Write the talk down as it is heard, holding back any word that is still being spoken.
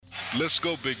Let's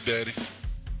go, Big Daddy.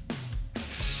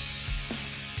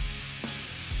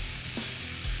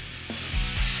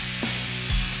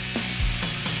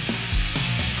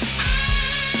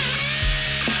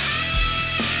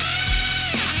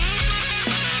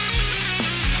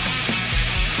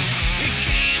 He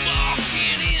came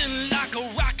walking in like a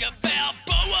rocket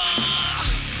balboa.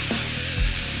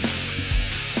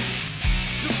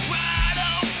 The pride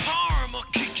of Parma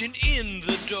kicking in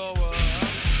the door.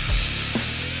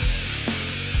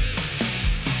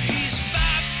 He's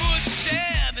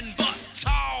 5'7" but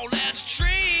tall as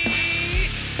tree.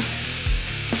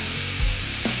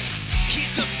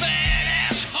 He's the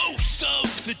badass host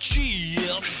of the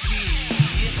GLC.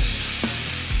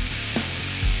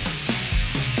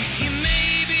 He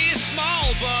may be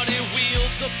small, but he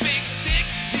wields a big stick.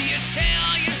 The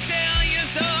Italian stallion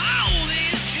to all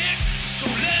these chicks. So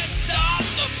let's start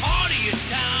the party.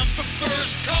 It's time for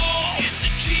first call. It's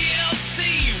the GLC.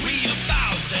 We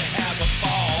about to have a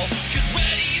ball. Get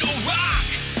ready to rock.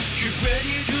 Get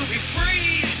ready to be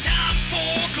free. It's time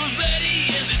for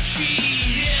Coletti and the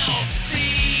GLC.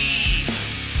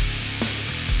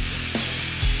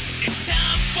 It's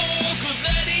time for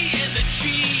Coletti and the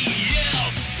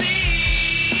GLC.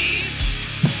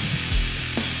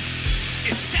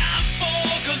 It's time for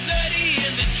Coletti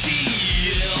and the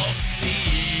GLC.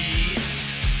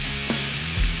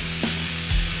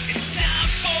 It's time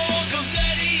for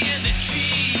Coletti and the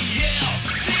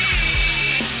GLC.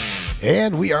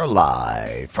 And we are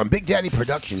live from Big Daddy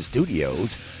Production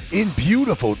Studios in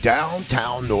beautiful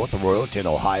downtown North Royalton,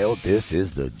 Ohio. This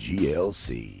is the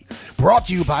GLC. Brought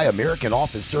to you by American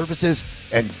Office Services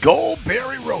and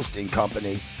Goldberry Roasting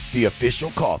Company, the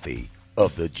official coffee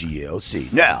of the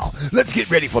GLC. Now, let's get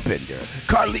ready for Bender,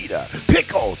 Carlita,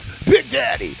 Pickles, Big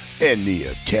Daddy, and the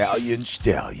Italian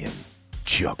Stallion,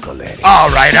 Chocoletti. All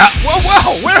right.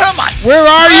 Whoa, where am I? Where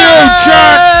are you,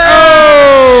 Chuck?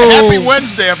 Oh! Happy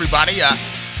Wednesday, everybody.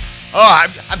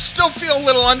 I'm still feeling a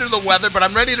little under the weather, but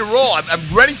I'm ready to roll. I'm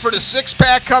ready for the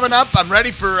six-pack coming up. I'm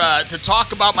ready for to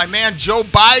talk about my man Joe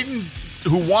Biden,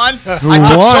 who won. I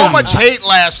took so much hate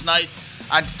last night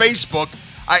on Facebook.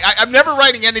 I'm never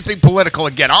writing anything political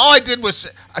again. All I did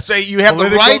was say you have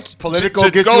the right to gets go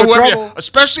you in whoever trouble.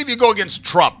 especially if you go against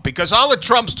Trump, because all the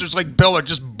Trumpsters like Bill are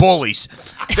just bullies.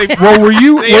 Well, were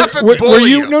you? They effing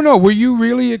bully you. No. Were you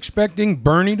really expecting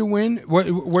Bernie to win?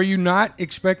 Were you not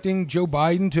expecting Joe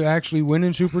Biden to actually win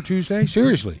in Super Tuesday?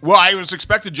 Seriously? Well, I was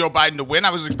expecting Joe Biden to win. I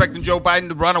was expecting Joe Biden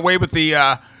to run away with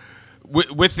the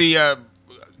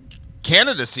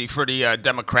candidacy for the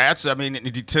Democrats. I mean,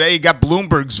 today he got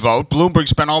Bloomberg's vote. Bloomberg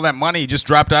spent all that money. He just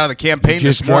dropped out of the campaign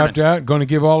Just this morning. dropped out. Going to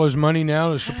give all his money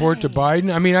now to support to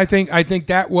Biden. I mean, I think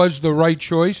that was the right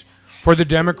choice for the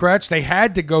Democrats. They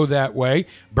had to go that way.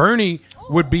 Bernie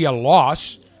would be a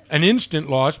loss, an instant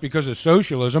loss because of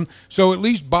socialism. So at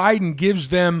least Biden gives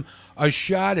them a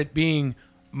shot at being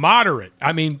moderate.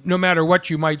 I mean, no matter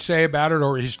what you might say about it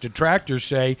or his detractors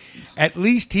say, at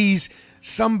least he's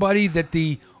somebody that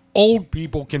the old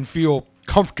people can feel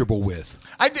comfortable with.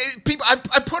 I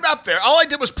put up there. All I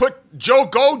did was put Joe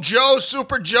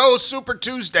Super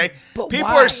Tuesday. But People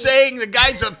why? are saying the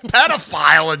guy's a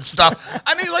pedophile and stuff.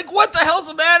 I mean, like, what the hell's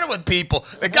the matter with people?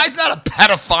 The guy's not a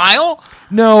pedophile.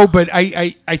 No, but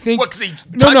I think What, 'cause he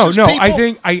no. touches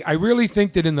people? I really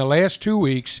think that in the last 2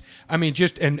 weeks, I mean,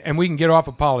 and we can get off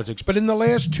of politics, but in the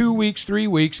last 2 weeks, 3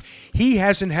 weeks, he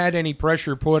hasn't had any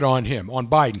pressure put on him, on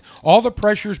Biden. All the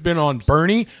pressure's been on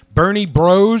Bernie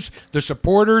Bros, the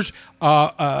supporters,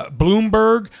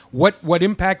 Bloomberg, what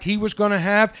impact he was going to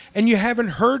have, and you haven't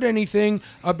heard anything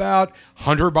about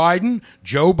Hunter Biden,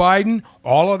 Joe Biden,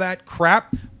 all of that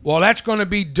crap. Well, that's going to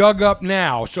be dug up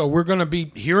now, so we're going to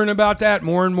be hearing about that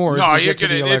more and more. No, as we get to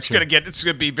the election. it's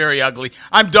gonna be very ugly.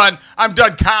 I'm done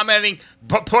commenting,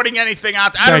 putting anything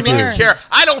out there. I Thank don't you. even care.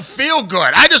 I don't feel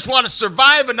good. I just want to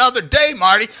survive another day,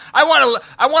 Marty. I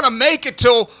want to make it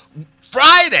till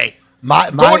Friday.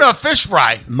 Going to a fish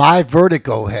fry. My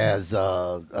vertigo has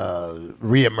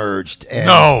reemerged. And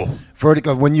No.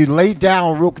 Vertigo. When you lay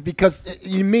down real, because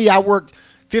I worked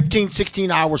 15,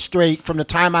 16 hours straight from the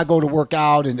time I go to work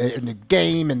out and the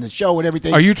game and the show and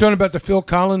everything. Are you talking about the Phil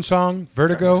Collins song,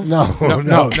 Vertigo? No.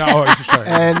 Oh, sorry.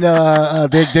 And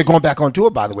they're going back on tour,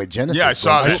 by the way, Genesis. Yeah, I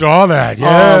saw I that. saw that,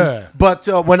 yeah. But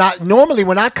when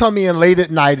I come in late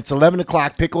at night, it's 11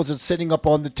 o'clock. Pickles is sitting up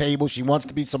on the table. She wants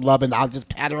to be some loving. I'll just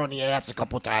pat her on the ass a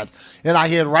couple times. And I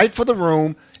head right for the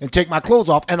room and take my clothes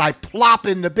off, and I plop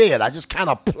in the bed. I just kind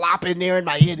of plop in there, and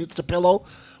my head hits the pillow.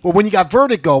 Well, when you got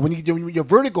vertigo, when your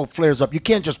vertigo flares up, you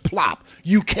can't just plop.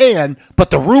 You can,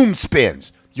 but the room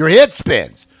spins. Your head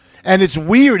spins. And it's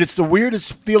weird. It's the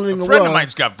weirdest feeling in the A friend world. of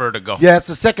mine's got vertigo. Yeah, it's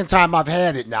the second time I've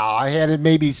had it now. I had it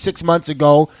maybe 6 months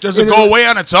ago. Does it go away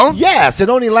on its own? Yes, it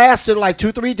only lasted like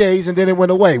 2-3 days, and then it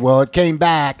went away. Well, it came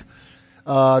back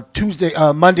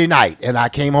Monday night, and I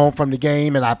came home from the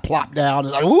game, and I plopped down,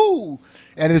 and like, ooh,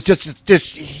 and it's just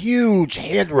this huge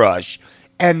head rush,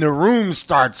 and the room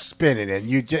starts spinning, and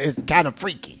it's kind of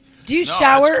freaky. Do you No,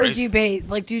 shower that's or great. do you bathe?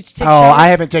 Like, do you take Oh, showers? I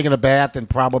haven't taken a bath in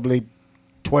probably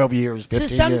 12 years, 15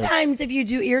 So years. sometimes if you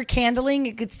do ear candling,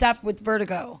 it could stop with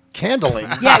vertigo. Candling.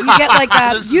 Yeah, you get like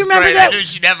This you is remember great. that? I knew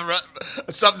she'd have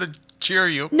something to cheer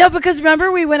you. No, because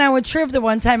remember we went on with Triv the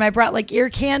one time. I brought like ear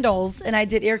candles and I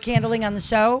did ear candling on the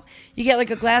show. You get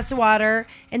like a glass of water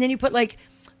and then you put like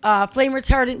flame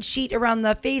retardant sheet around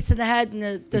the face and the head and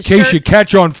the In case shirt. you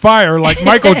catch on fire like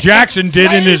Michael Jackson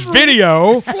did in his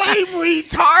video. Flame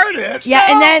retarded. Yeah,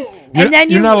 and then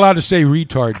You're not allowed to say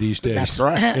retard these days. That's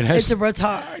right. It has it's a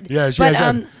retard. Yes, but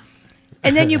yes,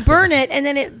 and then you burn it, and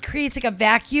then it creates like a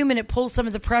vacuum, and it pulls some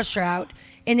of the pressure out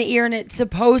in the ear, and it's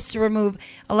supposed to remove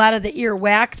a lot of the ear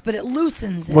wax, but it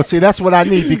loosens it. Well, see, that's what I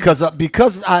need because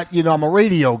I, I'm a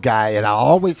radio guy, and I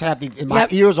always have my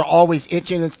Yep. ears are always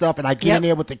itching and stuff, and I get Yep. in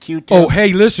there with the Q-tip. Oh,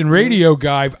 hey, listen, radio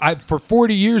guy. For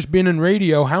 40 years been in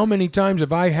radio, how many times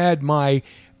have I had my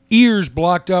ears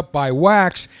blocked up by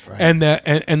wax? And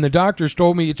the doctors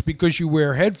told me it's because you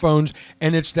wear headphones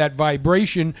and it's that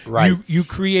vibration. Right. You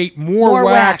create more More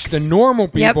wax wax. than normal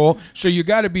Yep. people. So you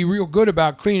got to be real good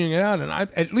about cleaning it out. And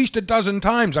at least a dozen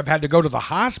times I've had to go to the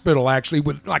hospital actually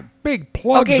with like big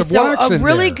plugs Okay, of so wax a in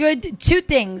really there. good two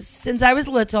things. Since I was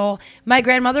little, my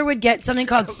grandmother would get something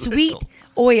called sweet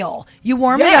oil. You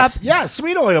warm it up. yes,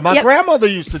 sweet oil. My Yep. grandmother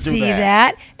used to do See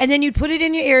that. And then you'd put it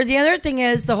in your ear. The other thing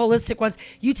is the holistic ones.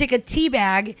 You take a tea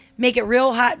bag, make it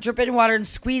real hot, drip it in water, and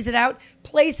squeeze it out.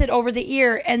 Place it over the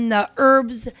ear, and the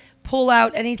herbs pull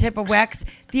out any type of wax.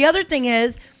 The other thing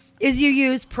is you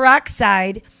use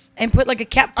peroxide and put like a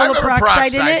cap full of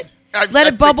peroxide in it. Let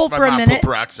it bubble for a minute, Put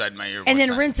peroxide in my ear and one then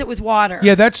time. rinse it with water.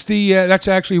 Yeah, that's that's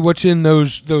actually what's in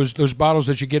those bottles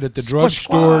that you get at the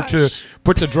drugstore to squash.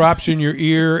 put the drops in your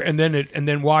ear and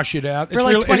then wash it out. For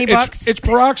like $20 bucks? It's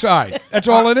peroxide. That's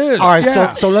all it is. All right,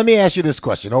 Yeah. so let me ask you this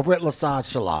question. Over at Lassage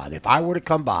Salon, if I were to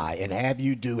come by and have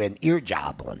you do an ear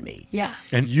job on me, Yeah.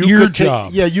 An you ear could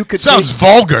job. you could Sounds take,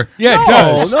 vulgar. Yeah, no, it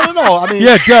does. No. I mean,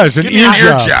 Yeah, it does. An Give me ear an ear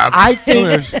job. job. I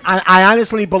think I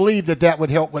honestly believe that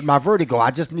would help with my vertigo.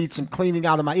 I just need some cleaning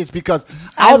out of my ears because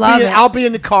love it. I'll be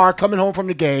in the car coming home from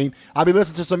the game. I'll be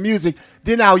listening to some music.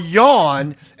 Then I'll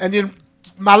yawn, and then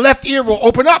my left ear will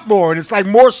open up more, and it's like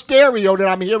more stereo that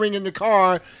I'm hearing in the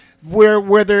car.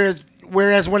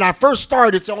 Whereas when I first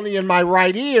start, it's only in my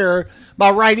right ear. My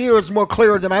right ear is more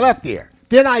clearer than my left ear.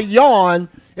 Then I yawn,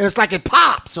 and it's like it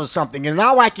pops or something, and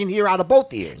now I can hear out of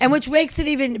both ears. And which makes it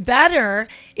even better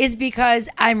is because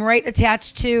I'm right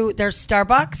attached to there's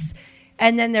Starbucks,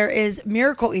 and then there is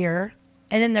Miracle Ear,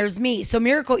 and then there's me. So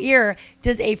Miracle Ear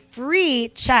does a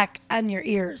free check on your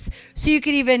ears. So you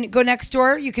could even go next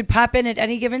door. You could pop in at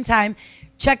any given time,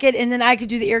 check it, and then I could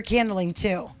do the ear candling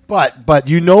too. But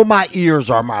my ears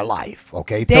are my life,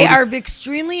 okay? They are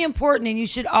extremely important, and you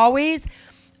should always,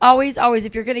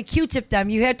 if you're going to Q-tip them,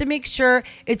 you have to make sure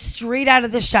it's straight out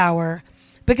of the shower.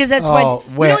 Because that's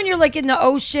when you're like in the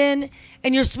ocean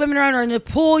and you're swimming around, or in the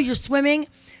pool, you're swimming.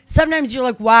 Sometimes you're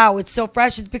like, wow, it's so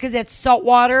fresh. It's because that salt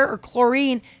water or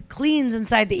chlorine cleans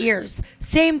inside the ears.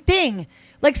 Same thing.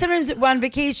 Like sometimes on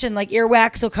vacation, like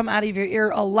earwax will come out of your ear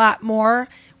a lot more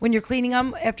when you're cleaning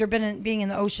them after being in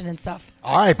the ocean and stuff.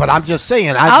 All right, but I'm just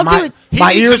saying, I'll do it.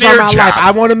 my He needs ears an are ear my job. life.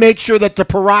 I want to make sure that the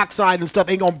peroxide and stuff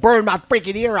ain't gonna burn my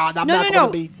freaking ear out. I'm not No.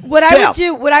 gonna be What deaf.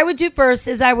 I would do first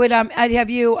is I'd have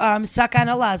you suck on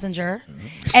a lozenger,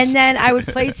 and then I would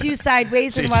place you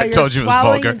sideways, and See, while I you're told you it was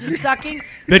swallowing vulgar. and just sucking,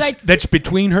 That's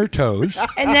between her toes.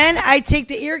 and then I take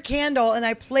the ear candle and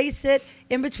I place it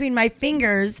in between my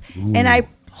fingers, and I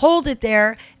hold it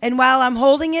there. And while I'm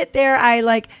holding it there, I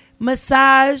like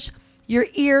massage your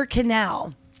ear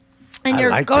canal, and I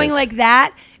you're like going this. like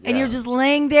that, and Yeah. you're just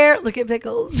laying there. Look at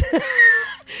Pickles.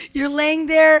 You're laying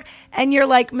there and you're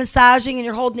like massaging and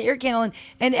you're holding the ear candle,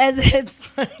 and as it's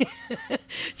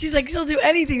she's like, she'll do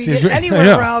anything to She's get right- anywhere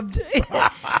yeah. rubbed.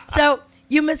 So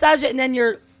you massage it, and then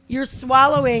you're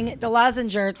swallowing the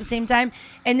lozenger at the same time,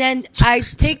 and then I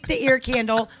take the ear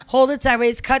candle, hold it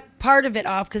sideways, cut part of it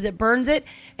off because it burns it,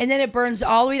 and then it burns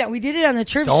all the way down. We did it on the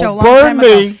Triv Don't show a long burn time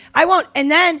me. ago. I won't.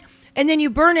 And then you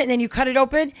burn it, and then you cut it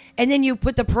open, and then you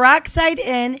put the peroxide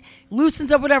in,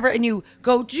 loosens up whatever, and you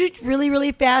go really,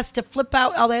 really fast to flip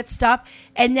out all that stuff.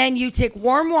 And then you take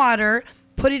warm water,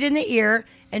 put it in the ear,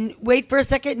 and wait for a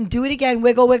second and do it again.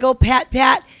 Wiggle, wiggle, pat,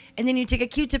 pat. and then you take a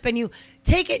Q-tip and you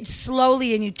take it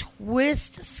slowly and you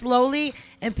twist slowly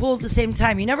and pull at the same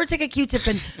time. You never take a Q-tip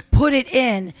and put it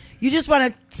in. You just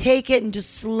want to take it and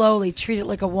just slowly treat it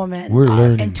like a woman. We're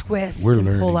learning. And twist We're and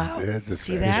learning. pull out.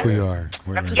 See that? Yes, we are.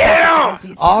 We're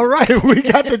learning. All right, we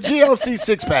got the GLC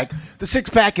six-pack. The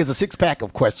six-pack is a six-pack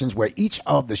of questions where each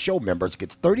of the show members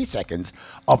gets 30 seconds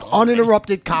of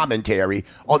uninterrupted commentary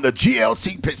on the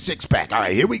GLC six-pack. All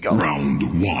right, here we go.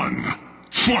 Round 1.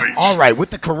 Fight. All right, with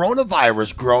the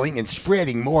coronavirus growing and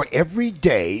spreading more every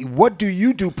day, what do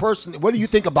you do personally? What do you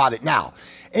think about it now?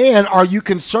 And are you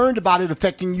concerned about it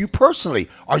affecting you personally?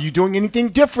 Are you doing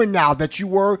anything different now that you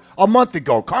were a month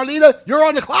ago? Carlita, you're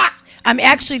on the clock. I'm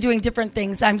actually doing different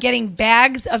things. I'm getting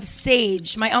bags of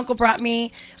sage. My uncle brought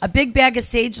me a big bag of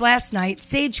sage last night.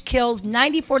 Sage kills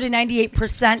 94 to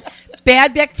 98%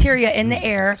 bad bacteria in the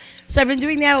air. So I've been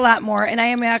doing that a lot more, and I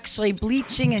am actually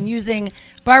bleaching and using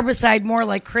barbicide more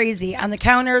like crazy on the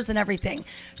counters and everything.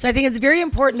 So I think it's very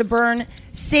important to burn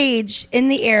sage in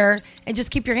the air and just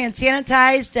keep your hands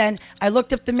sanitized. And I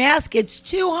looked up the mask. It's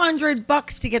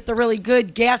 $200 to get the really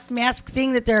good gas mask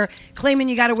thing that they're claiming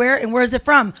you got to wear. And where's it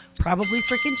from? Probably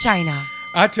freaking China.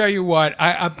 I tell you what,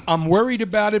 I'm worried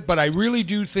about it, but I really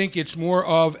do think it's more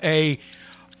of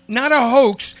not a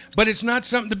hoax, but it's not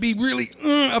something to be really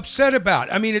upset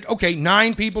about. I mean,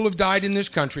 9 people have died in this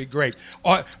country. Great.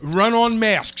 Run on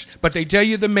masks, but they tell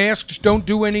you the masks don't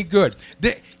do any good.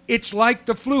 It's like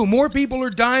the flu. More people are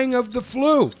dying of the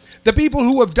flu. The people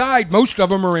who have died, most of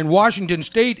them are in Washington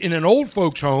State in an old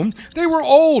folks' home. They were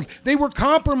old. They were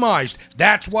compromised.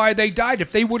 That's why they died.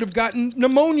 If they would have gotten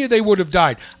pneumonia, they would have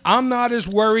died. I'm not as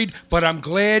worried, but I'm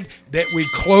glad that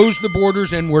we've closed the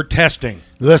borders and we're testing.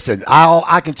 Listen,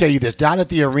 I can tell you this. Down at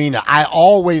the arena, I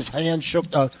always shook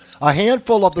a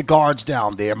handful of the guards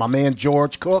down there. My man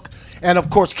George Cook, and of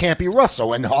course Campy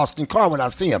Russell and Austin Carr when I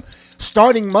see him.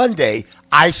 Starting Monday,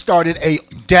 I started a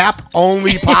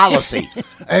DAP-only policy.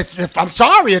 I'm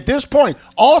sorry at this point.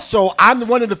 Also, I'm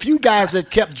one of the few guys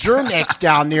that kept Germ-X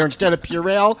down there instead of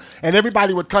Purell, and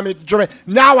everybody would come in to Germ-X.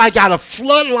 Now I got a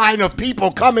floodline of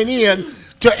people coming in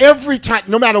to every time,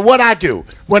 no matter what I do.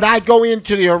 When I go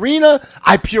into the arena,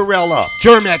 I Purell up,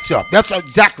 Germ-X up. That's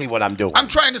exactly what I'm doing. I'm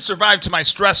trying to survive to my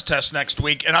stress test next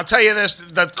week, and I'll tell you this,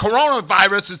 the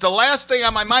coronavirus is the last thing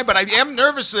on my mind, but I am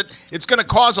nervous that it's going to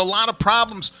cause a lot of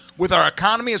problems with our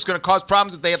economy. It's going to cause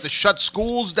problems if they have to shut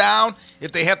schools down,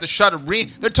 if they have to shut arena.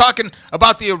 They're talking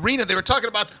about the arena. They were talking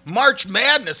about March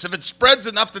Madness. If it spreads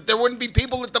enough that there wouldn't be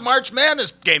people at the March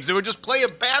Madness games, they would just play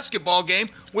a basketball game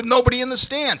with nobody in the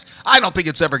stands. I don't think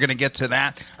it's ever going to get to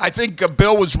that. I think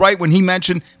Bill was right when he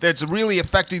mentioned that it's really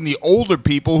affecting the older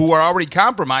people who are already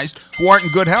compromised, who aren't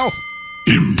in good health.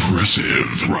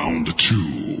 Impressive. Round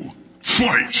 2.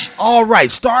 Fight! All right,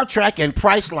 Star Trek and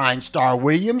Priceline star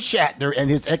William Shatner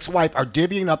and his ex-wife are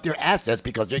divvying up their assets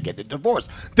because they're getting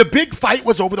divorced. The big fight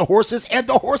was over the horses and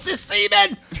the horses'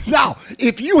 semen. Now,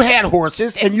 if you had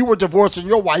horses and you were divorcing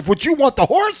your wife, would you want the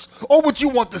horse or would you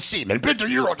want the semen? Binder,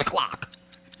 you're on the clock.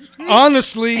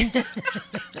 Honestly,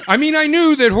 I mean, I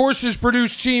knew that horses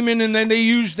produce semen, and then they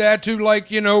use that to,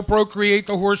 procreate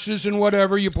the horses and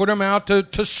whatever. You put them out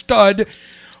to stud.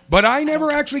 But I never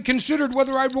actually considered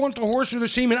whether I'd want the horse or the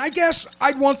semen. I guess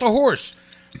I'd want the horse.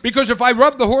 Because if I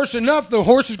rub the horse enough, the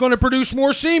horse is going to produce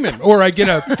more semen. Or I get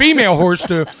a female horse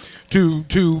to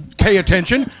pay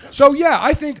attention. So, yeah,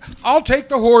 I think I'll take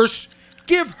the horse,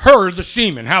 give her the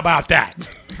semen. How about that?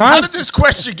 Huh? How did this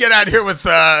question get out here with...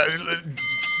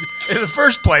 in the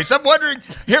first place? I'm wondering,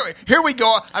 here we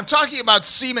go. I'm talking about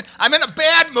semen. I'm in a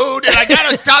bad mood, and I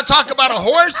got to talk about a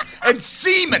horse and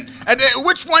semen. And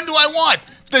which one do I want?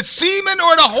 The semen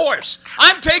or the horse?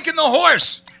 I'm taking the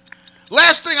horse.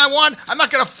 Last thing I want, I'm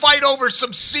not going to fight over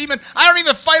some semen. I don't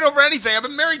even fight over anything. I've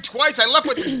been married twice. I left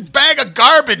with a bag of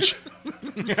garbage.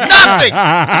 Nothing.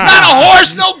 Not a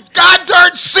horse, no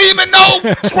goddamn semen, no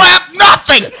crap,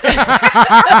 nothing.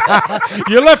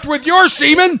 You're left with your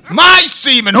semen? My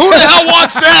semen. Who the hell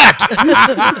wants that?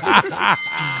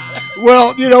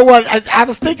 Well, you know what? I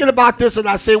was thinking about this, and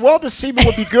I say, well, the semen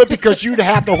would be good because you'd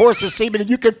have the horse's semen, and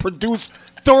you could produce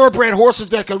thoroughbred horses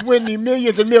that could win you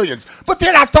millions and millions. But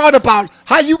then I thought about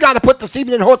how you got to put the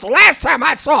semen in the horse. The last time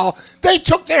I saw, they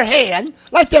took their hand,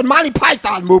 like that Monty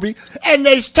Python movie, and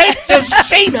they take the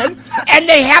semen, and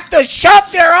they have to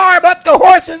shove their arm up the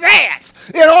horse's ass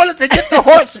in order to get the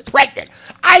horse pregnant.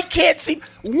 I can't see.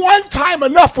 One time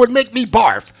enough would make me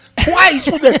barf. Twice.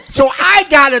 So I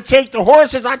got to take the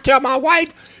horses. I tell my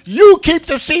wife, You keep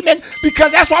the semen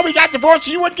because that's why we got divorced.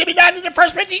 You wouldn't get me down in the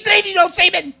first place. You lady, no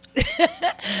semen.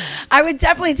 I would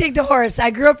definitely take the horse. I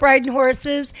grew up riding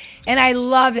horses, and I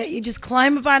love it. You just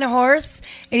climb up on a horse,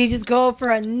 and you just go for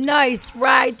a nice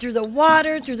ride through the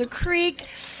water, through the creek.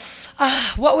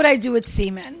 What would I do with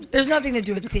semen? There's nothing to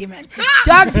do with semen.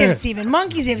 Dogs have semen.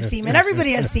 Monkeys have semen.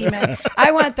 Everybody has semen.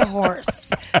 I want the horse.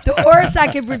 The horse, I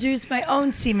can produce my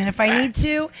own semen if I need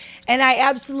to, and I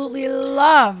absolutely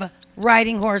love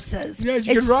riding horses. Yes,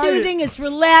 it's ride soothing. It's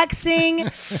relaxing.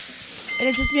 And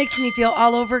it just makes me feel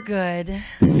all over good.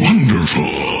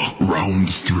 Wonderful.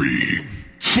 Round 3.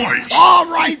 Fight.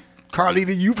 All right,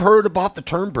 Carlita, you've heard about the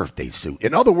term birthday suit.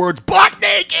 In other words, butt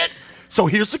naked. So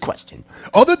here's the question.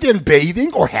 Other than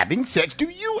bathing or having sex, do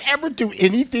you ever do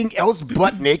anything else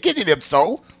butt naked? And if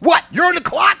so, what? You're on the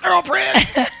clock, girlfriend.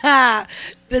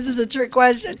 This is a trick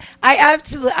question.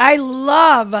 I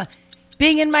love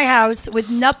being in my house with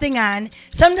nothing on.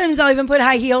 Sometimes I'll even put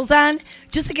high heels on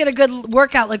just to get a good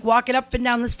workout, like walking up and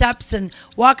down the steps and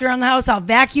walking around the house. I'll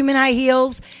vacuum in high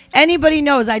heels. Anybody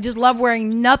knows I just love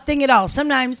wearing nothing at all.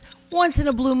 Sometimes, once in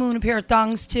a blue moon, a pair of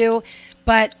thongs too.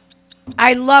 But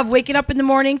I love waking up in the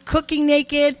morning, cooking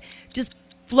naked, just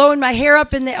flowing my hair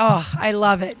up in the, I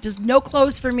love it. Just no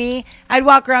clothes for me. I'd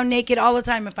walk around naked all the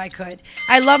time if I could.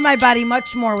 I love my body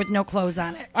much more with no clothes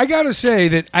on it. I got to say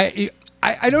that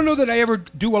I don't know that I ever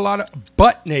do a lot of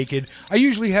butt naked. I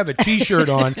usually have a T-shirt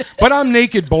on, but I'm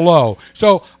naked below.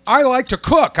 So I like to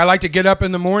cook. I like to get up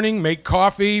in the morning, make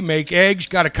coffee, make eggs.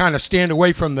 Got to kind of stand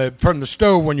away from the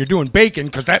stove when you're doing bacon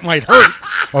because that might hurt.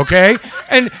 Okay,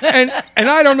 and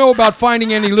I don't know about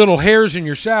finding any little hairs in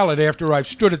your salad after I've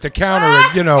stood at the counter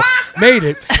and made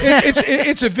it.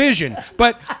 It's a vision,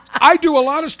 but I do a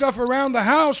lot of stuff around the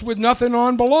house with nothing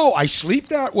on below. I sleep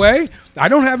that way. I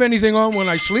don't have anything on when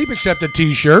I sleep except a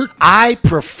T-shirt. I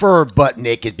prefer butt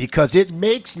naked because it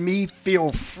makes me feel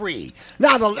free.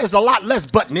 Now, there's a lot less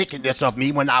butt nakedness of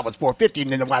me when I was 450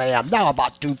 than what I am now,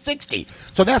 about 260.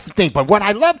 So that's the thing. But what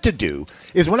I love to do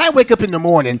is when I wake up in the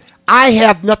morning, I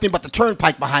have nothing but the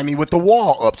turnpike behind me with the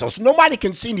wall up. So nobody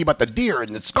can see me but the deer and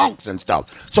the skunks and stuff.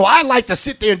 So I like to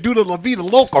sit there and do the La Vida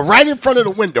Loca right in front of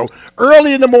the window,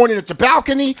 early in the morning at the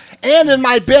balcony and in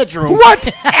my bedroom. What?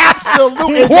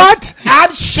 Absolutely. What?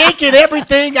 I'm shaking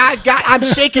everything I got. I'm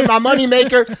shaking my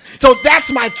moneymaker. So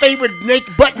that's my favorite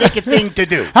butt naked thing to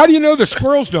do. How do you know the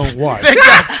squirrels don't watch?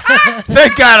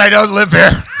 Thank God I don't live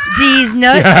here. D's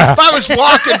nuts. If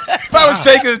I was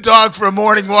taking the dog for a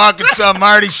morning walk and saw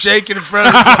Marty shaking in front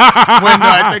of the window,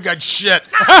 I think I'd shit.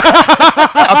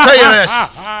 I'll tell you this.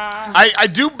 I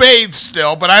do bathe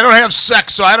still, but I don't have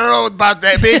sex, so I don't know about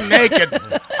that being naked.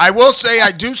 I will say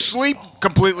I do sleep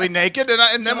completely naked,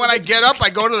 and then when I get up, I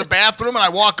go to the bathroom and I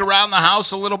walk around the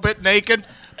house a little bit naked,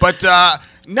 but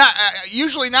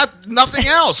usually nothing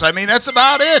else. I mean, that's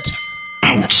about it.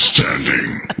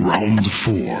 Outstanding. Round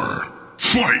 4.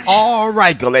 Fight. All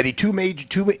right, Galletti. Two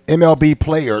MLB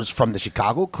players from the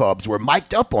Chicago Cubs were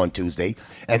mic'd up on Tuesday,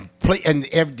 and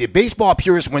the baseball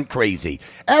purists went crazy.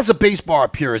 As a baseball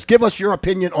purist, give us your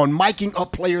opinion on miking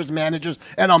up players, managers,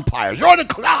 and umpires. You're on the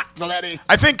clock, Galletti.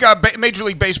 I think Major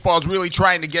League Baseball is really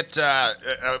trying to get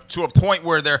to a point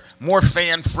where they're more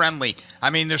fan-friendly.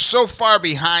 I mean, they're so far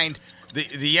behind the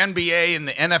NBA and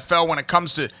the NFL when it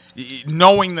comes to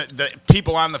knowing the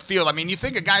people on the field. I mean, you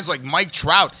think of guys like Mike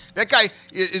Trout. That guy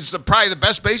is probably the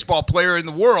best baseball player in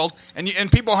the world, and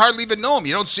people hardly even know him.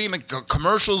 You don't see him in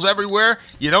commercials everywhere.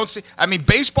 You don't see. I mean,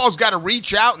 baseball's got to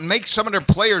reach out and make some of their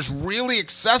players really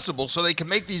accessible so they can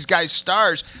make these guys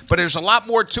stars. But there's a lot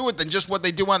more to it than just what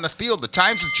they do on the field. The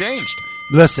times have changed.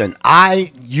 Listen, I'm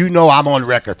on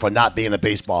record for not being a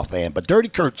baseball fan, but Dirty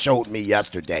Kurt showed me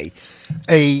yesterday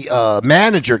a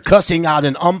manager cussing out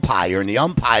an umpire,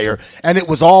 and it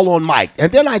was all on mic.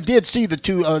 And then I did see the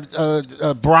two,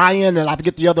 Brian, and I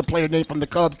forget the other player name from the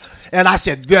Cubs, and I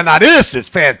said, now this is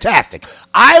fantastic.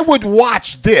 I would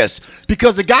watch this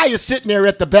because the guy is sitting there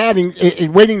at the batting,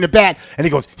 waiting to bat, and he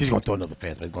goes, he's going to throw another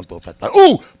fastball, he's going to throw a fastball.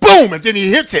 Ooh, boom, and then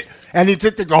he hits it, and he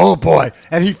hit it, oh boy,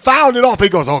 and he fouled it off. He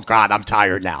goes, oh God, I'm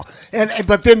tired now.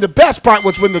 But then the best part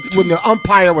was when the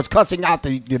umpire was cussing out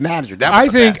the manager.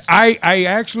 I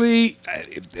actually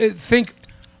think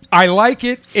I like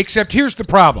it, except here's the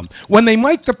problem. When they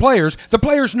mic the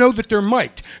players know that they're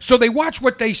mic'd. So they watch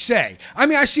what they say. I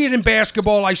mean, I see it in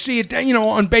basketball. I see it,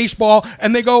 on baseball.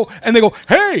 And they go,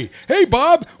 hey,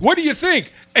 Bob, what do you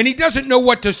think? And he doesn't know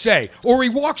what to say. Or he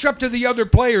walks up to the other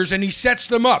players and he sets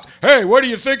them up. Hey, what do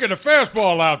you think of the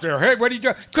fastball out there? Hey, what do you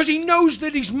do? Because he knows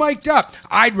that he's mic'd up.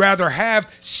 I'd rather have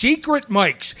secret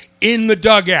mics in the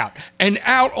dugout and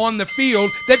out on the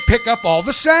field that pick up all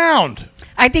the sound.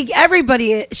 I think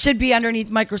everybody should be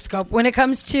underneath microscope. When it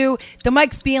comes to the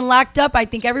mics being locked up, I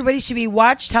think everybody should be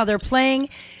watched how they're playing,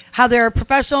 how they're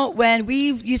professional. When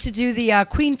we used to do the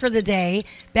Queen for the Day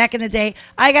back in the day,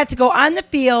 I got to go on the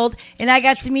field and I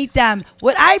got to meet them.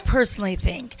 What I personally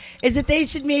think is that they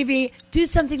should maybe do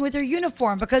something with their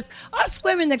uniform, because us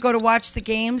women that go to watch the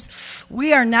games,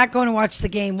 we are not going to watch the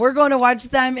game. We're going to watch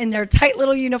them in their tight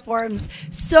little uniforms.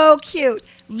 So cute.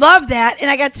 Love that.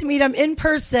 And I got to meet them in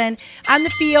person on the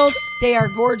field. They are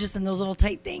gorgeous in those little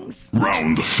tight things.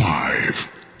 Round 5.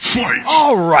 Fight!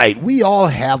 All right, we all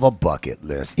have a bucket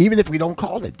list, even if we don't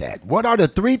call it that. What are the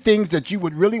 3 things that you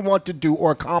would really want to do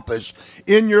or accomplish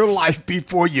in your life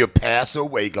before you pass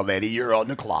away, Galetti? You're on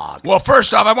the clock. Well,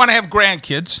 first off, I want to have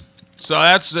grandkids. So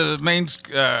that's the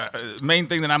main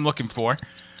thing that I'm looking for.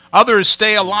 Others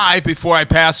stay alive before I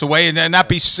pass away and not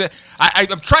be sick.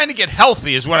 I'm trying to get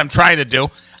healthy is what I'm trying to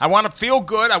do. I want to feel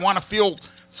good. I want to feel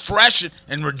fresh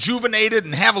and rejuvenated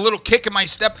and have a little kick in my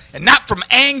step, and not from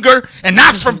anger and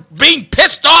not from being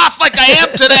pissed off like I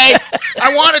am today.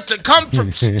 I want it to come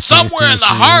from somewhere in the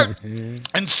heart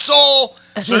and soul.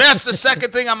 So that's the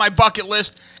second thing on my bucket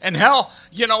list. And hell,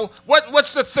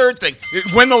 what's the third thing?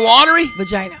 Win the lottery?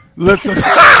 Vagina.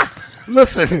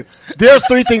 Listen, there's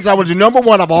 3 things I would do. Number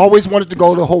 1, I've always wanted to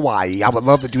go to Hawaii. I would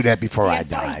love to do that before I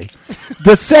die.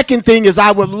 The second thing is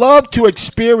I would love to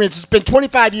experience, it's been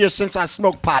 25 years since I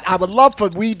smoked pot. I would love for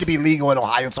weed to be legal in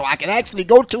Ohio so I can actually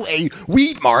go to a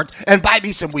weed mart and buy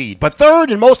me some weed. But third,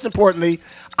 and most importantly,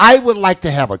 I would like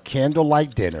to have a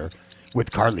candlelight dinner with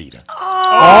Carlita.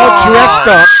 All dressed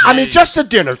up. I mean, just a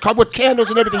dinner with candles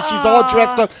and everything. She's all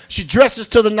dressed up. She dresses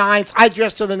to the nines. I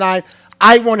dress to the nines.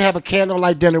 I want to have a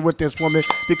candlelight dinner with this woman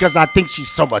because I think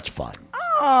she's so much fun.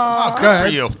 Oh, good for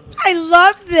you. I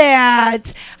love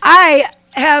that. I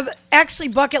have actually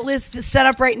bucket lists set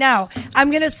up right now.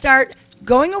 I'm going to start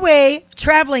going away,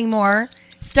 traveling more,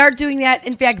 start doing that,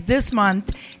 in fact, this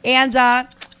month. And I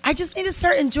just need to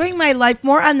start enjoying my life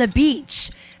more on the beach.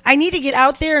 I need to get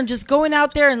out there and just going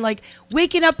out there and like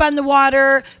waking up on the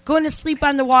water, going to sleep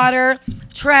on the water.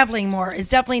 Traveling more is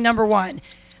definitely number 1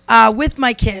 with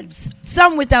my kids.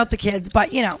 Some without the kids,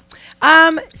 but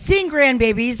seeing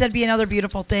grandbabies, that'd be another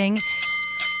beautiful thing.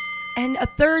 And a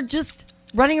third, just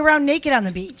running around naked on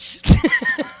the beach.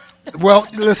 Well,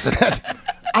 listen.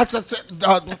 I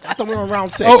thought we were around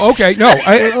 6. Oh, okay. No.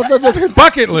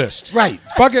 Bucket list. Right.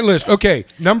 Bucket list. Okay.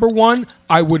 Number 1,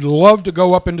 I would love to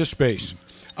go up into space.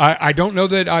 I don't know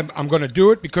that I'm going to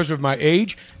do it because of my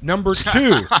age. Number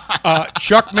 2,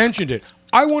 Chuck mentioned it.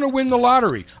 I want to win the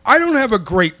lottery. I don't have a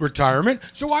great retirement,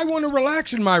 so I want to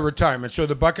relax in my retirement. So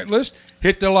the bucket list,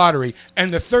 hit the lottery.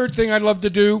 And the third thing I'd love to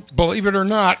do, believe it or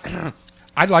not,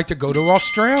 I'd like to go to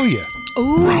Australia.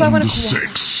 Ooh, I want to.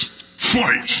 6.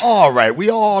 Fight! All right, we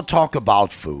all talk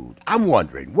about food. I'm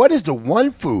wondering, what is the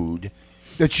one food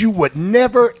that you would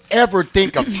never, ever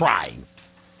think of trying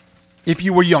if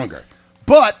you were younger?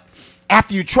 But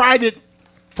after you tried it,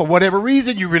 for whatever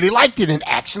reason, you really liked it and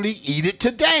actually eat it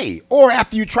today. Or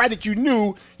after you tried it, you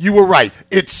knew you were right.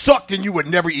 It sucked and you would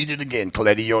never eat it again.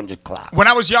 Coletti, you're on the clock. When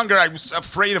I was younger, I was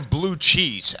afraid of blue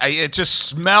cheese. It just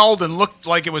smelled and looked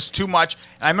like it was too much.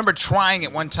 And I remember trying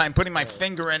it one time, putting my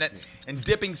finger in it and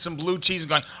dipping some blue cheese and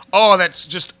going, oh, that's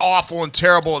just awful and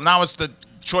terrible. And now it's the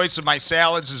choice of my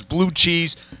salads is blue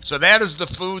cheese. So that is the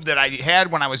food that I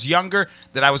had when I was younger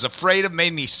that I was afraid of,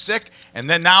 made me sick. And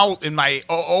then now in my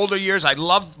older years, I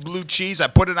love blue cheese. I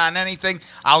put it on anything.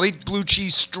 I'll eat blue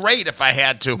cheese straight if I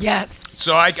had to. Yes.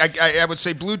 So I would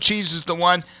say blue cheese is the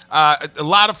one. A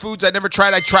lot of foods I never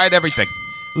tried. I tried everything.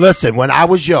 Listen, when I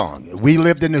was young, we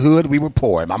lived in the hood. We were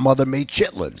poor. My mother made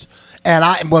chitlins.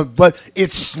 But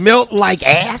it smelled like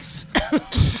ass.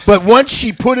 But once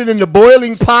she put it in the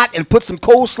boiling pot and put some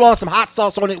coleslaw, some hot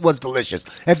sauce on it, it was delicious.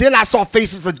 And then I saw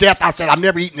Faces of Death. I said, I'm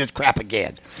never eating this crap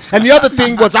again. And the other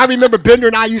thing was, I remember Bender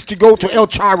and I used to go to El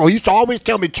Charro. He used to always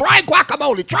tell me, try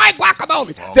guacamole, try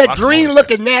guacamole. Oh, that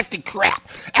green-looking nasty crap.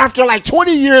 After like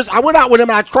 20 years, I went out with him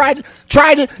and I tried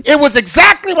it. It was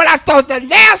exactly what I thought, the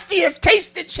nastiest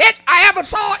tasting shit I ever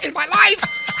saw in my life.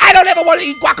 I don't ever want to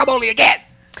eat guacamole again.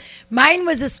 Mine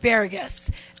was asparagus.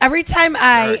 Every time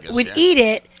I would eat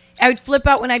it, I would flip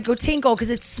out when I'd go tinkle because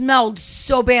it smelled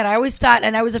so bad. I always thought,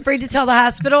 and I was afraid to tell the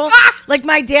hospital, like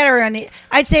my dad or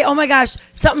I'd say, oh my gosh,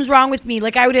 something's wrong with me.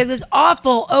 Like I would have this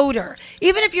awful odor.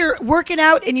 Even if you're working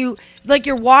out and you're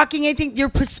walking, I think you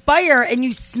perspire and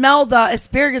you smell the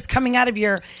asparagus coming out of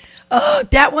your,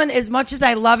 that one, as much as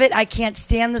I love it, I can't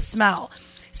stand the smell.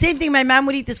 Same thing, my mom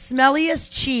would eat the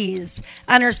smelliest cheese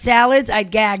on her salads.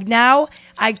 I'd gag. Now,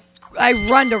 I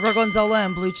run to Gorgonzola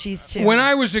and blue cheese too. When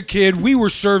I was a kid, we were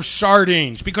served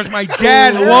sardines because my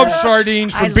dad loved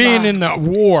sardines from being in the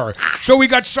war. So we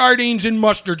got sardines in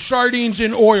mustard, sardines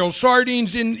in oil,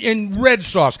 sardines in red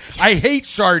sauce. I hate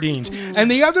sardines.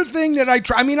 And the other thing that I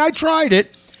tried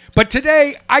it, but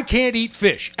today I can't eat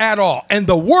fish at all. And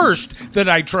the worst that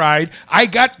I tried, I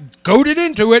got goaded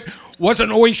into it, was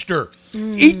an oyster.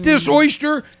 Eat this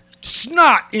oyster,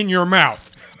 snot in your mouth.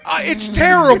 It's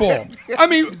terrible. I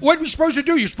mean, what are we supposed to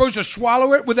do? You're supposed to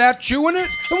swallow it without chewing it?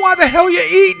 Then why the hell are you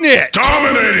eating it?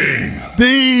 Dominating!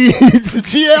 The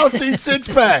GLC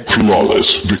six-pack.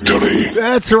 Flawless victory.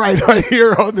 That's right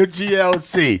here on the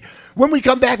GLC. When we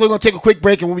come back, we're going to take a quick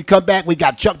break, and when we come back, we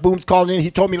got Chuck Booms calling in. He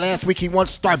told me last week he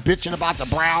wants to start bitching about the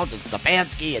Browns and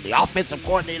Stefanski and the offensive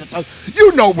coordinator. So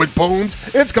you know with Booms,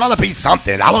 it's going to be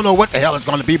something. I don't know what the hell it's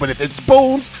going to be, but if it's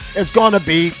Booms, it's going to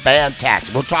be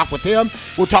fantastic. We'll talk with him.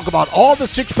 We'll talk about all the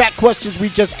six-pack questions we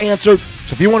just answered.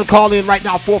 So if you want to call in right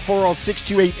now,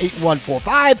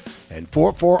 440-628-8145 and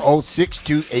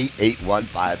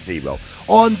 440-628-8150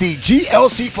 on the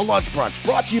GLC for Lunch Brunch,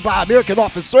 brought to you by American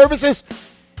Office Services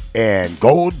and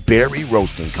Goldberry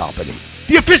Roasting Company,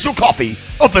 the official coffee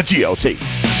of the GLC.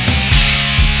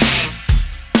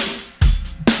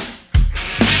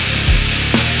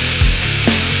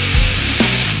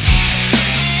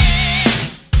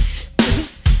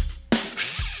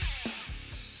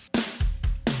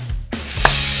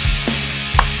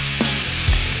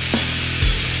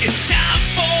 It's time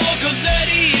for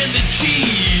Galletti and the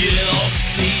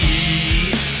GLC.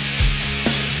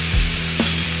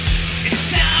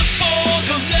 It's time for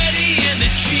Galletti and the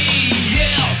GLC.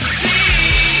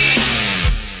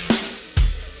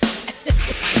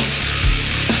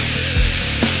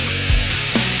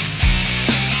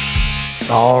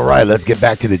 All right, let's get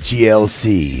back to the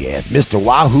GLC as Mr.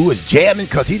 Wahoo is jamming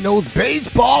because he knows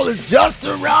baseball is just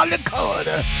around the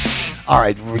corner. All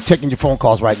right, we're taking your phone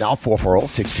calls right now,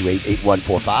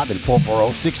 440-628-8145 and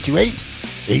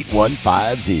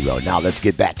 440-628-8150. Now let's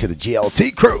get back to the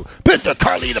GLC crew. Peter,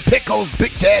 Carlita, Pickles,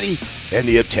 Big Daddy, and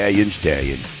the Italian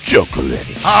Stallion, Joe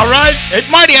Coletti. All right. Hey,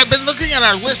 Marty, I've been looking at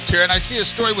our list here, and I see a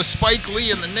story with Spike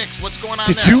Lee and the Knicks. What's going on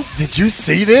there? Did you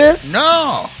see this?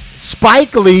 No.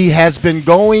 Spike Lee has been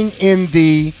going in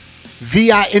the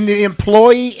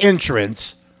employee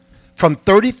entrance from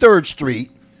 33rd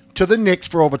Street to the Knicks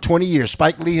for over 20 years.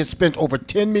 Spike Lee has spent over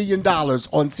 $10 million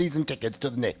on season tickets to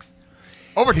the Knicks.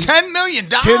 Over $10 million?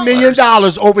 $10 million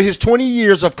over his 20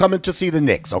 years of coming to see the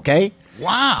Knicks, okay?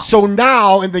 Wow. So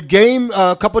now in the game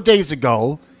a couple of days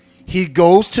ago, he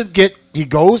goes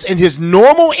in his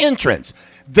normal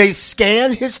entrance. They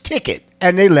scan his ticket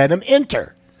and they let him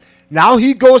enter. Now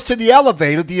he goes to the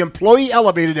elevator, the employee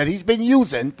elevator that he's been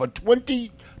using for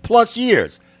 20 plus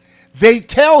years. They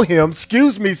tell him,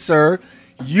 "Excuse me, sir,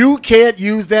 you can't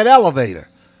use that elevator."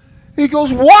 He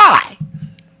goes, "Why?"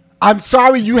 "I'm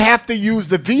sorry, you have to use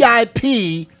the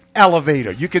VIP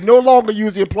elevator. You can no longer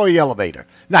use the employee elevator."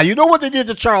 Now, you know what they did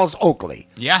to Charles Oakley?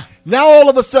 Yeah. Now, all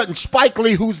of a sudden, Spike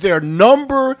Lee, who's their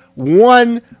number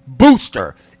one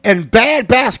booster in bad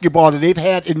basketball that they've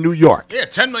had in New York. Yeah,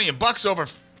 $10 million over.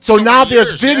 So now there's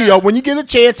years, video. Yeah. When you get a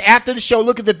chance after the show,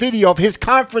 look at the video of his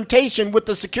confrontation with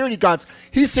the security guards.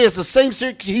 He says the same.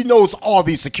 He knows all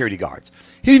these security guards.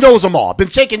 He knows them all. Been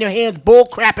shaking their hands, bull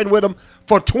crapping with them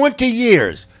for 20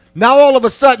 years. Now all of a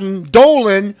sudden,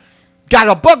 Dolan got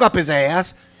a bug up his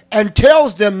ass and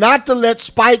tells them not to let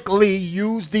Spike Lee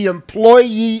use the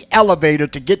employee elevator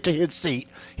to get to his seat.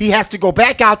 He has to go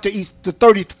back out to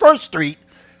 31st Street,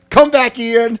 come back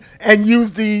in, and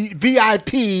use the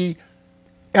VIP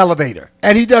elevator,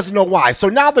 and he doesn't know why. So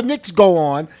now the Knicks go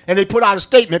on and they put out a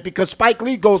statement because Spike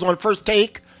Lee goes on First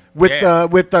Take with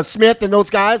Smith and those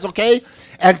guys, okay,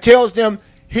 and tells them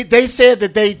they said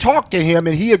that they talked to him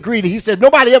and he agreed. He said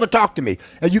nobody ever talked to me,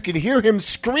 and you can hear him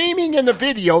screaming in the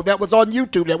video that was on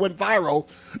YouTube that went viral.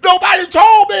 Nobody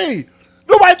told me.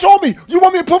 Nobody told me. You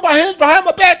want me to put my hands behind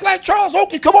my back like Charles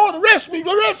Oakley? Come on, arrest me,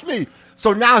 arrest me.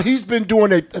 So now he's been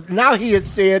doing it. Now he has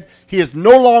said he is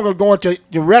no longer going to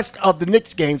the rest of the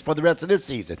Knicks games for the rest of this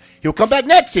season. He'll come back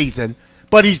next season,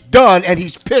 but he's done and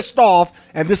he's pissed off.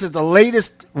 And this is the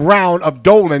latest round of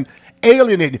Dolan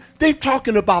alienating. They're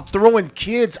talking about throwing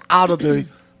kids out of the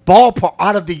ballpark,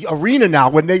 out of the arena now.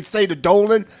 When they say to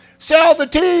Dolan, "Sell the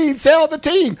team, sell the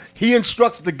team," he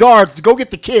instructs the guards to go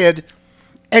get the kid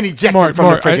and eject him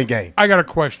from the freaking game. I got a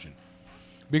question,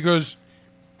 because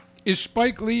is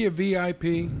Spike Lee a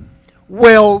VIP?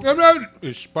 Well,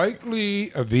 Is Spike Lee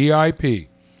a VIP?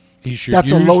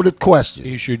 That's a loaded question.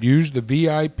 He should use the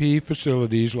VIP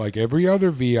facilities like every other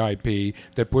VIP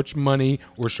that puts money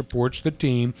or supports the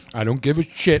team. I don't give a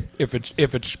shit if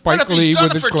it's Spike Lee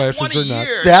with his glasses or not.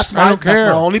 That's my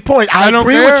only point. I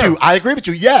agree with you. I agree with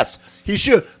you. Yes, he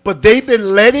should. But they've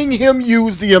been letting him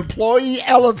use the employee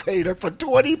elevator for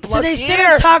 20 plus years. So they should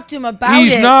have talked to him about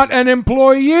He's not an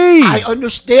employee. I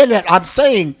understand that. I'm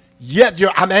saying,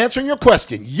 I'm answering your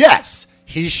question. Yes,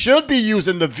 he should be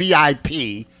using the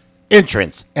VIP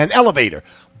entrance and elevator,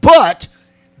 but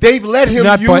they've let him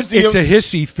use it's a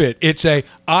hissy fit. It's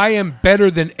I am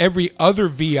better than every other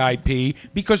VIP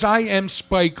because I am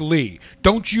Spike Lee.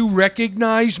 Don't you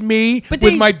recognize me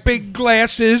with my big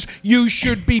glasses? You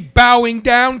should be bowing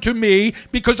down to me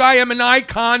because I am an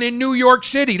icon in New York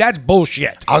City. That's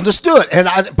bullshit. Understood.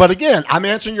 But again, I'm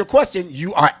answering your question.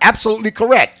 You are absolutely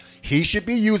correct. He should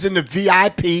be using the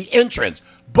VIP entrance,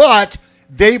 but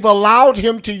they've allowed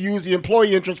him to use the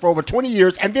employee entrance for over 20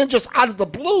 years, and then just out of the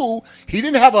blue, he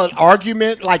didn't have an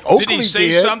argument like Oakley did. Did he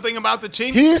say something about the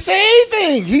team? He didn't say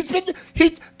anything.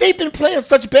 They've been playing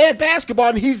such bad basketball,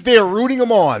 and he's there rooting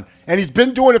them on, and he's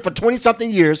been doing it for 20-something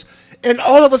years, and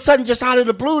all of a sudden, just out of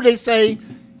the blue, they say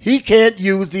he can't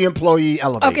use the employee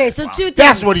elevator. Okay, so 2 things.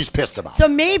 That's what he's pissed about. So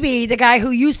maybe the guy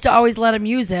who used to always let him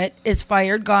use it is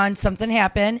fired, gone, something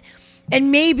happened. And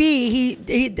maybe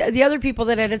the other people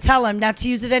that had to tell him not to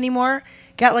use it anymore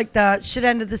got like the shit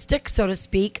end of the stick, so to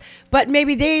speak. But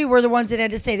maybe they were the ones that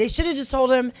had to say. They should have just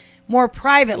told him more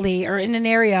privately or in an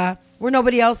area where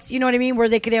nobody else, you know what I mean, where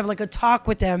they could have like a talk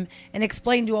with him and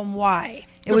explain to him why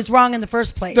it was wrong in the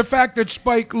first place. The fact that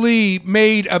Spike Lee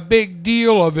made a big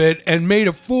deal of it and made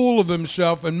a fool of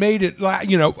himself and made it,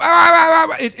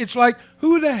 it's like,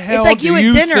 who the hell like do you at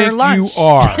you dinner or think lunch. you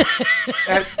are?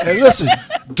 and listen,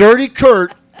 Dirty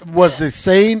Kurt was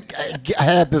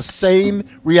had the same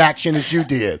reaction as you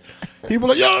did. People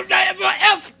are like, yo,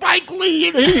 F Spike Lee.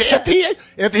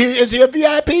 Is he a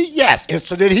VIP? Yes.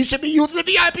 So then he should be using the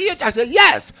VIP. I said,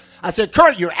 yes. I said,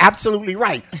 Kurt, you're absolutely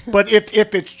right. But if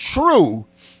it's true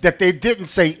that they didn't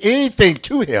say anything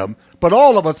to him, but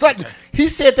all of a sudden, he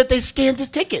said that they scanned his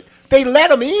ticket. They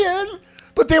let him in.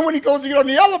 But then when he goes to get on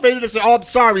the elevator, they say, "Oh, I'm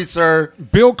sorry, sir."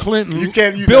 Bill Clinton. You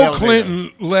can't use Bill Clinton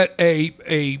let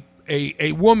a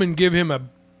woman give him a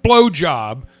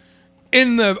blowjob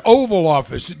in the Oval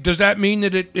Office. Does that mean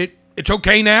that it's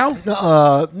okay now?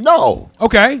 No.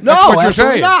 Okay. No, that's what you're absolutely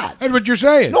saying. not. That's what you're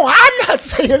saying. No, I'm not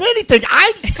saying anything.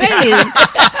 I'm saying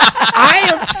I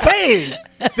am saying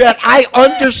that I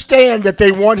understand that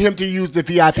they want him to use the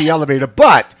VIP elevator,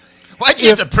 but. Why'd you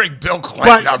have to bring Bill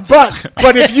Clinton up?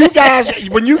 But if you guys,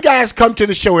 when you guys come to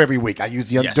the show every week, I use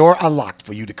the door unlocked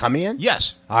for you to come in.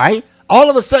 Yes. All right. All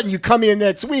of a sudden, you come in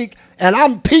next week, and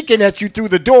I'm peeking at you through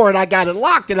the door, and I got it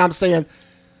locked, and I'm saying,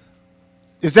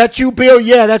 "Is that you, Bill?"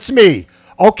 "Yeah, that's me."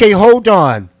 "Okay, hold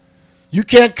on. You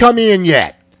can't come in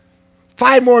yet.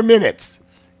 5 more minutes."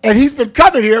 And he's been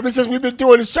coming here ever since we've been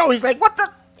doing the show. He's like, "What the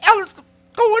hell is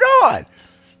going on?"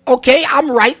 Okay, I'm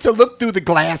right to look through the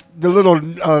glass, the little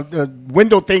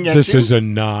window thing. This is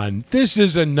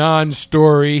a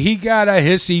non-story. He got a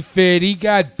hissy fit. He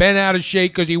got bent out of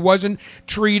shape because he wasn't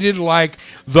treated like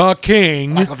the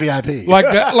king, like a VIP,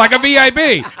 like a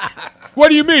VIP. What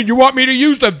do you mean? You want me to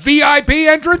use the VIP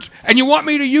entrance, and you want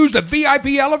me to use the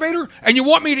VIP elevator, and you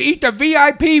want me to eat the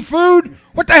VIP food?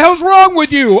 What the hell's wrong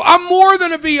with you? I'm more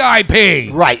than a VIP.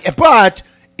 Right, but.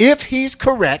 If he's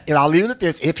correct, and I'll leave it at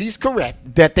this, if he's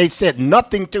correct that they said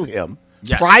nothing to him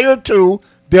prior to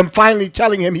them finally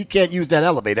telling him he can't use that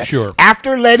elevator. Sure.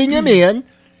 After letting him in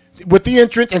with the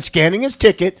entrance and scanning his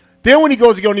ticket, then when he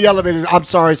goes to get on the elevator, "I'm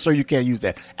sorry, sir, you can't use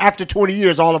that." After 20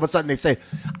 years, all of a sudden they say,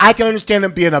 "I can understand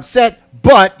him being upset,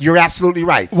 but you're absolutely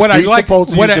right. He's supposed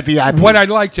to use the VIP." What I'd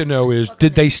like to know is,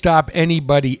 did they stop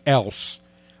anybody else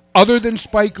other than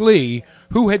Spike Lee,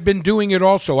 who had been doing it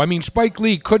also? I mean, Spike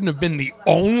Lee couldn't have been the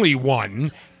only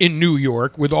one in New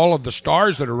York with all of the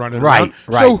stars that are running around.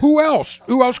 Right. So who else?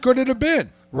 Who else could it have been?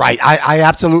 Right. I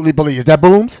absolutely believe. Is that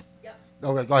Booms? Yep.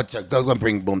 Okay, go ahead, Chuck. Go and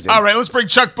bring Booms in. All right, let's bring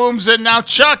Chuck Booms in now.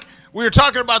 Chuck, we were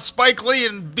talking about Spike Lee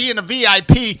and being a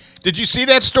VIP. Did you see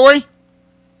that story?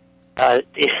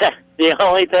 The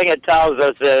only thing it tells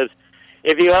us is,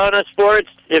 if you own a sports,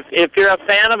 if you're a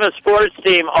fan of a sports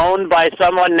team owned by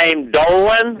someone named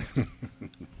Dolan,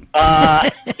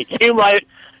 you might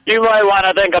want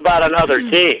to think about another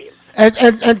team.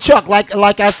 And Chuck,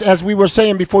 like as we were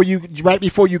saying right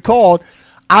before you called,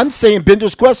 I'm saying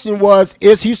Bender's question was,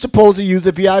 is he supposed to use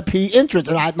the VIP entrance?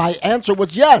 And my answer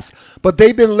was yes. But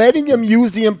they've been letting him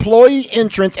use the employee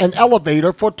entrance and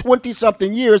elevator for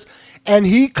 20-something years. And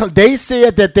they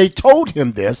said that they told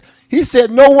him this. He said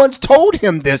no one's told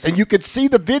him this. And you could see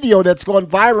the video that's gone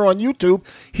viral on YouTube.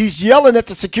 He's yelling at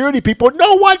the security people,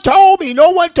 no one told me.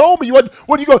 No one told me. What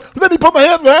are you going, let me put my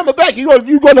hand behind my back. You're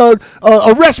going to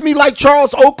arrest me like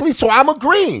Charles Oakley? So I'm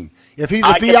agreeing. If he's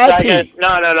a VIP. No.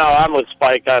 I'm with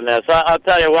Spike on this. I'll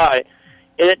tell you why.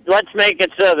 Let's make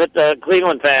it so that the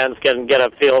Cleveland fans can get a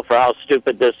feel for how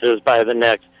stupid this is by the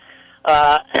Knicks.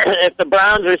 If the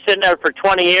Browns are sitting there for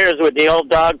 20 years with the old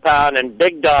dog pound and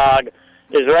Big Dog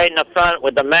is right in the front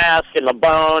with the mask and the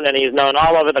bone, and he's known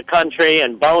all over the country,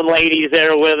 and Bone Lady's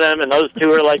there with him, and those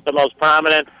two are like the most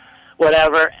prominent,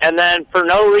 whatever. And then for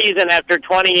no reason, after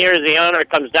 20 years, the owner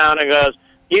comes down and goes,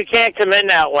 you can't come in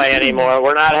that way anymore.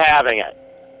 We're not having it.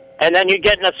 And then you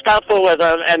get in a scuffle with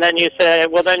them, and then you say,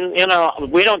 well, then,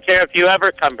 we don't care if you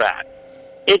ever come back.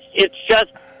 It's just,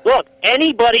 look,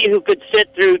 anybody who could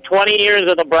sit through 20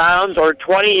 years of the Browns or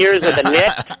 20 years of the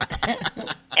Knicks,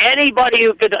 anybody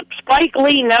who could, Spike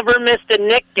Lee never missed a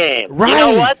Knick game. Right.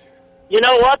 You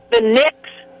know what? The Knicks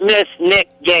miss Knick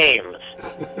games.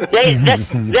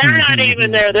 They're not even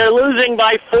there. They're losing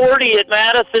by 40 at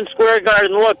Madison Square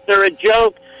Garden. Look, they're a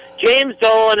joke. James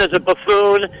Dolan is a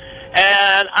buffoon.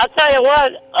 And I'll tell you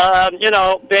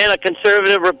what, being a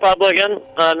conservative Republican,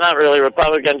 not really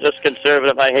Republican, just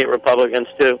conservative. I hate Republicans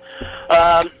too.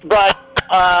 But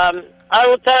I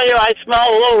will tell you, I smell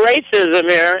a little racism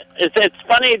here. It's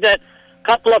funny that a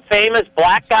couple of famous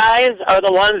black guys are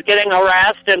the ones getting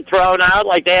harassed and thrown out,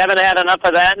 like they haven't had enough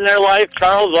of that in their life.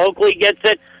 Charles Oakley gets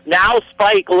it. Now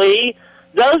Spike Lee.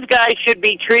 Those guys should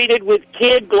be treated with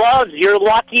kid gloves. You're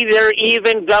lucky they're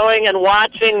even going and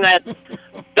watching that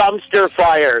dumpster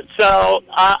fire. So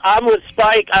I'm with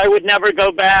Spike. I would never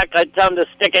go back. I'd tell him to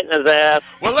stick it in his ass.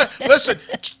 Well, listen,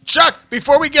 Chuck,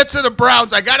 before we get to the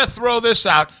Browns, I got to throw this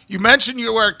out. You mentioned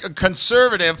you were a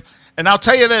conservative, and I'll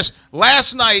tell you this.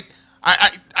 Last night,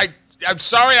 I'm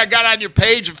sorry I got on your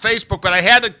page of Facebook, but I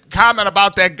had to comment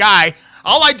about that guy.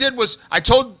 All I did was I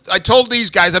told these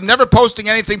guys I'm never posting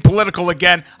anything political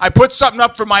again. I put something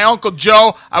up for my Uncle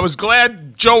Joe. I was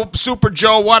glad Super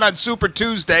Joe won on Super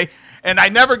Tuesday, and I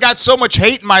never got so much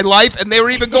hate in my life, and they were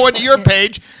even going to your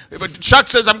page. But Chuck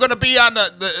says I'm going to be on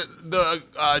the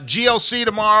GLC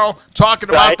tomorrow talking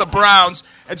about the Browns,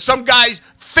 and some guy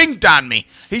finked on me.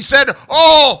 He said,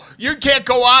 oh, you can't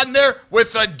go on there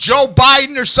with Joe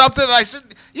Biden or something. And I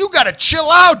said, you got to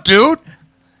chill out, dude.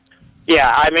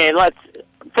 Yeah, I mean,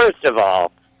 first of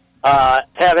all,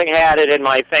 having had it in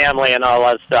my family and all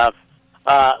that stuff,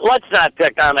 let's not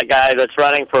pick on a guy that's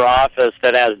running for office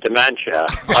that has dementia.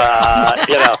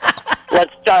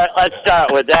 Let's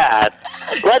start with that.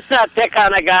 Let's not pick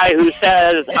on a guy who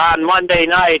says on Monday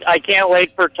night, I can't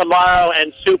wait for tomorrow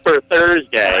and Super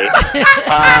Thursday.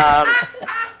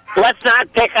 Let's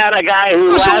not pick on a guy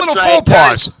who last night... It was a little faux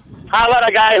pas. How about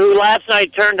a guy who last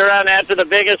night turned around after the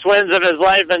biggest wins of his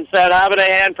life and said, how about a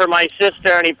hand for my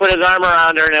sister? And he put his arm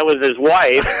around her, and it was his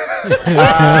wife.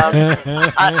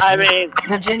 I mean,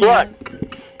 Virginia. Look,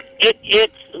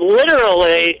 it's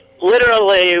literally,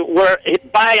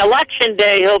 by election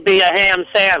day, he'll be a ham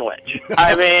sandwich.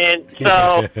 I mean,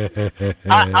 so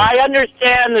I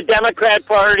understand the Democrat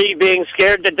Party being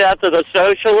scared to death of the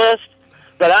socialists.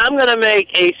 But I'm going to make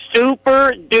a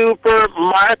super-duper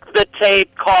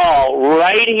mark-the-tape call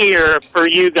right here for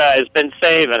you guys. Been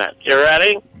saving it. You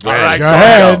ready? All right, go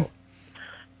ahead.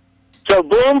 So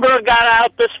Bloomberg got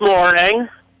out this morning.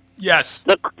 Yes.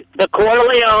 The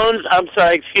Corleones,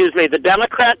 the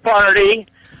Democrat Party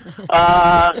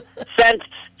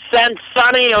sent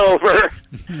Sonny over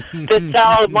to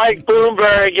tell Mike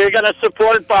Bloomberg, you're going to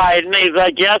support Biden. He's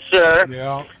like, yes, sir.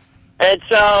 Yeah. And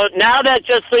so now that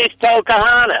just leaves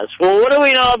Pocahontas. Well, what do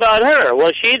we know about her?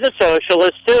 Well, she's a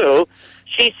socialist, too.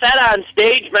 She said on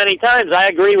stage many times, I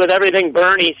agree with everything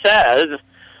Bernie says.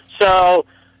 So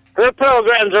her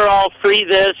programs are all free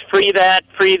this, free that,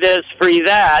 free this, free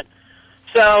that.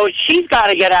 So she's got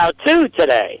to get out, too,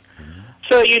 today.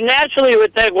 So you naturally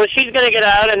would think, well, she's going to get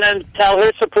out and then tell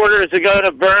her supporters to go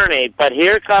to Bernie. But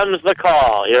here comes the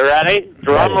call. You ready?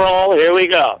 Drum roll. Here we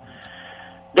go.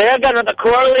 The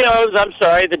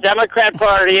Democrat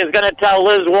Party is going to tell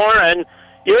Liz Warren,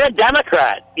 you're a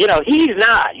Democrat. He's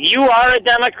not. You are a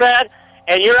Democrat,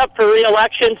 and you're up for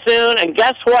re-election soon. And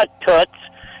guess what, Toots?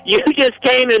 You just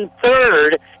came in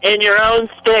third in your own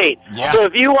state. Yeah. So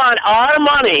if you want our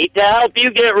money to help you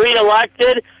get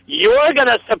re-elected, you're going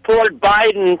to support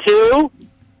Biden, too.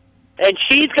 And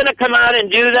she's going to come out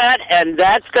and do that, and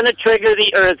that's going to trigger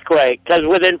the earthquake. Because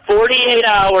within 48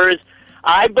 hours,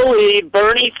 I believe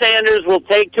Bernie Sanders will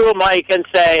take to a mic and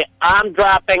say, I'm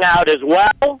dropping out as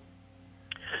well.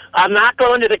 I'm not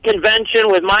going to the convention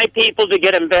with my people to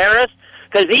get embarrassed.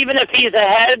 Because even if he's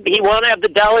ahead, he won't have the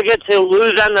delegates. He'll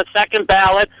lose on the second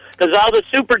ballot because all the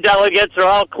super delegates are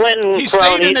all Clinton He cronies.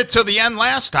 stayed in it till the end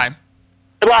last time.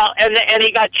 Well, and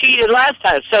he got cheated last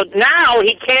time. So now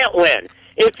he can't win.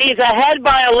 If he's ahead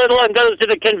by a little and goes to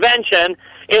the convention,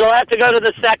 it'll have to go to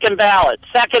the second ballot.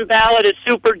 Second ballot is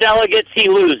super delegates. He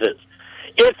loses.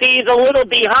 If he's a little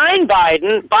behind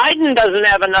Biden, Biden doesn't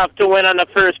have enough to win on the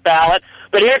first ballot.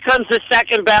 But here comes the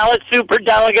second ballot, super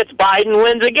delegates, Biden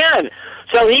wins again.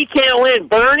 So he can't win.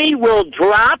 Bernie will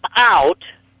drop out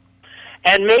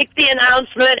and make the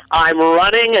announcement, I'm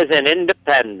running as an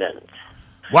independent.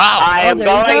 Wow. I am there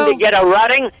you going go. to get a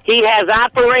running. He has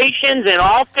operations in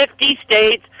all 50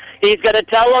 states. He's going to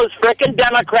tell those frickin'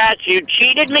 Democrats, you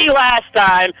cheated me last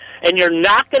time, and you're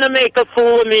not going to make a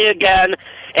fool of me again.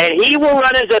 And he will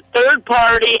run as a third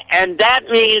party, and that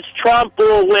means Trump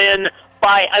will win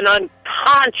by an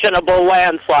unconscionable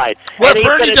landslide. Well, And if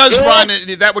he's Bernie gonna does do run,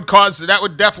 it, that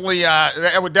would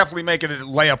definitely make it a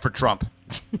layup for Trump.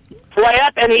 play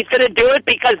up, and he's going to do it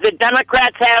because the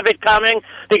Democrats have it coming.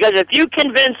 Because if you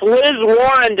convince Liz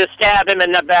Warren to stab him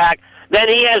in the back, then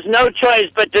he has no choice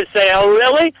but to say, oh,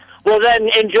 really? Well, then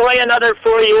enjoy another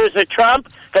 4 years of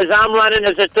Trump because I'm running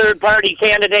as a third-party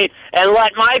candidate and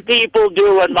let my people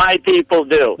do what my people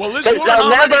do. Well, Liz 'Cause Warren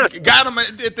they'll already got him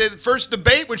at the first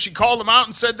debate when she called him out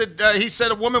and said that he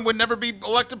said a woman would never be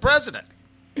elected president.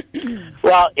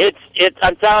 Well, it's.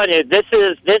 I'm telling you, this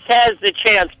has the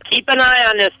chance. Keep an eye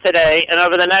on this today and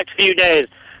over the next few days.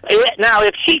 Now,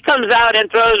 if she comes out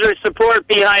and throws her support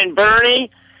behind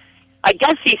Bernie, I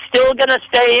guess he's still going to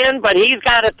stay in, but he's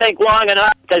got to think long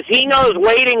enough because he knows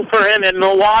waiting for him in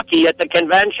Milwaukee at the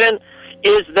convention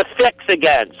is the fix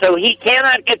again. So he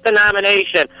cannot get the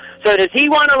nomination. So does he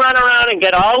want to run around and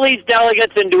get all these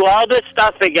delegates and do all this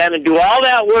stuff again and do all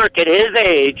that work at his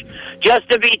age just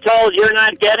to be told you're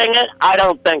not getting it? I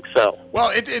don't think so.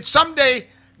 Well, it's someday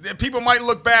people might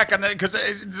look back on that because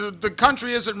the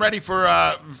country isn't ready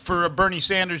for Bernie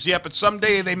Sanders yet, but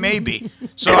someday they may be.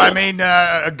 So I mean,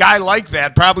 a guy like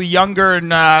that, probably younger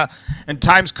and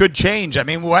times could change. I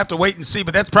mean, we'll have to wait and see,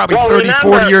 but that's probably 40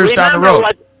 years down the road.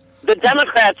 What the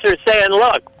Democrats are saying,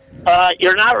 look,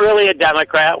 you're not really a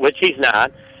Democrat, which he's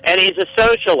not, and he's a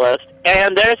socialist,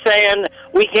 and they're saying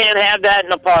we can't have that in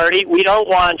the party. We don't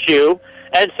want you.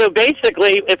 And so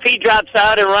basically, if he drops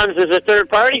out and runs as a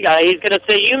third-party guy, he's going to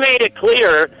say, you made it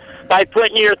clear by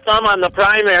putting your thumb on the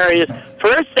primaries.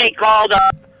 First they called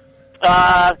up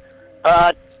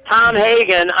Tom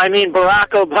Hagen,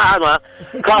 Barack Obama,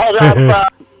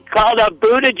 called up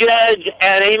Buttigieg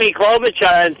and Amy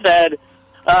Klobuchar and said,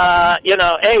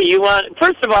 hey, you want...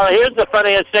 First of all, here's the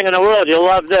funniest thing in the world. You'll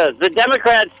love this. The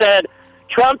Democrats said,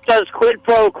 Trump does quid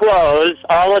pro quos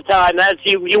all the time. That's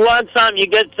you want some, you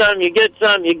get some, you get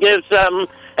some, you give some.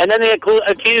 And then they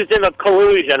accused him of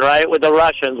collusion, right, with the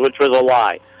Russians, which was a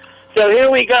lie. So here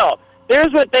we go.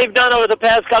 Here's what they've done over the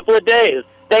past couple of days.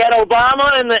 They had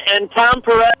Obama and Tom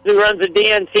Perez, who runs the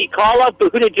DNC, call up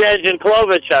Buttigieg and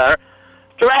Klobuchar,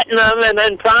 threaten them, and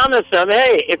then promise them,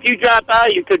 hey, if you drop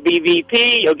out, you could be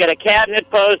VP, you'll get a cabinet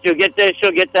post, you'll get this,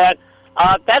 you'll get that.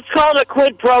 That's called a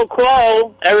quid pro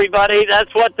quo, everybody.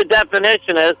 That's what the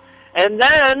definition is. And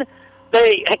then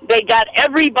they got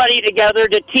everybody together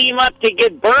to team up to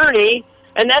get Bernie,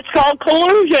 and that's called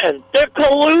collusion. They're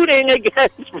colluding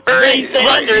against Bernie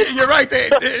Sanders. Right, you're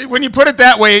right. When you put it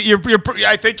that way,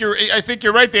 I think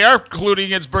you're right. They are colluding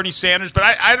against Bernie Sanders, but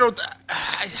I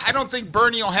don't think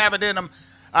Bernie will have it in him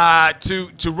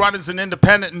to run as an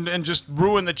independent and just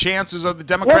ruin the chances of the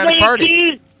Democratic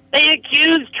Party. They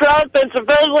accused Trump and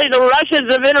supposedly the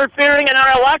Russians of interfering in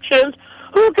our elections.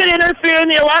 Who could interfere in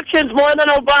the elections more than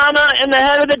Obama and the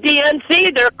head of the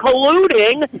DNC? They're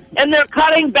colluding, and they're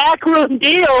cutting backroom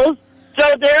deals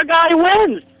so their guy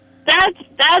wins.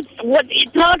 That's what you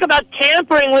talk about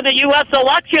tampering with the U.S.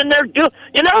 election. They're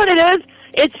you know what it is?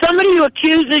 It's somebody who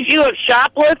accuses you of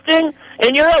shoplifting,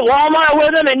 and you're at Walmart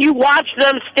with them, and you watch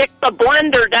them stick the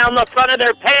blender down the front of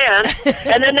their pants,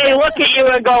 and then they look at you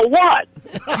and go, what?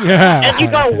 And you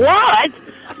go, what?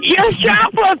 You're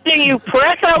shoplifting, you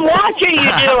prick. I'm watching you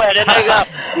do it. And they go,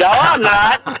 no, I'm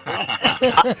not.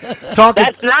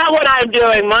 That's not what I'm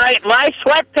doing. My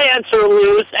sweatpants are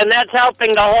loose, and that's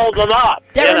helping to hold them up.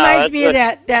 That reminds me of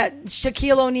that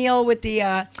Shaquille O'Neal with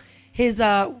the his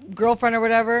girlfriend or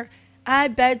whatever. I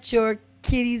bet your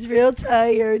Kitty's real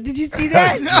tired. Did you see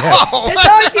that? No, That's all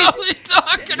what the hell are you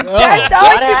talking about? That's all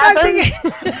What I happened? keep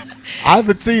on thinking. I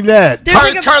haven't seen that. There's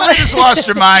like a- Carlita's lost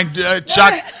her mind,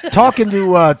 Chuck. Talking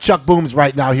to Chuck Booms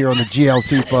right now here on the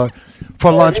GLC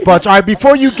for Lunch Bunch. All right,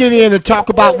 before you get in and talk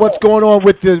about what's going on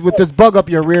with this bug up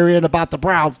your rear end about the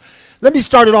Browns, let me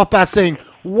start it off by saying,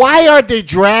 why are they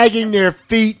dragging their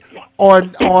feet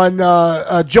on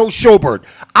Joe Schobert?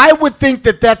 I would think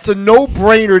that that's a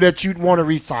no-brainer that you'd want to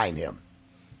re-sign him.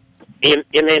 You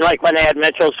mean like when they had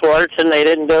Mitchell Schwartz and they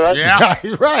didn't do it? Yeah.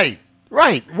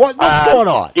 Right. What's going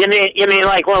on? You mean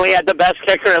like when we had the best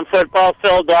kicker in football,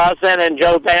 Phil Dawson, and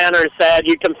Joe Banner said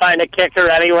you can find a kicker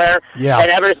anywhere? Yeah.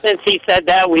 And ever since he said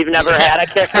that, we've never had a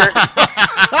kicker.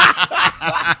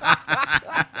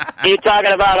 You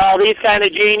talking about all these kind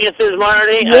of geniuses,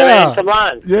 Marty? Yeah. I mean, come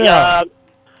on. Yeah.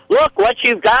 Look, what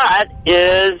you've got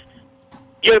is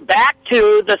you're back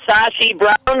to the Sashi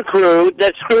Brown crew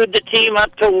that screwed the team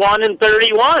up to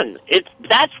 1-31.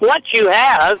 That's what you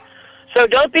have. So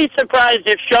don't be surprised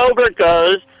if Schobert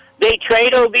goes. They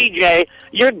trade OBJ.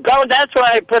 That's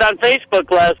what I put on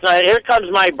Facebook last night. Here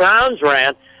comes my Browns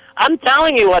rant. I'm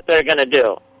telling you what they're going to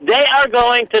do. They are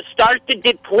going to start to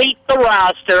deplete the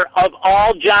roster of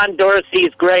all John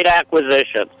Dorsey's great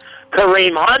acquisitions.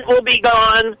 Kareem Hunt will be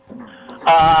gone.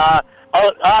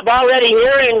 I'm already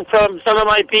hearing from some of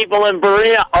my people in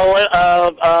Berea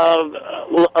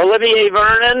Olivier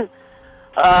Vernon.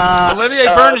 Olivier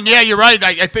Vernon, yeah, you're right.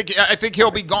 I think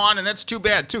he'll be gone, and that's too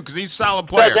bad too, because he's a solid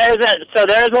player. So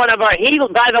there's one of our.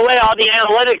 By the way, all the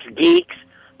analytics geeks,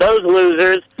 those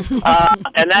losers,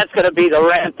 and that's going to be the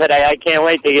rant today. I can't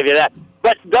wait to give you that.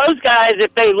 But those guys,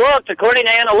 if they looked, according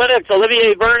to analytics,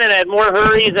 Olivier Vernon had more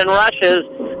hurries and rushes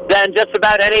than just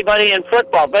about anybody in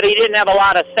football. But he didn't have a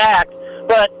lot of sacks.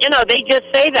 But, they just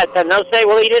say that then. They'll say,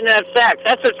 well, he didn't have sacks.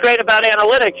 That's what's great about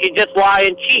analytics. You just lie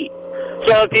and cheat.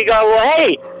 So if you go, well,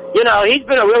 hey, he's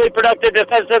been a really productive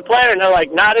defensive player, and they're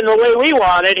like, not in the way we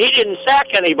wanted. He didn't sack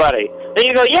anybody. Then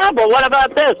you go, yeah, but what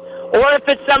about this? Or if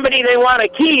it's somebody they want to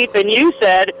keep, and you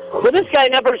said, well, this guy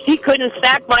he couldn't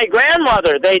sack my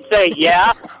grandmother. They'd say,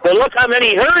 yeah, but look how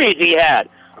many hurries he had.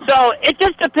 So it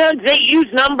just depends. They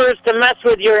use numbers to mess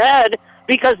with your head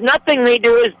because nothing they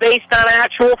do is based on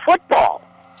actual football.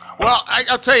 Well,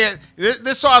 I'll tell you,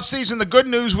 this offseason, the good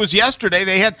news was yesterday.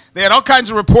 They had all kinds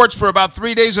of reports for about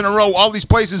 3 days in a row, all these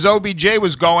places OBJ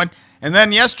was going. And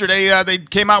then yesterday they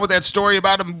came out with that story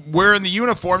about him wearing the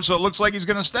uniform, so it looks like he's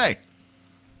going to stay.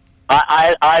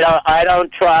 I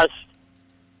don't trust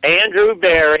Andrew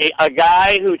Berry, a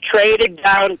guy who traded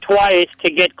down twice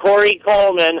to get Corey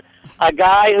Coleman, a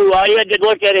guy who all you had to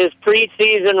look at his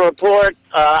preseason report.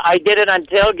 I did it on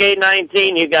Tailgate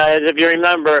 19, you guys, if you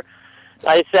remember.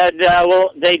 I said,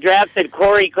 they drafted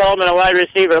Corey Coleman, a wide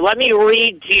receiver. Let me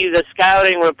read to you the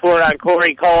scouting report on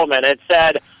Corey Coleman. It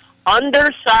said,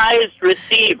 undersized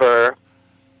receiver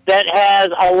that has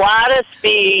a lot of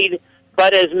speed,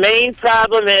 but his main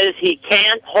problem is he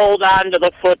can't hold on to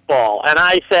the football. And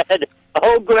I said,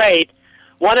 oh, great.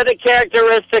 One of the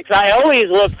characteristics I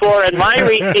always look for in my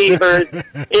receivers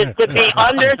is to be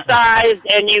undersized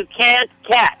and you can't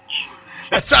catch.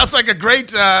 That sounds like a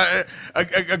great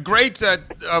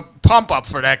pump up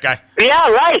for that guy. Yeah,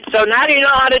 right. So now you know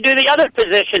how to do the other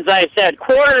positions I said.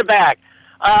 Quarterback,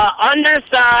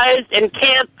 undersized and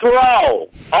can't throw.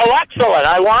 Oh, excellent.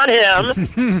 I want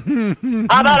him.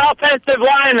 How about offensive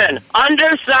lineman?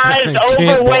 Undersized,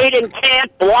 overweight, and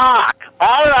can't block.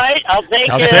 All right, I'll take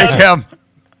him.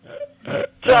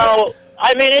 So,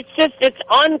 I mean, it's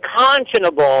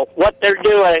unconscionable what they're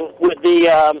doing with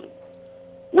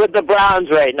the Browns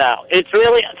right now. It's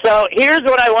really so. Here's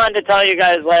what I wanted to tell you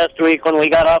guys last week when we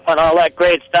got off on all that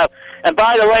great stuff. And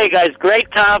by the way, guys, great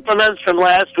compliments from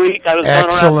last week. I was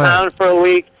going around town for a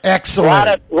week.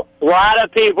 Excellent. A lot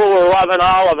of people were loving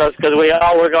all of us because we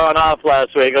all were going off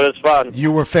last week. It was fun.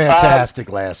 You were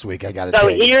fantastic last week. I got to tell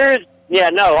you.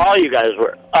 All you guys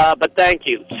were. But thank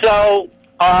you. So.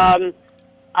 I'm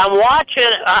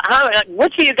watching.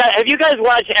 Which of you guys have you guys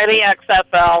watched any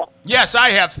XFL? Yes, I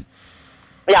have.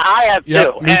 Yeah, I have too.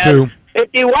 Yep, me too. If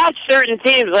you watch certain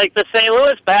teams like the St.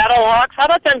 Louis Battlehawks, how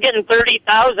about them getting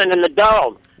 30,000 in the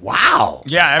dome? Wow.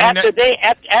 Yeah, I mean, they're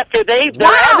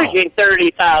averaging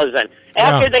 30,000.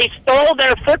 After they stole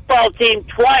their football team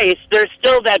twice, they're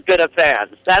still that good of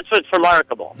fans. That's what's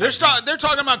remarkable. They're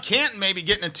talking about Canton maybe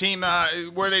getting a team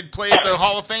where they'd play at the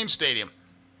Hall of Fame Stadium.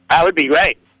 That would be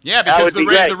great. Yeah, because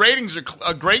the ratings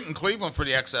are great in Cleveland for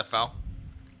the XFL.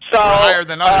 So they're higher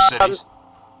than other cities.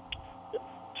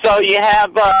 So you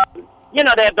have, they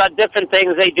have different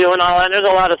things they do and all that. And there's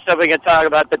a lot of stuff we can talk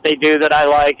about that they do that I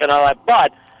like and all that.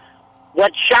 But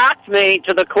what shocked me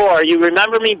to the core, you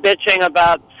remember me bitching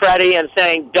about Freddie and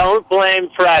saying, don't blame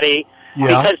Freddie,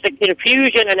 because the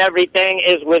confusion and everything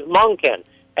is with Munkin.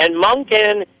 And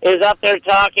Munkin is up there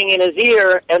talking in his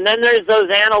ear, and then there's those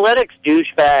analytics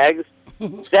douchebags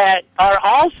that are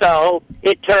also,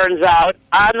 it turns out,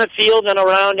 on the field and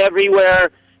around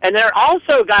everywhere, and they're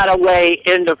also got a way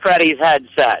into Freddie's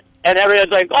headset. And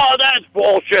everyone's like, oh, that's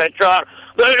bullshit, John.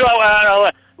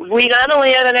 We not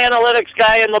only had an analytics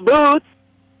guy in the booth,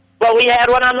 but we had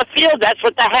one on the field. That's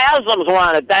what the Haslam's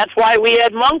wanted. That's why we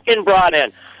had Munkin brought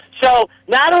in. So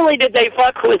not only did they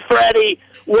fuck with Freddie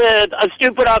with a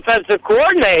stupid offensive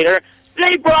coordinator,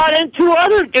 they brought in 2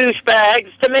 other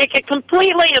douchebags to make it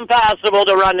completely impossible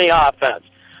to run the offense.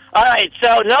 All right,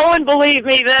 so no one believed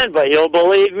me then, but you'll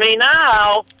believe me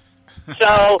now.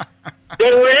 So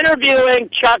they were interviewing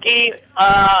Chucky,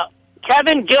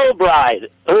 Kevin Gilbride,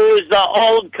 who's the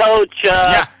old coach.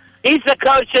 He's the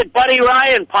coach that Buddy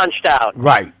Ryan punched out.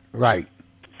 Right.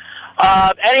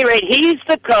 At any rate, he's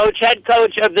the head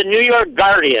coach of the New York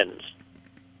Guardians.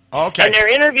 Okay. And they're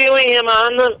interviewing him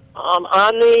on the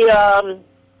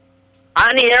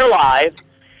air live,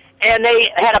 and they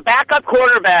had a backup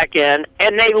quarterback in,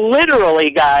 and they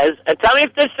literally, guys, and tell me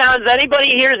if anybody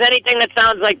hears anything that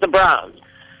sounds like the Browns.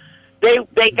 They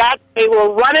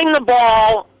were running the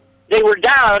ball. They were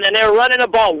down, and they were running the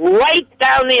ball right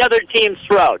down the other team's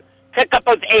throat. Pickup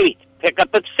of 8,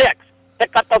 pickup of 6,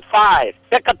 pickup of 5,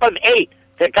 pickup of 8,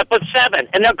 pickup of 7,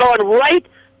 and they're going right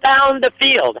down the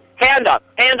field. Hand up.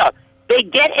 They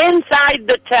get inside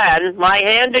the 10, my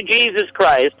hand to Jesus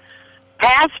Christ,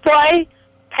 pass play.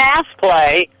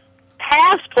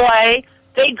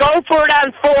 They go for it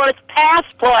on 4th, pass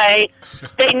play.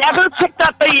 They never picked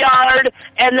up a yard,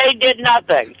 and they did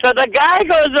nothing. So the guy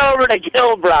goes over to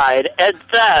Gilbride and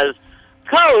says,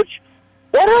 Coach,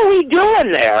 what are we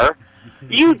doing there?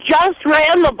 You just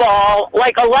ran the ball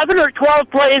like 11 or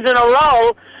 12 plays in a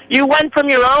row. You went from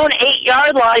your own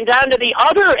 8-yard line down to the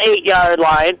other 8-yard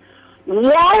line.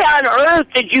 Why on earth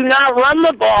did you not run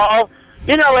the ball,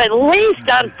 at least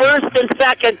on 1st and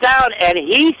 2nd down? And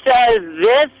he says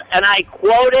this, and I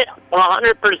quote it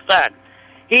 100%.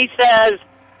 He says,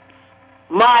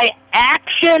 my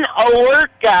action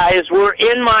alert guys were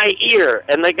in my ear.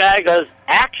 And the guy goes,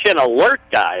 action alert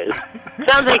guys?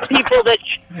 Sounds like people that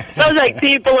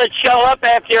show up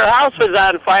after your house was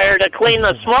on fire to clean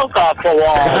the smoke off the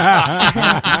walls.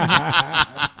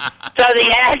 So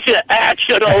the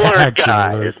action alert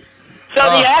guys. So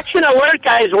the action alert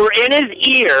guys were in his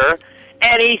ear,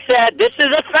 and he said, this is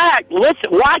a fact.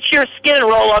 Listen, watch your skin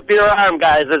roll up your arm,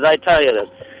 guys, as I tell you this.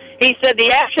 He said,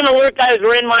 the action alert guys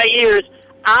were in my ears.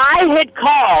 I had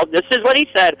called, this is what he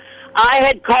said, I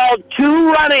had called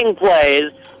 2 running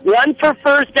plays, one for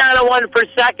 1st down and one for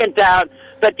 2nd down,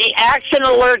 but the action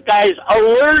alert guys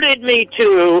alerted me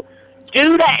to,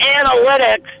 due to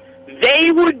analytics,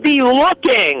 they would be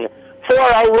looking for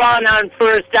a run on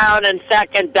 1st down and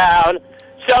 2nd down,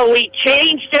 so we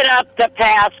changed it up to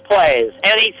pass plays.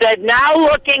 And he said, now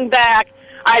looking back,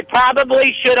 I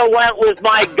probably should have went with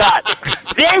my gut.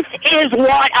 This is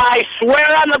what I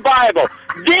swear on the Bible.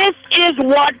 This is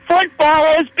what football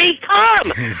has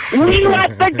become. We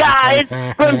let the guys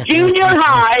from junior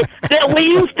high that we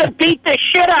used to beat the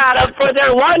shit out of for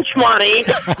their lunch money,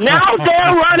 now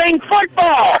they're running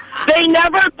football. They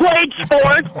never played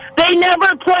sports. They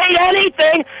never played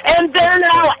anything, and they're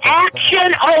now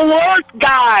action alert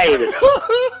guys.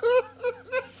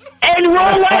 And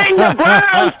we're letting the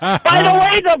Browns, by the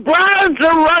way, the Browns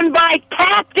are run by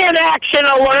Captain Action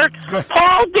Alert,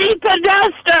 Paul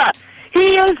DePodesta.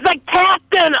 He is the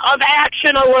captain of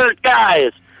Action Alert,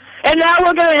 guys. And now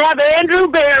we're going to have Andrew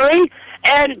Barry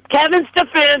and Kevin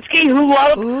Stefanski, who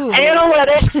love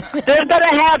analytics. They're going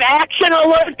to have Action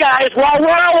Alert guys while we're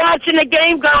all watching the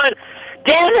game going,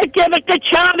 damn it, give it to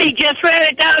Chummy, just ran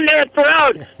it down their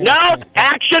throat. No,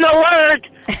 Action Alert.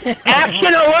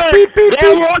 Action alert! Beep, beep,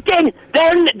 they're looking.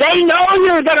 They know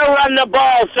you're going to run the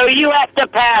ball, so you have to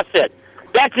pass it.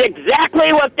 That's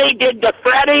exactly what they did to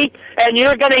Freddie, and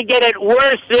you're going to get it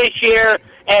worse this year.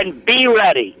 And be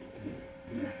ready.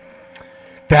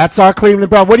 That's our Cleveland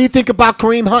Brown. What do you think about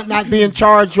Kareem Hunt not being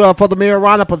charged for the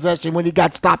marijuana possession when he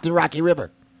got stopped in Rocky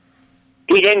River?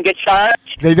 He didn't get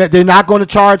charged. They're not going to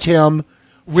charge him.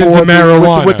 With the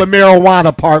marijuana. With the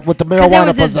marijuana part, with the marijuana Because it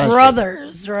was possession. his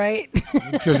brothers, right?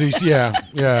 Because he's, yeah.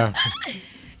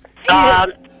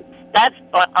 That's,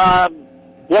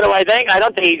 what do I think? I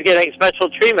don't think he's getting special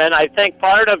treatment. I think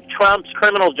part of Trump's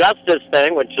criminal justice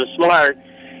thing, which is smart,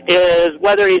 is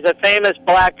whether he's a famous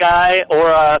black guy or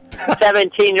a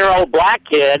 17-year-old black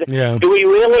kid. Yeah. Do we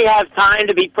really have time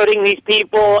to be putting these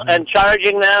people and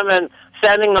charging them and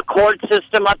sending the court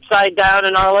system upside down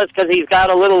and all this because he's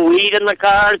got a little weed in the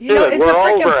car. You know, it's We're a over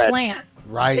freaking it. plant.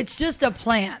 Right. It's just a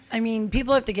plant. I mean,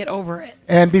 people have to get over it.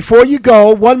 And before you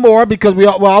go, one more, because we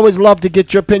always love to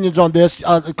get your opinions on this.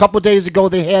 A couple of days ago,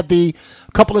 they had the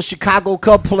couple of Chicago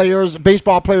Cub players,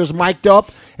 baseball players, mic'd up,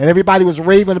 and everybody was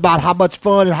raving about how much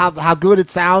fun and how good it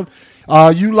sounded.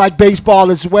 You like baseball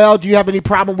as well. Do you have any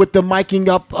problem with them miking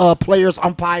up players,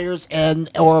 umpires,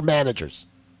 or managers?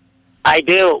 I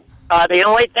do. The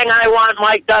only thing I want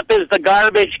mic'd up is the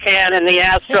garbage can in the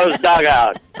Astros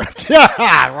dugout.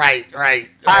 Right.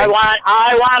 I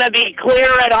want to be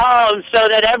clear at home so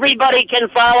that everybody can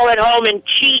follow at home and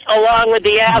cheat along with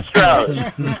the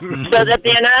Astros. So that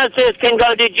the announcers can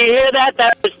go, did you hear that?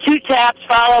 That was 2 taps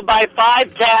followed by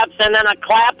 5 taps and then a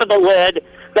clap of the lid.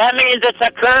 That means it's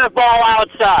a curveball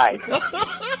outside.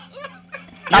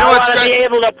 I want to be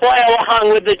able to play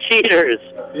along with the cheaters.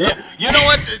 Yeah. You know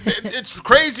what? It's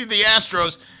crazy, the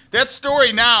Astros. That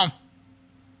story now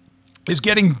is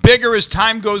getting bigger as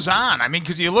time goes on. I mean,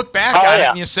 because you look back on it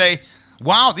and you say,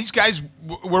 wow, these guys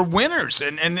were winners,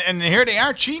 and here they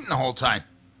are cheating the whole time.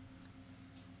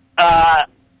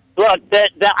 Look,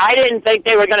 I didn't think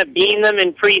they were going to beam them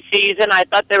in preseason. I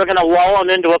thought they were going to lull them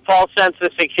into a false sense of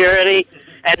security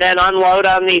and then unload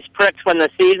on these pricks when the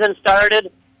season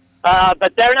started.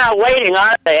 But they're not waiting,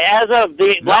 are they? As of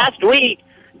last week,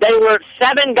 they were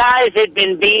 7 guys had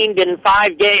been beamed in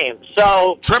 5 games.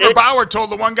 So Trevor Bauer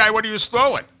told the one guy what he was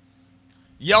throwing.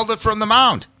 Yelled it from the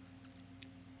mound.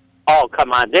 Oh,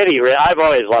 come on. Did he really? I've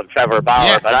always loved Trevor Bauer.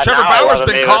 Yeah, but Trevor Bauer's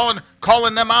been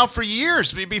calling them out for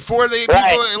years before they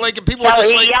people were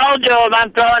just he yelled to him,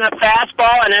 I'm throwing a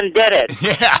fastball, and then did it.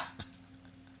 Yeah.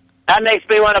 That makes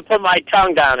me want to put my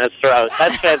tongue down his throat.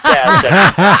 That's fantastic.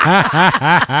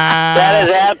 That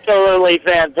is absolutely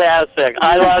fantastic.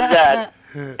 I love that.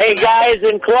 Hey, guys,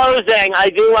 in closing, I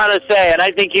do want to say, and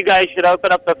I think you guys should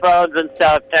open up the phones and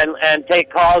stuff and take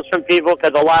calls from people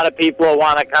because a lot of people will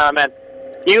want to comment.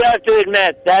 You have to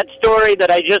admit, that story that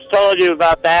I just told you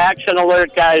about the action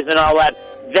alert guys and all that,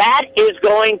 that is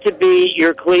going to be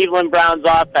your Cleveland Browns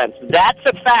offense. That's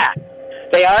a fact.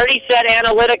 They already said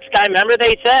analytics guy. Remember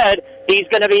they said he's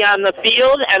going to be on the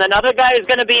field and another guy is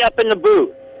going to be up in the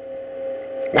booth.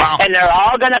 Wow. And they're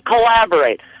all going to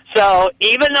collaborate. So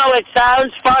even though it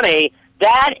sounds funny,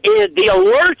 that is the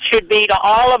alert should be to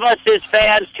all of us as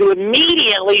fans to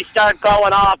immediately start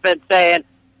going off and saying,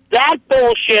 that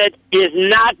bullshit is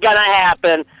not going to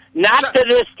happen. Not to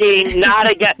this team,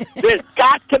 not again. There's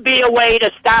got to be a way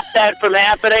to stop that from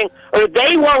happening, or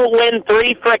they won't win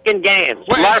 3 frickin' games.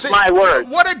 Mark my word.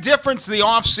 What a difference the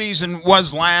offseason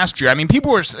was last year. I mean,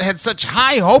 people had such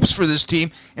high hopes for this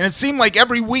team, and it seemed like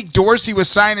every week Dorsey was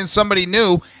signing somebody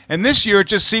new, and this year it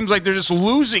just seems like they're just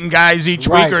losing guys each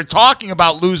week or talking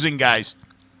about losing guys.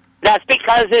 That's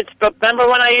because remember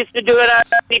when I used to do it on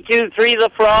 92.3 The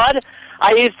Fraud?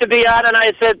 I used to be on and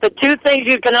I said the 2 things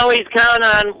you can always count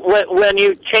on when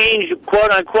you change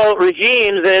quote-unquote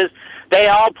regimes is they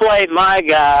all play my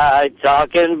guy,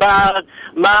 talking about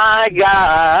my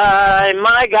guy,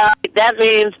 my guy. That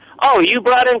means, oh, you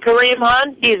brought in Kareem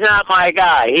Hunt? He's not my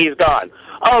guy. He's gone.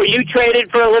 Oh, you traded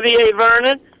for Olivier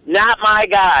Vernon? Not my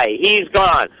guy. He's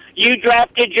gone. You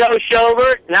drafted Joe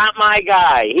Schobert? Not my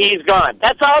guy. He's gone.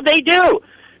 That's all they do.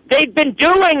 They've been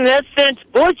doing this since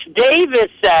Butch Davis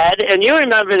said, and you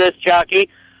remember this, Chucky,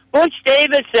 Butch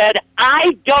Davis said,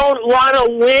 I don't want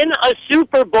to win a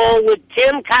Super Bowl with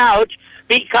Tim Couch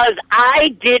because I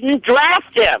didn't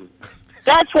draft him.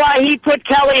 That's why he put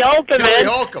Kelly Holcomb in.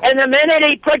 And the minute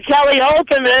he put Kelly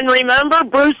Holcomb in, remember,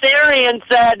 Bruce Arians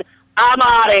said, I'm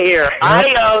out of here.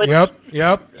 Adios.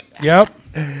 Yep.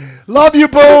 Love you,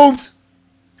 Booms.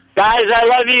 Guys, I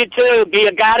love you too.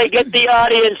 You got to get the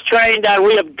audience trained on.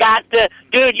 We have got to.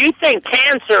 Dude, you think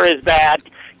cancer is bad?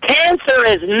 Cancer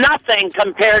is nothing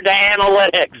compared to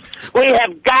analytics. We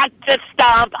have got to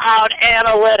stomp out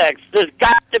analytics. There's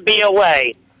got to be a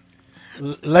way.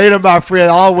 Later, my friend.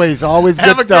 Always good stuff.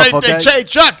 Have a great okay? day. Hey,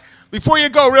 Chuck, before you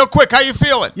go, real quick, how you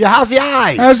feeling? Yeah, how's the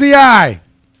eye? How's the eye?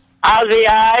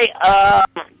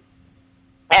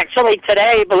 Actually,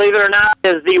 today, believe it or not,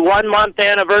 is the 1-month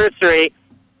anniversary.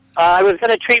 I was going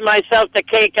to treat myself to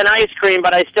cake and ice cream,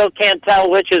 but I still can't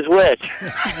tell which is which.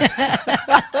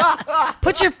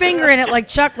 Put your finger in it like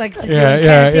Chuck likes to do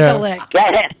and take a lick.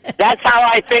 That's how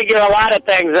I figure a lot of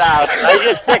things out. I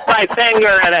just stick my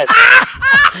finger in it.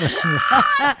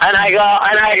 And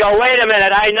I go, wait a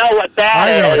minute, I know what that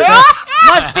is.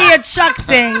 Must be a Chuck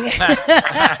thing.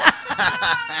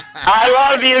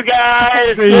 I love you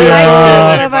guys.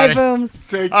 Bye, Booms.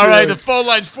 All right, the phone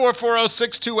line's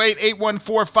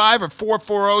 440-628-8145 or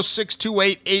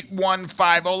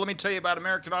 440-628-8150. Let me tell you about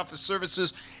American Office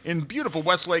Services in beautiful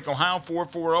Westlake, Ohio,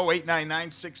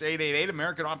 440-899-6888,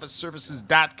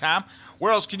 AmericanOfficeServices.com.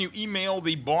 Where else can you email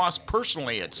the boss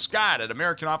personally? At Scott at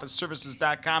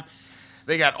AmericanOfficeServices.com.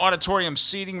 They got auditorium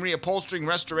seating, reupholstering,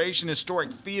 restoration,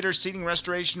 historic theater, seating,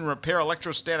 restoration, repair,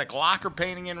 electrostatic locker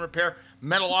painting and repair,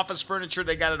 metal office furniture.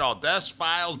 They got it all. Desks,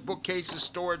 files, bookcases,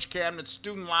 storage cabinets,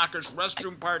 student lockers,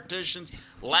 restroom partitions,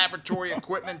 laboratory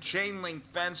equipment, chain link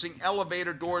fencing,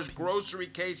 elevator doors, grocery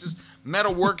cases,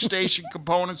 metal workstation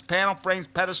components, panel frames,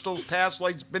 pedestals, task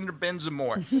lights, binder bins, and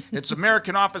more. It's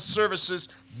American Office Services,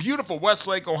 beautiful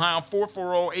Westlake, Ohio,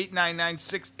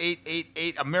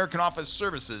 440-899-6888,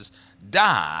 AmericanOfficeServices.com.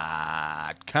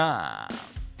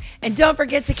 And don't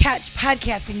forget to catch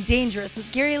Podcasting Dangerous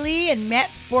with Gary Lee and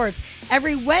Matt Sports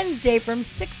every Wednesday from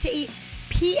 6 to 8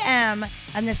 p.m.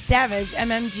 on the Savage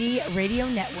MMG Radio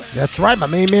Network. That's right, my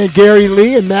main man Gary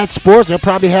Lee and Matt Sports. They'll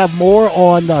probably have more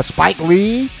on Spike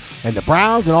Lee and the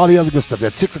Browns and all the other good stuff.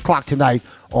 At 6 o'clock tonight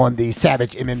on the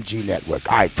Savage MMG Network.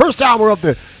 All right, first hour of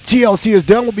the GLC is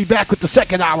done. We'll be back with the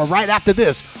second hour right after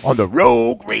this on the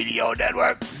Rogue Radio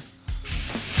Network.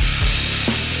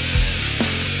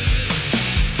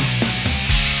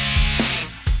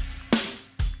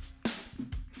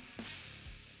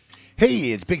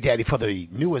 Hey, it's Big Daddy for the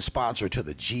newest sponsor to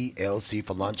the GLC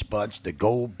for Lunch Bunch, the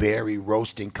Goldberry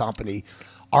Roasting Company,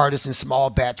 artisan small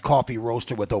batch coffee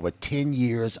roaster with over 10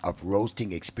 years of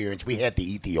roasting experience. We had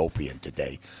the Ethiopian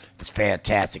today. It was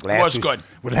fantastic.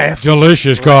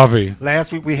 Delicious coffee.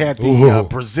 Last week we had the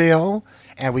Brazil,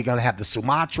 and we're going to have the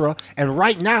Sumatra. And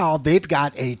right now, they've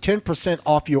got a 10%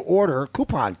 off your order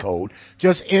coupon code.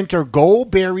 Just enter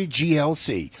Goldberry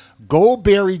GLC.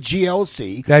 Goldberry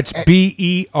GLC. That's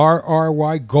Berry,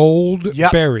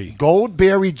 Goldberry. Yep,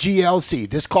 Goldberry GLC.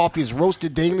 This coffee is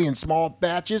roasted daily in small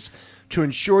batches to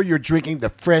ensure you're drinking the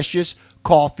freshest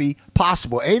coffee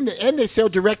possible. And they sell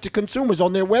direct to consumers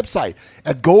on their website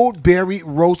at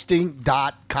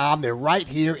goldberryroasting.com. They're right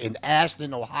here in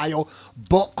Ashland, Ohio.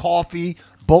 Bulk coffee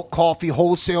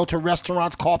wholesale to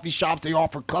restaurants, coffee shops. They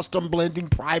offer custom blending,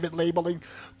 private labeling,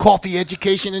 coffee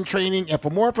education and training. And for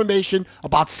more information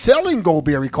about selling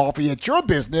Goldberry coffee at your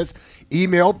business,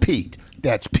 email Pete.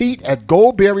 That's Pete at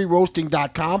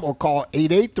goldberryroasting.com or call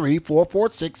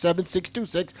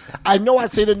 883-446-7626. I know I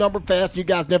say the number fast. You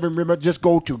guys never remember. Just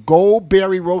go to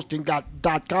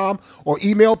goldberryroasting.com or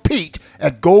email Pete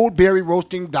at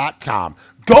goldberryroasting.com.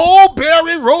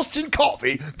 Goldberry Roasting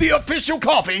Coffee, the official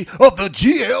coffee of the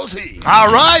GLC.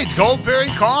 All right, Goldberry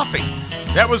Coffee.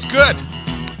 That was good.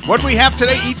 What do we have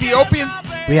today? Ethiopian?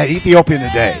 We had Ethiopian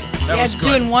today. It's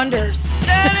doing wonders.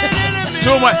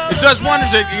 It does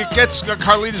wonders. It gets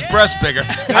Carlita's breast bigger.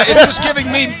 It's just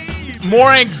giving me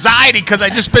more anxiety because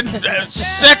I've just been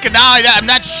sick, and now I'm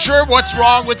not sure what's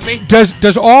wrong with me.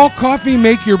 Does all coffee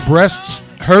make your breasts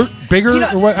hurt bigger?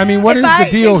 Or what? I mean, what is the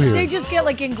deal here? They just get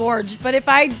like engorged. But if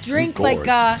I drink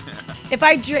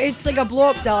it's like a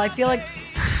blow up doll. I feel like,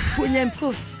 and then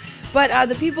poof. But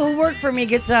the people who work for me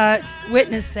get to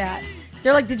witness that.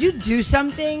 They're like, did you do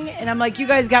something? And I'm like, you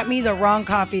guys got me the wrong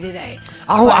coffee today.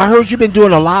 I heard you've been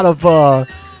doing a lot of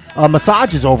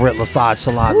massages over at Massage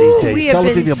Salon these days. Tell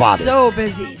the people about it. We have been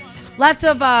so busy. Lots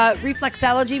of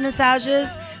reflexology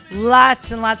massages.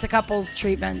 Lots and lots of couples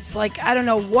treatments. Like, I don't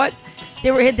know what. They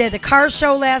had the car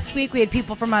show last week. We had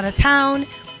people from out of town.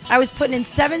 I was putting in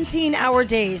 17-hour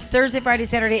days, Thursday, Friday,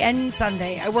 Saturday, and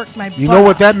Sunday. I worked my butt You know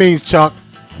what off. that means, Chuck?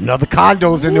 Another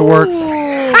condo's in the works.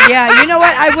 Yeah, you know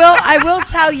what? I will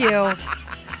tell you.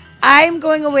 I'm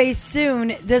going away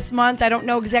soon this month. I don't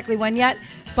know exactly when yet,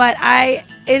 but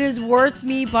it is worth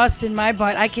me busting my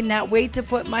butt. I cannot wait to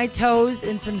put my toes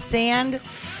in some sand.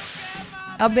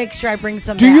 I'll make sure I bring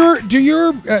some back. Do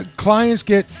your clients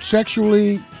get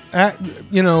sexually,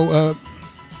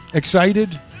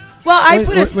 excited? Well, I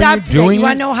put a stop to it. You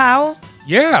want to know how?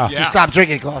 Yeah. She stopped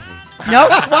drinking coffee.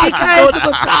 Nope. Because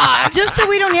just so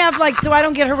we don't have so I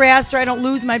don't get harassed or I don't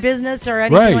lose my business or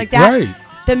anything like that. Right.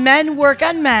 The men work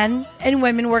on men and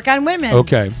women work on women.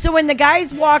 Okay. So when the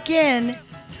guys walk in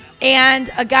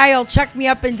and a guy will check me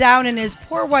up and down and his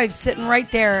poor wife's sitting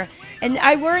right there. And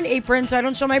I wear an apron so I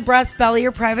don't show my breast, belly,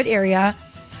 or private area.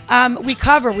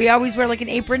 We always wear like an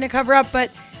apron to cover up,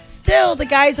 but still the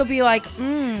guys will be like,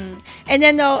 and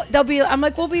then they'll be, I'm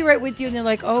like, we'll be right with you, and they're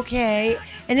like, okay,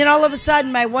 and then all of a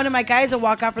sudden, one of my guys will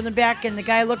walk out from the back, and the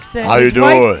guy looks at How you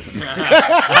doing?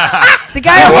 The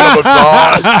guy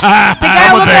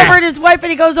will look over at his wife, and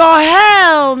he goes, oh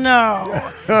hell no.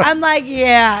 I'm like,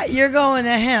 yeah, you're going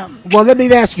to him. Well, let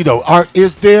me ask you though,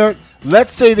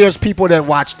 let's say there's people that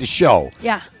watch the show.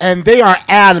 Yeah. And they are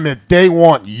adamant they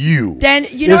want you. Then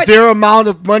you know is there an amount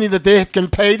of money that they can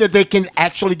pay that they can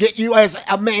actually get you as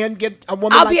a man, get a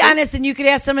woman? I'll be honest, and you could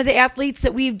ask some of the athletes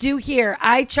that we do here.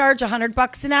 I charge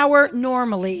 $100 an hour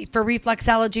normally for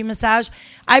reflexology massage.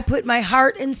 I put my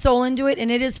heart and soul into it, and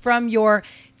it is from your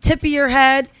tip of your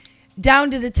head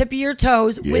down to the tip of your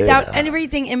toes without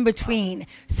everything in between.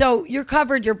 So you're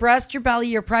covered, your breast, your belly,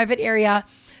 your private area.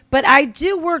 But I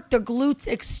do work the glutes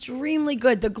extremely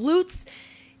good. The glutes,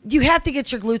 you have to get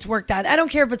your glutes worked out. I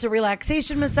don't care if it's a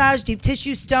relaxation massage, deep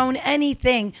tissue stone,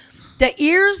 anything. The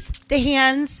ears, the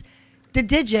hands, the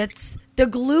digits, the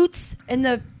glutes, and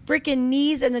the freaking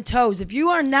knees and the toes. If you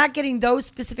are not getting those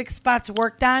specific spots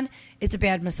worked on, it's a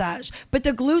bad massage. But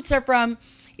the glutes are from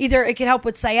either it can help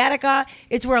with sciatica.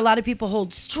 It's where a lot of people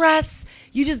hold stress.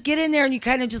 You just get in there and you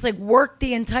kind of just like work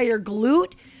the entire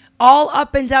glute, all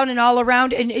up and down and all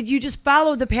around, and you just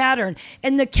follow the pattern.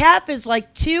 And the calf is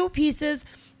like 2 pieces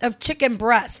of chicken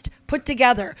breast put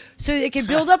together, so it can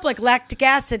build up like lactic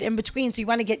acid in between. So you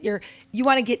want to get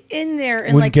in there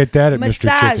and Wouldn't get that at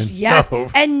massage. Mr. Chicken. Yes, No.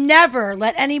 and never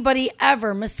let anybody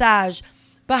ever massage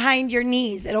behind your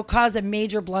knees. It'll cause a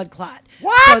major blood clot.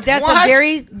 What? So that's a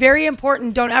very, very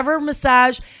important. Don't ever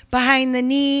massage behind the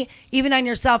knee, even on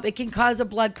yourself. It can cause a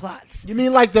blood clots. You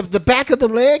mean like the back of the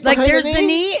leg? Like behind there's the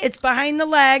knee, it's behind the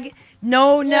leg.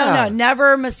 No,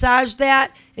 never massage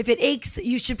that. If it aches,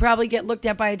 you should probably get looked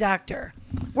at by a doctor.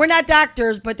 We're not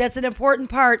doctors, but that's an important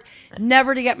part,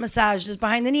 never to get massaged, is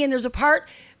behind the knee. And there's a part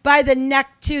by the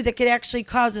neck too that could actually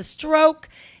cause a stroke.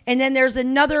 And then there's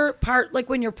another part, like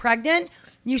when you're pregnant,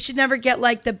 you should never get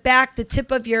like the back,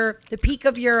 the peak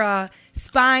of your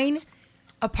spine,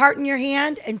 a part in your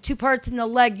hand and 2 parts in the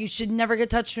leg. You should never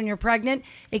get touched when you're pregnant.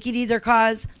 It could either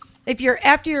cause, if you're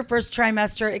after your first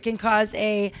trimester, it can cause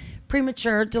a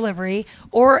premature delivery,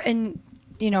 or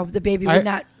the baby would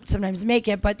not sometimes make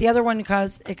it, but the other one could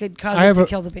cause it to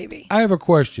kill the baby. I have a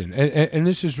question, and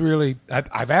this is really,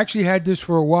 I've actually had this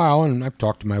for a while, and I've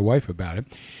talked to my wife about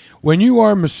it. When you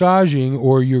are massaging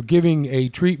or you're giving a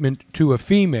treatment to a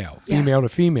female to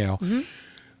female,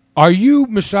 are you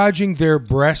massaging their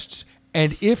breasts?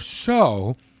 And if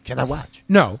so, can I watch?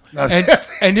 No.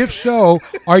 And if so,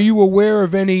 are you aware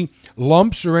of any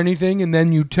lumps or anything? And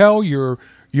then you tell your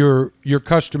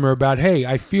customer about, hey,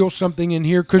 I feel something in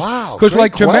here. Wow,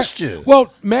 great question.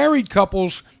 Married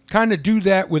couples kind of do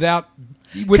that without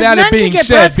it being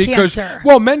said, because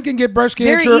men can get breast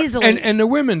cancer very easily, and the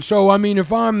women. So I mean,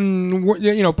 if I'm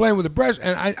playing with a breast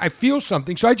and I feel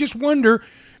something, so I just wonder,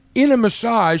 in a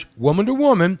massage, woman to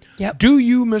woman, do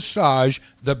you massage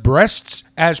the breasts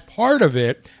as part of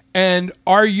it? And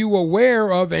are you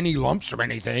aware of any lumps or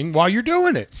anything while you're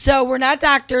doing it? So we're not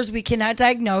doctors. We cannot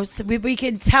diagnose. We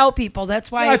can tell people.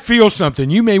 That's why I feel something.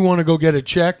 You may want to go get it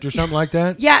checked or something like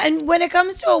that. Yeah, and when it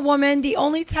comes to a woman, the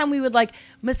only time we would like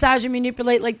massage and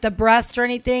manipulate like the breast or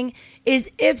anything is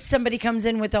if somebody comes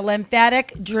in with a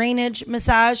lymphatic drainage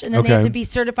massage, and then they have to be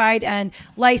certified and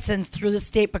licensed through the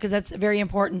state, because that's very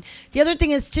important. The other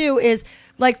thing is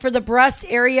like for the breast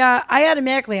area,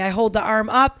 I hold the arm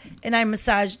up and I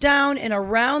massage down and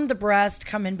around the breast,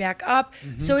 coming back up.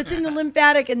 So it's in the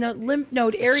lymphatic and the lymph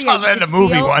node area. Saw that in a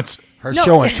movie once. Her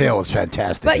show and tell is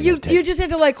fantastic. But you just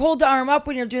have to like hold the arm up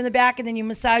when you're doing the back, and then you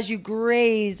massage, you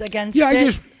graze against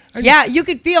it. You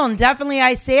could feel, and definitely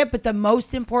I say it, but the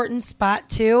most important spot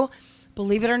too,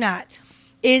 believe it or not,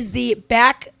 is the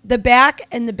back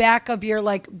and the back of your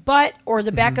like butt or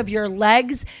the back of your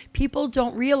legs. People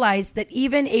don't realize that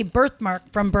even a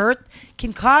birthmark from birth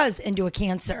can cause into a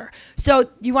cancer. So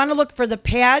you want to look for the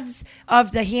pads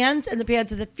of the hands and the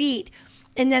pads of the feet,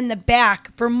 and then the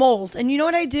back for moles. And you know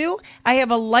what I do? I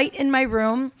have a light in my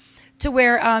room to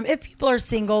where if people are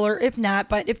single or if not,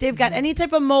 but if they've got any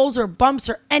type of moles or bumps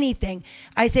or anything,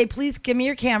 I say, please give me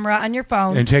your camera on your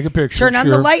phone. And take a picture. Turn on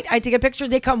the light. I take a picture.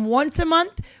 They come once a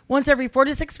month, once every 4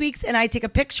 to 6 weeks, and I take a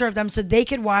picture of them so they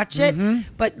can watch it.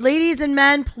 But ladies and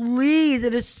men, please,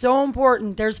 it is so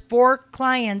important. There's 4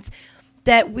 clients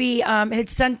that we had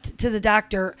sent to the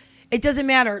doctor. It doesn't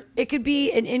matter. It could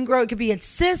be an ingrown, it could be a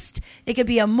cyst, it could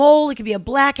be a mole, it could be a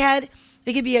blackhead,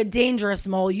 it could be a dangerous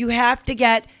mole. You have to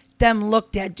get them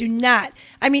looked at. Do not.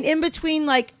 I mean, in between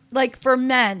like like for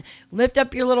men, lift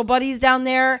up your little buddies down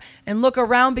there and look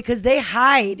around because they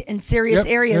hide in serious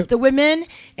areas. The women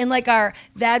in like our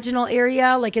vaginal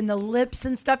area, like in the lips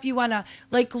and stuff, you want to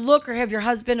like look or have your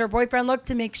husband or boyfriend look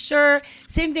to make sure.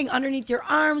 Same thing underneath your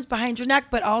arms, behind your neck,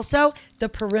 but also the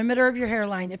perimeter of your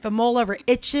hairline. If a mole ever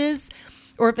itches,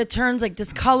 or if it turns like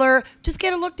discolor, just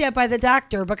get it looked at by the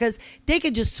doctor because they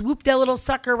could just swoop that little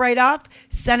sucker right off,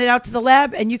 send it out to the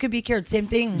lab, and you could be cured. Same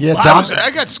thing. Yeah, I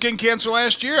got skin cancer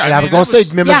last year. I was going to say,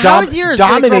 remember how was yours?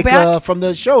 Dominic from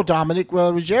the show, Dominic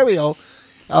Ruggiero,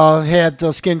 had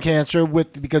skin cancer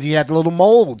because he had little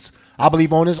molds, I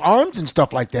believe, on his arms and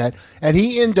stuff like that, and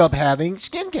he ended up having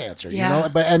skin cancer. You know,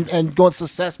 but and going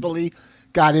successfully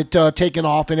got it taken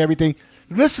off and everything.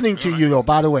 Listening to you though,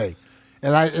 by the way.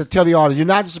 And I tell the audience, you're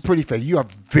not just a pretty face. You are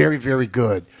very, very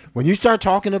good. When you start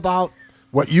talking about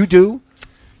what you do,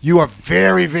 you are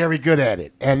very, very good at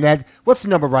it. And what's the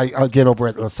number right again over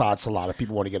at Massage Salon if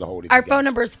people want to get a hold of you? Our phone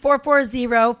number is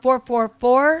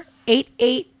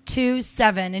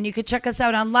 440-444-8827. And you can check us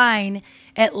out online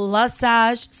at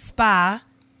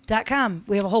LassageSpa.com.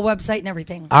 We have a whole website and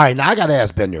everything. All right, now I got to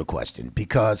ask Bender a question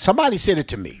because somebody said it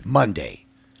to me Monday.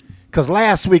 Because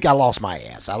last week I lost my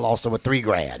ass. I lost over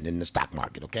 $3,000 in the stock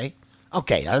market, okay?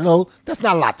 Okay, I know that's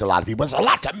not a lot to a lot of people. It's a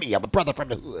lot to me. I'm a brother from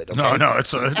the hood. Okay? No,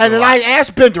 it's a then I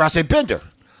asked Bender, I said, Bender,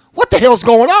 what the hell's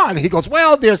going on? He goes,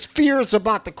 well, there's fears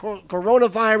about the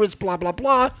coronavirus, blah, blah,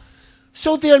 blah.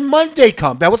 So then Monday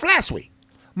comes. That was last week.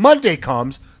 Monday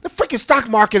comes. The freaking stock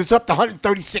market is up to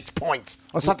 136 points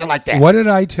or something like that. What did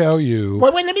I tell you?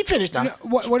 Wait, let me finish now.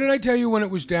 What did I tell you when it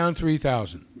was down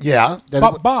 3,000? Yeah.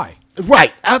 Buy.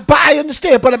 Right. I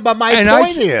understand, but my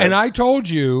point is. And I told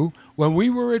you when we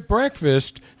were at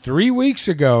breakfast 3 weeks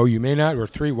ago, you may not, or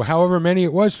however many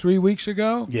it was 3 weeks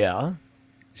ago. Yeah.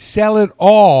 Sell it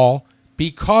all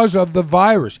because of the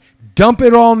virus. Dump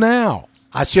it all now.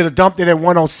 I should have dumped it at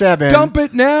 107. Dump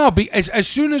it now. As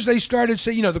soon as they started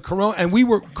saying, the corona, and we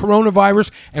were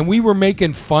coronavirus, and we were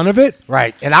making fun of it.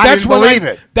 Right. And I didn't believe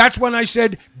it. That's when I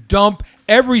said, dump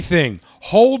everything.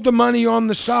 Hold the money on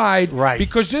the side, right?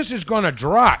 Because this is going to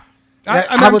drop.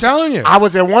 I'm telling you. I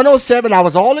was at 107. I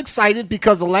was all excited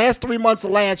because the last 3 months of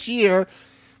last year,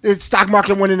 the stock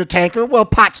market went in the tanker. Well,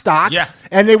 pot stock. Yeah.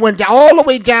 And they went all the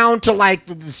way down to like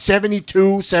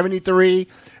 72, 73.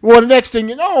 Well, the next thing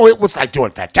you know, it was like doing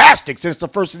fantastic since the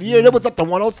first of the year. And it was up to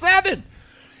 107.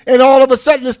 And all of a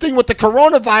sudden, this thing with the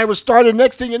coronavirus started.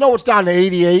 Next thing you know, it's down to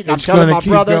 88. I'm telling my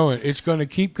brother. It's going to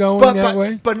keep going that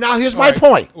way? But now here's my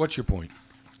point. What's your point?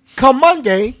 Come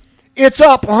Monday, it's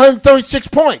up 136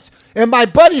 points. And my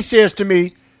buddy says to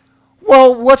me,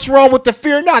 well, what's wrong with the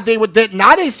fear now?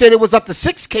 Now they said it was up to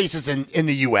 6 cases in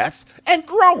the U.S. and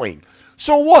growing.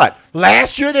 So what?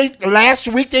 Last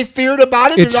week they feared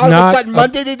about it, and all of a sudden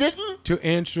Monday they didn't? To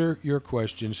answer your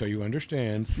question so you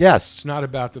understand, yes, it's not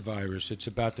about the virus. It's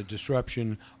about the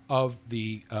disruption of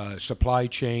the supply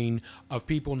chain, of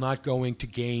people not going to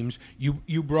games.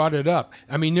 You brought it up.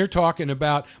 I mean, they're talking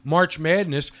about March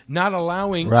Madness not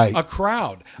allowing a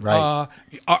crowd. Right.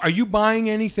 Are you buying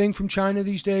anything from China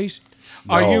these days?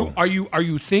 No. Are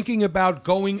you thinking about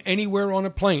going anywhere on a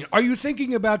plane? Are you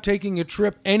thinking about taking a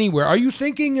trip anywhere? Are you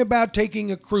thinking about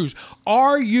taking a cruise?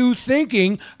 Are you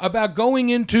thinking about going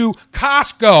into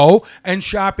Costco and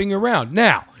shopping around?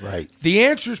 Now, right. The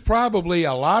answer is probably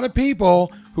a lot of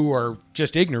people who are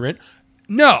just ignorant.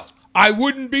 No, I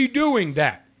wouldn't be doing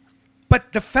that.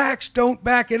 But the facts don't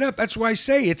back it up. That's why I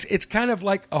say it's kind of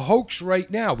like a hoax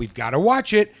right now. We've got to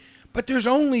watch it, but there's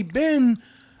only been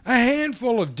a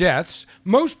handful of deaths.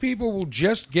 Most people will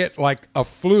just get like a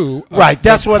flu. Right,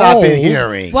 that's what I've been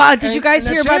hearing. Wow, did you guys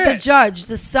hear about the judge,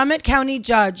 the Summit County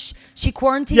judge? She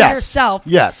quarantined herself.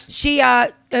 Yes. She,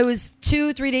 it was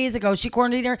 2-3 days ago, she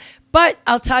quarantined her. But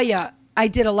I'll tell you, I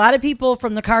did a lot of people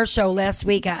from the car show last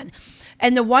weekend.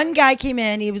 And the one guy came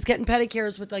in, he was getting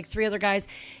pedicures with like 3 other guys.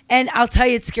 And I'll tell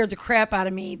you, it scared the crap out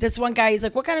of me. This one guy, he's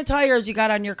like, what kind of tires you got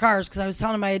on your cars? Because I was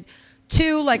telling him I had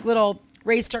 2 like little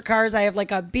race car cars. I have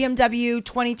like a BMW,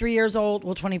 23 years old.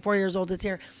 Well, 24 years old this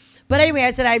year. But anyway,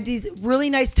 I said, I have these really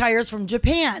nice tires from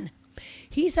Japan.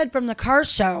 He said from the car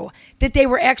show that they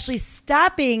were actually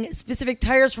stopping specific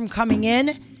tires from coming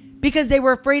in because they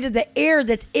were afraid of the air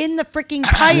that's in the freaking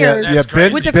tires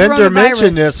with the Bender coronavirus.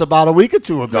 mentioned this about a week or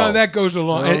 2 ago. No, that goes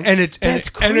along, That's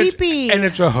creepy. And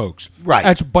it's a hoax. Right.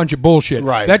 That's a bunch of bullshit.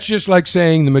 Right. That's just like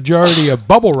saying the majority of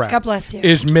bubble wrap God bless you.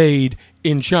 is made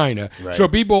in China. Right. So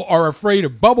people are afraid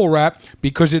of bubble wrap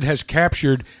because it has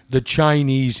captured the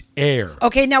Chinese air.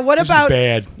 Okay, now what This is about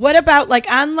bad. What about like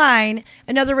online,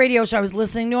 another radio show? I was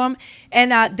listening to them,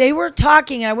 and they were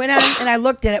talking, and I went on and I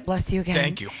looked at it. Bless you again.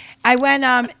 Thank you. I went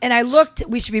and I looked.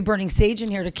 We should be burning sage in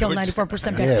here to kill 94%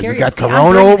 bacteria. Yeah, you got See, I'm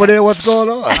corona burning over it. there? What's going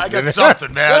on? I got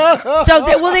something, man. So,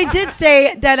 they did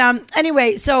say that.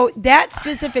 Anyway, so that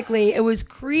specifically, it was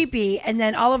creepy, and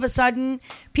then all of a sudden,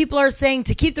 people are saying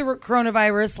to keep the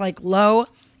coronavirus like low,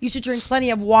 you should drink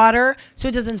plenty of water so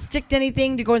it doesn't stick to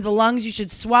anything to go into the lungs. You should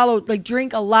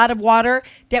drink a lot of water.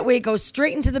 That way, it goes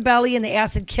straight into the belly, and the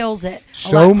acid kills it.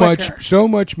 So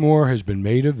much more has been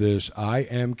made of this. I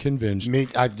am convinced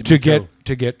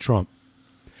to get Trump.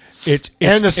 It's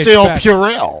and to sell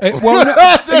Purell.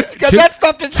 That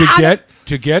stuff is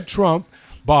to get Trump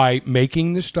by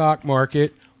making the stock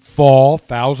market fall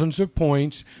thousands of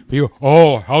points.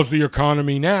 People, how's the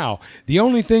economy now? The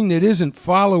only thing that isn't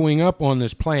following up on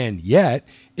this plan yet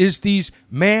is these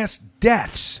mass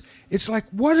deaths. It's like,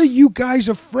 what are you guys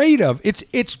afraid of?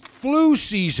 It's flu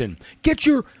season. Get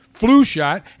your flu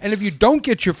shot, and if you don't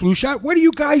get your flu shot, what are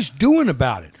you guys doing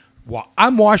about it? Well,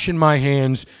 I'm washing my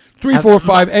hands 3, 4,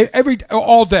 5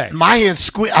 all day. My hands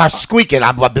are squeaking.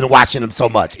 I've been watching them so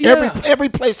much. Yeah. Every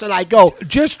place that I go,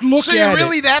 just look so at it. So you're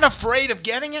really that afraid of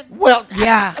getting it? Well,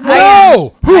 yeah.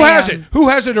 No. Who has it? Who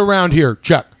has it around here,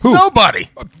 Chuck? Who?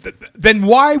 Nobody. Then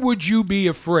why would you be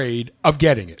afraid of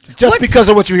getting it? Just because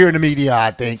of what you hear in the media, I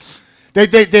think.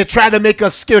 They're trying to make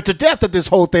us scared to death of this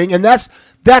whole thing, and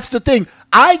that's the thing.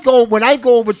 When I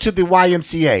go over to the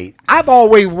YMCA, I've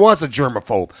always was a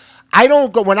germaphobe. I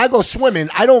don't go when I go swimming.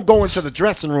 I don't go into the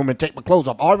dressing room and take my clothes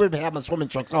off. I already have my swimming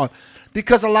trunks on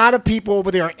because a lot of people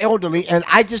over there are elderly, and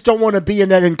I just don't want to be in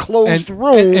that enclosed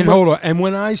room. And hold on. And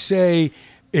when I say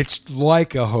it's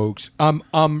like a hoax,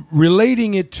 I'm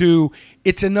relating it to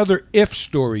it's another if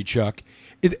story, Chuck.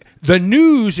 The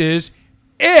news is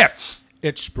if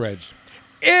it spreads,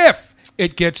 if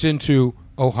it gets into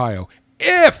Ohio,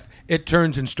 if it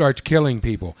turns and starts killing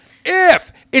people,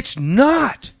 if it's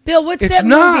not. Bill, what's it's that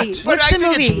not. movie? But What's I the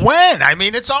think movie? it's when. I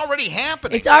mean, it's already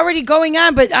happening. It's already going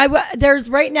on, but there's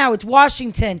right now. It's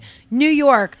Washington, New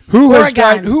York, Who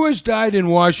Oregon. has died in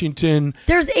Washington?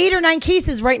 There's 8 or 9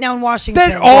 cases right now in Washington.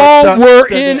 That all were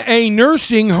in a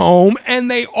nursing home, and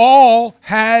they all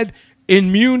had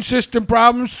immune system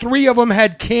problems. 3 of them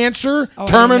had cancer,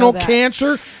 terminal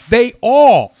cancer. They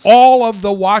all of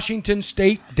the Washington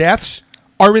state deaths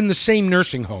are in the same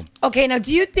nursing home. Okay, now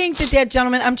do you think that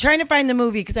gentleman, I'm trying to find the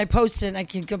movie because I posted and I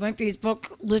can go on my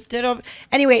Facebook, lift it up.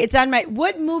 Anyway, it's on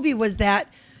what movie was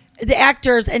that? The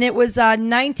actors, and it was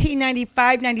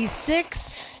 1995, 96,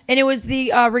 and it was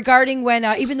the regarding when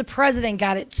even the president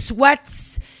got it.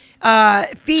 Sweats,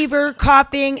 fever,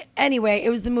 coughing. Anyway,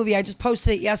 it was the movie. I just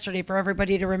posted it yesterday for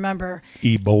everybody to remember.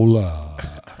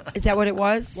 Ebola. Is that what it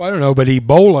was? Well, I don't know, but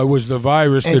Ebola was the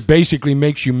virus that basically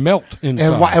makes you melt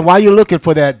inside. And while you're looking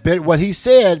for that,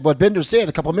 what Bender said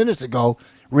a couple minutes ago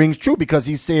rings true because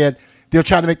he said they're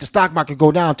trying to make the stock market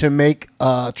go down to make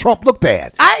Trump look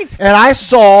bad. And I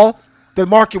saw the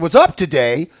market was up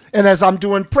today, and as I'm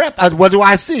doing prep, what do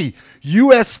I see?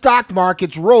 U.S. stock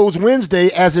markets rose Wednesday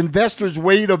as investors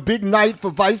wait a big night for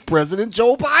Vice President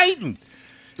Joe Biden.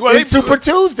 Well, it's Super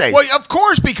Tuesday. Well, of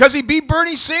course, because he beat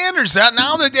Bernie Sanders.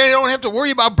 Now that they don't have to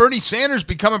worry about Bernie Sanders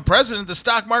becoming president, the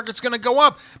stock market's going to go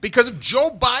up. Because if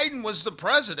Joe Biden was the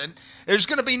president, there's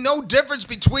going to be no difference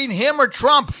between him or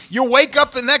Trump. You'll wake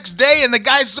up the next day and the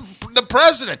guy's the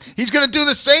president. He's going to do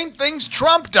the same things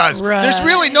Trump does. Right. There's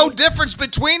really no difference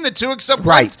between the two except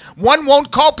one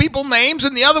won't call people names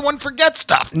and the other one forgets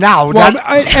stuff. Now, and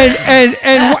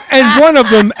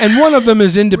one of them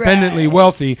is independently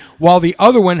wealthy, while the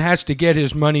other one has to get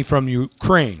his money from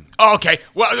Ukraine. Okay,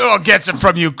 well, gets it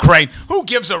from Ukraine. Who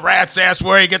gives a rat's ass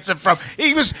where he gets it from?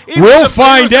 We'll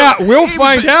find out in the next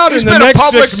 6 months. He's been a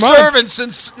public servant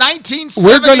since 1973.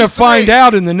 We're going to find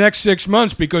out in the next 6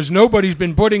 months because nobody's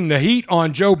been putting the heat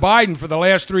on Joe Biden for the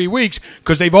last 3 weeks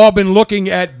because they've all been looking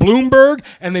at Bloomberg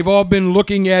and they've all been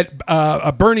looking at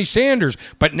Bernie Sanders.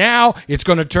 But now it's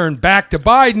going to turn back to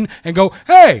Biden and go,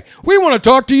 hey, we want to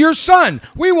talk to your son.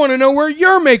 We want to know where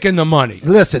you're making the money.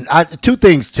 Listen, 2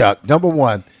 things, Chuck. Number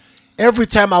one, every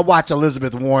time I watch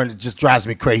Elizabeth Warren, it just drives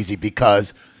me crazy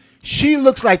because she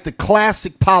looks like the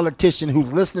classic politician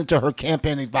who's listening to her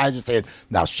campaign advisor saying,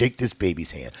 now shake this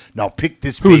baby's hand. Now pick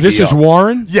this baby Who, this is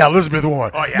Warren? Yeah, Elizabeth Warren.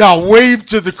 Oh, yeah. Now wave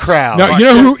to the crowd. Now,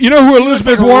 you know who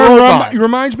Elizabeth Warren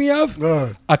reminds me of?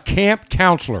 A camp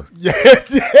counselor.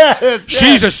 Yes.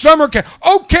 She's a summer camp.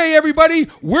 Okay, everybody,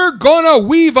 we're going to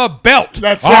weave a belt.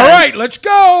 That's all right, let's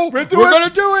go. We're going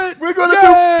to do it. We're going to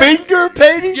do finger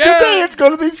painting today. It's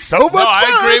going to be so much fun.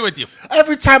 I agree with you.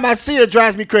 Every time I see her, it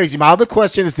drives me crazy. My other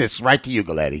question is this, right to you,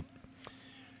 Galletti.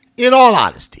 In all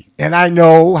honesty, and I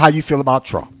know how you feel about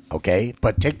Trump, okay?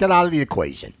 But take that out of the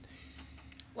equation.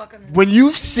 when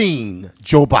you've seen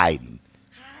Joe Biden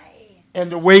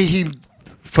and the way he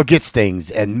forgets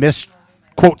things and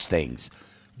misquotes things,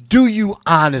 do you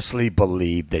honestly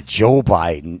believe that Joe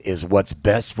Biden is what's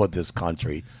best for this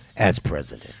country as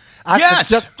president?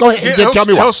 Yes. Go ahead and tell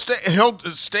me what. He'll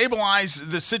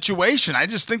stabilize the situation. I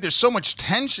just think there's so much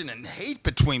tension and hate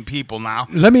between people now.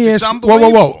 Let me It's ask.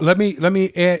 unbelievable. Whoa. Let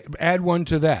me add one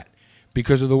to that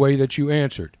because of the way that you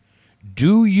answered.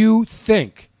 Do you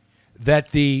think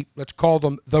that let's call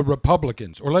them the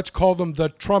Republicans, or let's call them the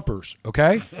Trumpers,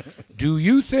 okay? Do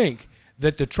you think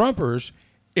that the Trumpers,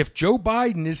 if Joe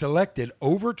Biden is elected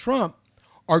over Trump,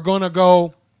 are going to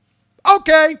go,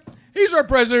 okay, he's our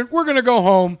president, we're going to go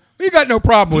home, we got no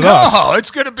problem with us? No,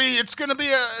 it's going to be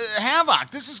a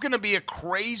havoc. This is going to be a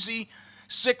crazy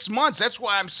 6 months. That's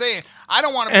why I'm saying I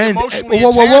don't want to be emotionally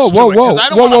attached to it, because I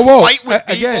don't want to fight with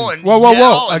people and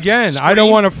yell and Again, scream. I don't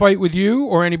want to fight with you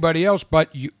or anybody else, but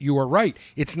you are right.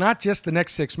 It's not just the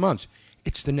next 6 months.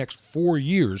 It's the next 4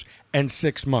 years and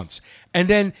 6 months. And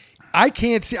then I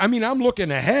can't see. I mean, I'm looking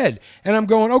ahead, and I'm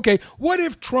going, okay, what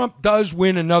if Trump does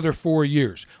win another 4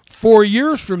 years? 4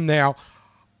 years from now,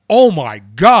 oh my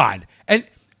God! And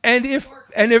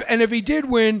if he did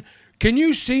win, can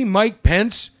you see Mike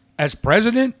Pence as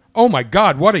president? Oh my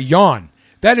God, what a yawn!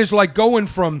 That is like going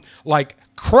from like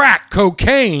crack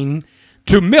cocaine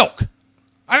to milk.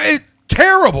 I mean,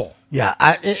 terrible. Yeah,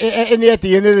 and at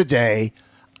the end of the day,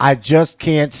 I just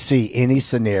can't see any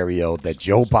scenario that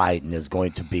Joe Biden is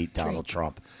going to beat Donald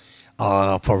Trump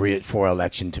for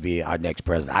election to be our next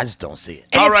president. I just don't see it.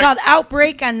 And it's called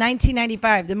Outbreak on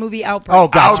 1995, the movie Outbreak. Oh,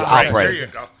 got you. Outbreak. There you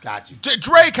go. Got you.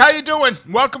 Drake, how you doing?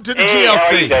 Welcome to the Hey, GLC.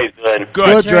 how are you guys doing?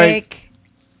 Good, Drake.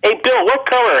 Hey, Bill, what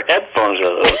color headphones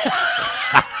are those?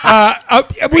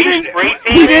 We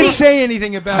didn't say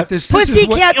anything about this.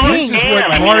 Pussycat Pink. This is what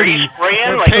Marty.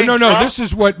 No. This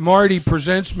is what Marty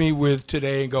presents me with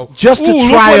today, and go Just to "Ooh,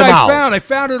 try look what them I out." found. I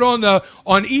found it on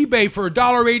eBay for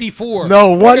 $1.84.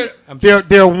 No,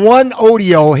 they're one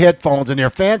audio headphones, and they're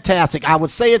fantastic. I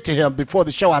would say it to him before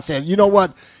the show. I said, you know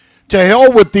what? To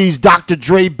hell with these Dr.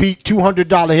 Dre Beat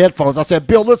 $200 headphones. I said,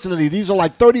 Bill, listen to these. These are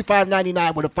like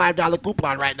 $35.99 with a $5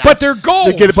 coupon right now. But they're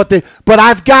gold. But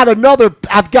I've got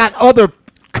other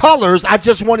colors. I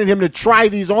just wanted him to try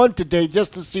these on today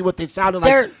just to see what they sounded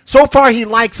like. So far, he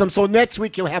likes them. So next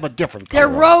week he'll have a different color.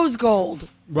 They're rose gold.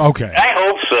 Okay. I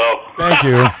hope so. Thank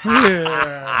you.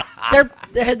 Yeah.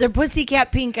 They're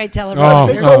Pussycat Pink, I tell Oh,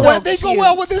 everyone. They go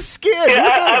well with his skin. Yeah,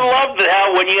 I loved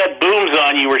how when you had booms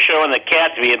on, you were showing the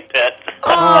cats being pet.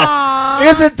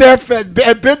 Isn't that fat?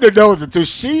 And Bender knows it too.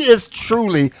 She is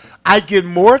truly. I get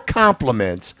more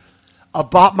compliments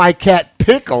about my cat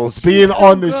Pickles being so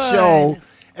on the good. show,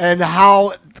 and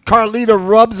how Carlita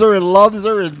rubs her and loves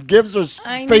her and gives her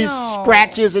face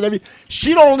scratches and everything.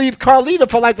 She don't leave Carlita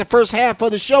for like the first half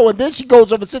of the show, and then she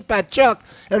goes over and sits by Chuck,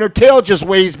 and her tail just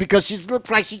waves because she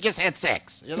looks like she just had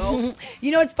sex. You know.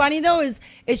 You know what's funny though is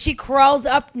she crawls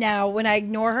up now when I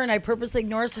ignore her, and I purposely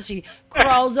ignore her, so she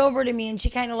crawls over to me and she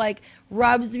kind of like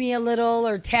rubs me a little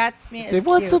or tats me. Say,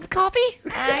 want some coffee?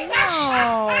 I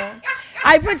know.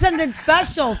 I put something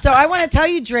special. So I want to tell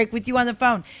you, Drake, with you on the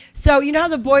phone. So you know how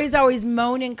the boys always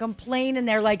moan and complain, and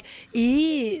they're like,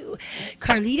 ew,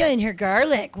 Carlita and her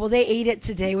garlic. Well, they ate it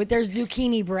today with their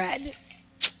zucchini bread.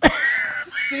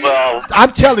 Well,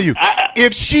 I'm telling you,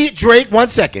 if she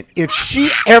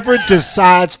ever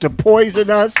decides to poison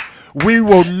us, we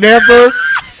will never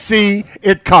see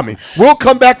it coming. We'll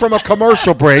come back from a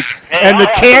commercial break, and the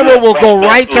camera will go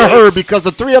right to her because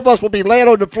the three of us will be laying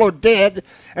on the floor dead,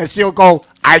 and she'll go,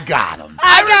 I got him.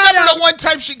 I remember the one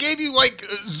time she gave you like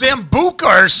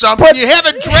Zambuca or something. You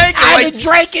haven't drank I in haven't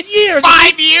drank in years.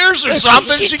 5 years or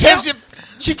something. She gives you.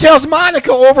 She tells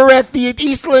Monica over at the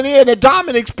Eastland Inn at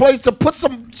Dominic's place to put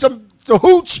some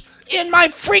hooch in my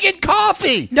friggin'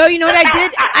 coffee. No, you know what I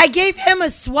did? I gave him a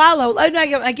swallow.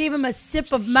 I gave him a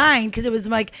sip of mine because it was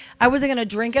like I wasn't going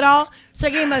to drink it all. So I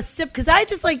gave him a sip because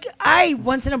I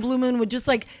once in a blue moon would just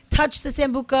like touch the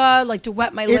Sambuca like to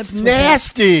wet my lips. It's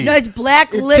nasty. No, it's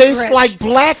black licorice. It tastes like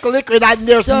black licorice.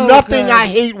 There's So nothing good. I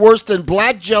hate worse than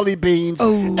black jelly beans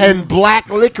and black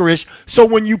licorice. So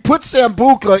when you put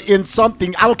Sambuca in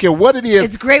something, I don't care what it is.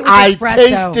 It's great with I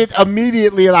espresso. tasted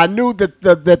immediately, and I knew that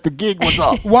the gig was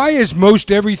up. Why is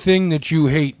most everything that you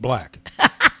hate black?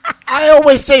 I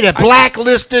always say that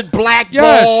blacklisted, black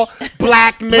ball,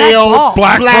 black male,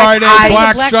 Black Friday, ice.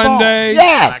 Black Black Sunday.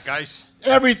 Yes. Black ice.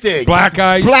 Everything. Black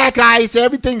ice. Black ice.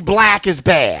 Everything black is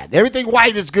bad. Everything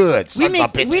white is good. We Sons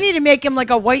of bitches. need to make him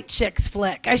like a white chicks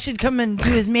flick. I should come and do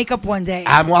his makeup one day.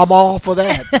 I'm all for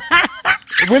that.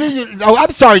 When are you? Oh,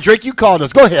 I'm sorry, Drake. You called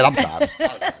us. Go ahead. I'm sorry.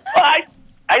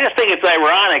 I I just think it's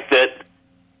ironic that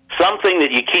something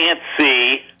that you can't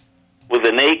see with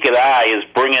the naked eye is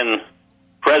bringing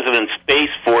President Space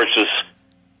Force's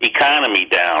economy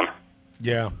down.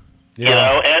 Yeah. You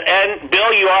know, and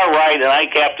Bill, you are right, and I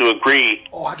have to agree.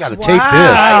 Oh, I got to tape this.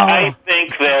 I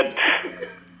think that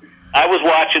I was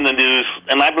watching the news,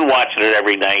 and I've been watching it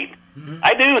every night. Mm-hmm.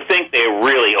 I do think they're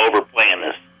really overplaying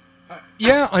this.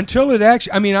 Yeah, until it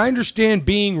actually, I mean, I understand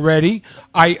being ready.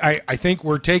 I think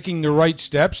we're taking the right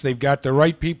steps. They've got the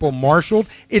right people marshaled.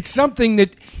 It's something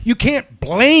that you can't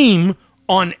blame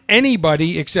on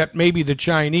anybody except maybe the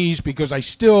Chinese, because I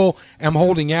still am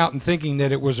holding out and thinking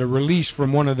that it was a release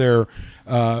from one of their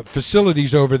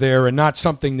facilities over there and not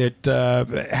something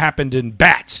that happened in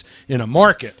bats in a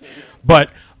market.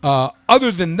 But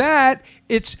other than that,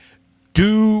 it's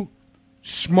do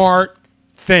smart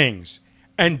things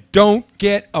and don't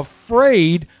get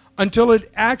afraid until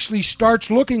it actually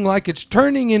starts looking like it's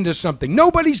turning into something.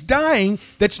 Nobody's dying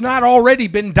that's not already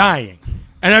been dying.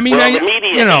 And I mean, well, the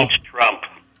media hates Trump.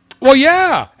 Well,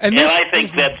 yeah, and I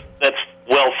think that's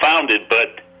well founded.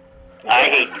 But I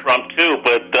hate Trump too.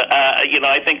 But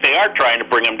I think they are trying to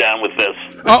bring him down with this.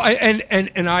 Oh,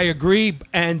 and I agree.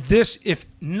 And this, if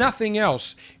nothing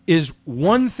else, is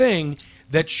one thing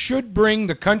that should bring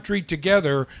the country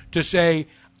together to say,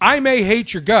 I may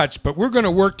hate your guts, but we're going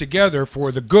to work together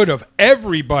for the good of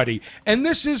everybody. And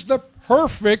this is the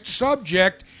perfect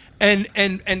subject and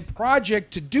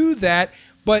project to do that.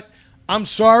 But I'm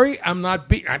sorry,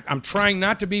 I'm trying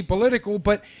not to be political,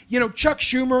 but, Chuck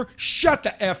Schumer, shut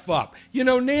the F up.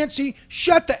 Nancy,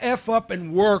 shut the F up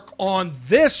and work on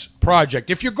this project.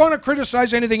 If you're going to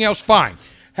criticize anything else, fine.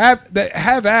 Have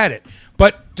at it.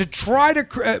 But to try to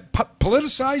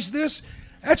politicize this,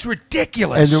 that's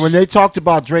ridiculous. And when they talked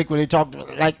about Drake, when they talked,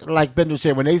 like Bender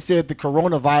said, when they said the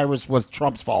coronavirus was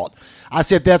Trump's fault, I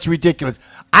said that's ridiculous.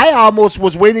 I almost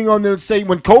was waiting on them to say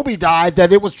when Kobe died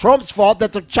that it was Trump's fault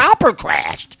that the chopper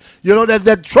crashed.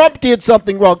 That Trump did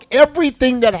something wrong.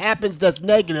 Everything that happens that's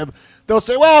negative, they'll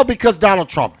say, well, because Donald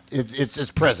Trump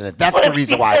is president. That's the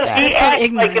reason why it's happening. He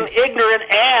acts like an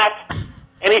ignorant ass.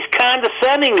 And he's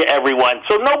condescending to everyone,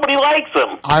 so nobody likes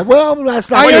him. That's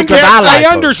not true, because I like him.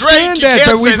 I understand Drake,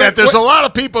 that, but that there's a lot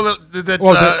of people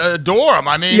that adore him.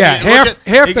 I mean, half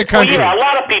the country. Well, yeah, a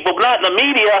lot of people, but not in the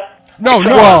media. No.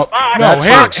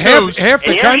 Half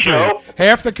the country.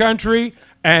 Half the country,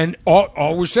 and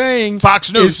all we're saying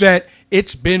Fox News is that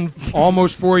it's been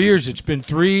almost 4 years. It's been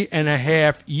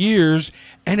 3.5 years,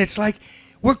 and it's like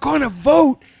we're going to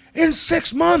vote in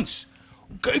 6 months.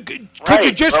 Could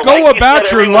you just go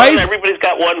about your life? Everybody's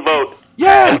got one vote.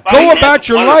 Yeah, go about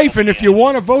your life, and if you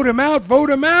want to vote him out, vote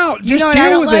him out. Just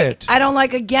deal with it. I don't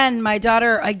like, again, my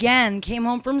daughter, came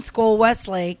home from school,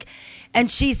 Westlake, and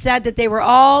she said that they were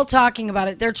all talking about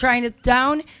it. They're trying to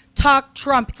down-talk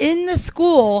Trump in the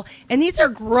school, and these are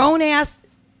grown-ass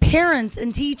parents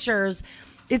and teachers.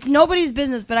 It's nobody's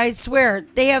business, but I swear,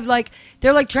 they're trying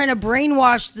to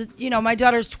brainwash my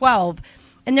daughter's 12.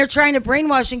 And they're trying to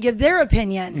brainwash and give their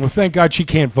opinion. Well, thank God she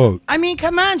can't vote. I mean,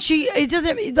 come on. She's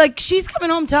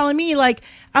coming home telling me,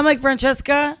 I'm like,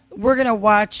 Francesca, I'm going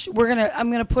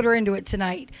to put her into it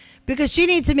tonight. Because she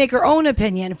needs to make her own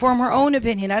opinion, form her own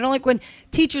opinion. I don't like when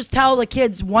teachers tell the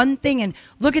kids one thing and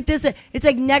look at this. It's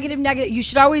like negative. You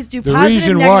should always do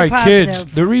positive,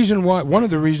 one of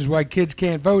the reasons why kids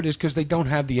can't vote is because they don't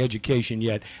have the education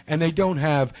yet, and they don't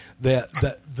have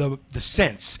the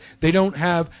sense. They don't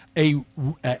have a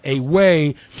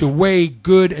way to weigh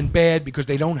good and bad because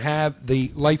they don't have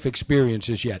the life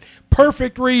experiences yet.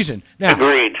 Perfect reason. Now,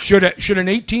 agreed. Should an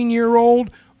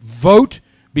 18-year-old vote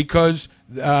because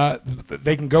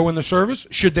they can go in the service?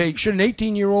 Should an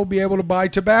 18-year-old be able to buy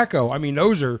tobacco? I mean,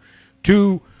 those are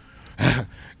two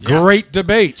great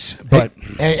debates. But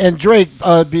and Drake,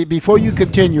 before you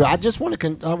continue, I just want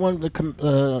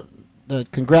to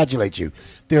congratulate you.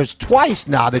 There's twice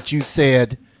now that you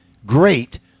said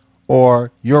great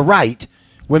or you're right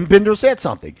when Bender said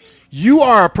something. You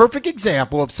are a perfect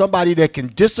example of somebody that can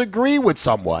disagree with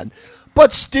someone,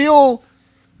 but still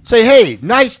say, hey,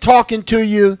 nice talking to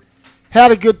you.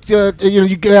 Had a good,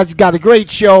 you guys got a great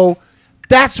show.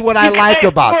 That's what I like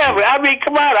about you. I mean,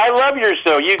 come on. I love your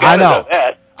show. You got to know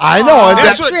that. I know. And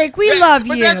that's Drake, we love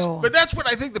you. But that's what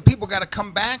I think the people got to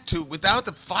come back to without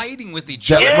the fighting with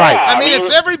each other. Yeah, right. I mean,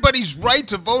 it's everybody's right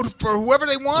to vote for whoever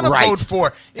they want to vote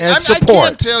for. And I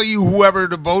can't tell you whoever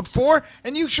to vote for,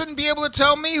 and you shouldn't be able to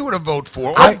tell me who to vote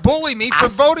for or bully me for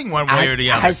voting one way or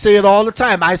the other. I say it all the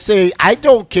time. I say, I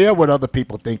don't care what other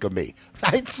people think of me.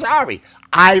 I'm sorry.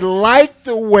 I like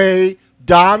the way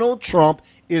Donald Trump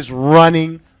is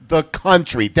running the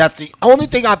country. That's the only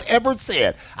thing I've ever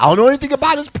said. I don't know anything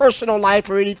about his personal life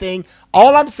or anything.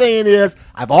 All I'm saying is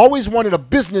I've always wanted a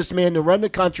businessman to run the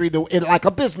country like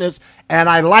a business, and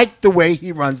I like the way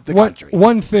he runs the country.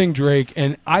 One thing, Drake,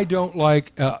 and I don't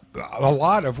like a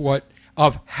lot of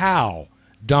how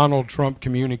Donald Trump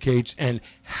communicates and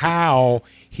how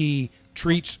he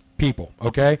treats people,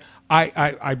 okay?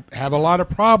 I have a lot of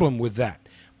problem with that.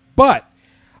 But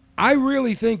I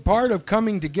really think part of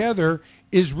coming together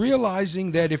is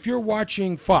realizing that if you're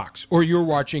watching Fox or you're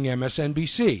watching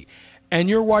MSNBC and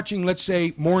you're watching, let's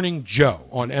say, Morning Joe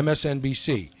on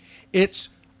MSNBC, it's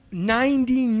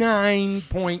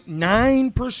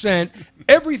 99.9%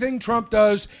 everything Trump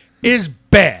does is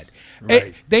bad.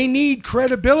 Right. They need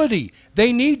credibility.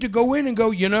 They need to go in and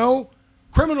go,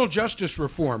 criminal justice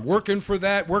reform, working for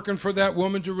that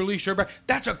woman to release her back.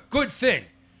 That's a good thing.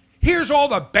 Here's all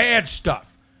the bad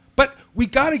stuff. But we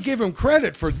got to give him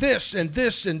credit for this and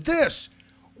this and this.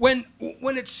 When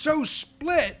it's so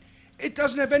split, it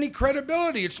doesn't have any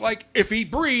credibility. It's like if he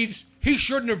breathes, he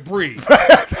shouldn't have breathed.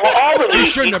 He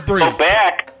shouldn't have breathed. Go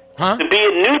back to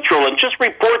being neutral and just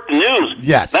report the news.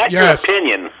 Yes. Not your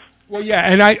opinion. Well,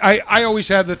 yeah, and I always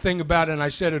have the thing about, and I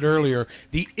said it earlier,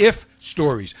 the if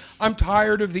stories. I'm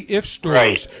tired of the if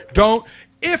stories. Right.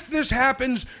 If this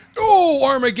happens,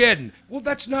 Armageddon. Well,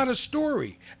 that's not a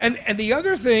story. And the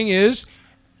other thing is,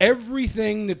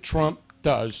 everything that Trump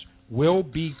does will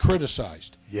be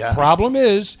criticized. Yeah. Problem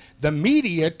is, the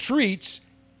media treats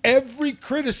every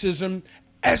criticism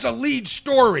as a lead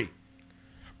story.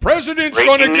 President's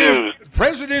going to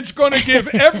give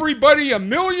everybody $1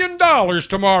 million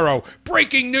tomorrow.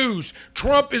 Breaking news.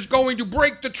 Trump is going to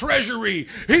break the Treasury.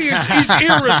 He's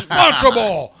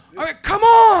irresponsible. I mean, come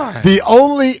on. The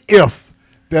only if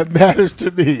that matters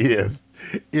to me is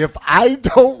if I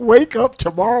don't wake up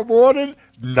tomorrow morning,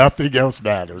 nothing else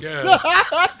matters. Yeah.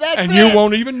 You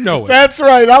won't even know it. That's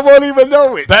right. I won't even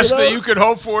know it. Best that you could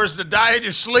hope for is to die in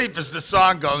your sleep, as the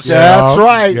song goes. That's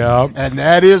right. Yep. And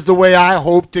that is the way I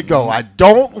hope to go. I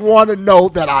don't want to know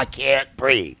that I can't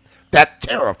breathe. That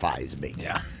terrifies me.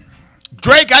 Yeah.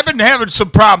 Drake, I've been having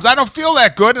some problems. I don't feel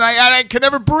that good, and I can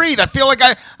never breathe. I feel like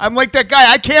I'm like that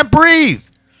guy. I can't breathe.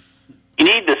 You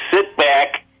need to sit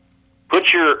back,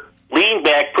 lean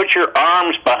back, put your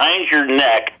arms behind your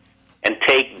neck, and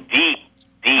take deep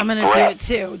I'm going to breaths.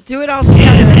 do it too. Do it all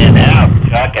together. In and out,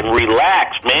 Chuck, and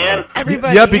relax, man.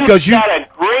 Everybody. Yeah, because you got a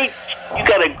great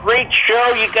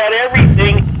show. You got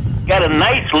everything. You got a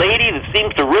nice lady that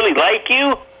seems to really like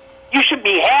you. You should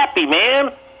be happy,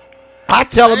 man. I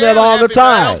tell him that all the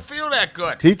time. I don't feel that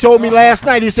good. He told me last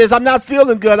night, he says, I'm not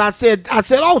feeling good. I said,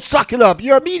 oh, suck it up.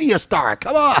 You're a media star.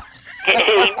 Come on.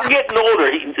 Hey, we're getting older.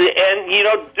 And,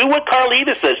 do what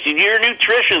Carlita says. Your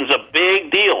nutrition's a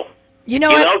big deal. You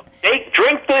know what?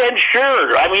 Drink the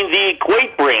Ensure. I mean, the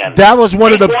Equate brand. That was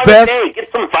one of the best. Get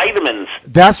some vitamins.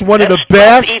 That's one of the That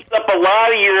best. eats up a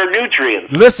lot of your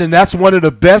nutrients. Listen, that's one of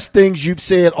the best things you've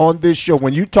said on this show.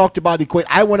 When you talked about Equate,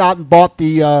 I went out and bought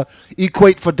the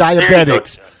Equate for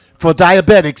diabetics.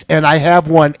 And I have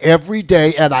one every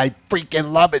day, and I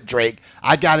freaking love it, Drake.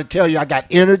 I got to tell you, I got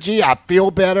energy. I feel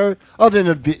better. Other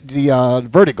than the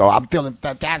vertigo, I'm feeling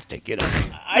fantastic,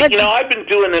 I've been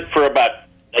doing it for about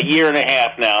a year and a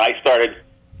half now. I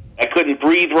couldn't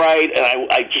breathe right, and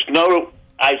I just know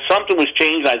something was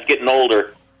changing. I was getting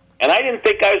older, and I didn't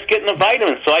think I was getting the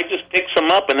vitamins, so I just picked some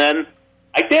up, and then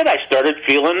I did. I started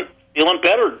feeling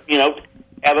better,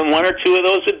 having one or two of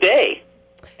those a day.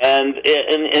 And I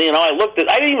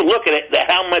didn't even look at it,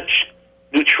 how much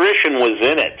nutrition was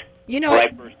in it.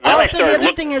 Also the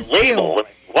other thing is, too.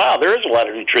 Wow, there is a lot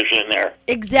of nutrition in there.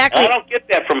 Exactly. I don't get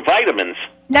that from vitamins.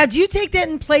 Now, do you take that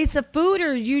in place of food,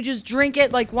 or you just drink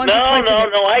it like once or twice a day?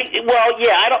 No. I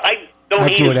don't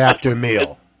eat do it after a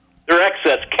meal. They're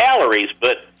excess calories,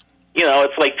 but,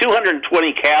 it's like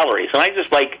 220 calories. And I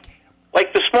just like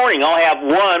this morning, I'll have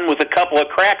one with a couple of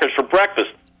crackers for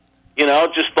breakfast.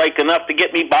 Just like enough to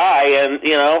get me by, and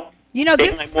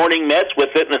take my morning meds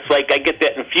with it, and it's like I get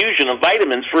that infusion of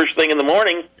vitamins first thing in the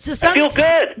morning. I feel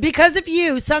good. Because of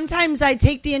you, sometimes I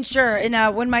take the Ensure, and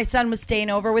when my son was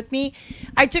staying over with me,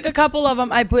 I took a couple of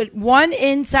them. I put one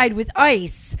inside with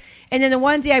ice, and then the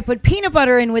one day I put peanut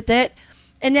butter in with it,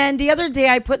 and then the other day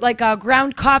I put like a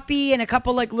ground coffee and a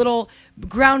couple like little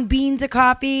ground beans of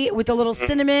coffee with a little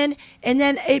cinnamon, and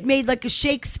then it made like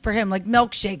shakes for him, like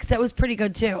milkshakes. That was pretty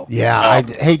good too. Yeah.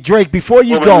 Hey, Drake, before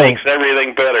you go. Makes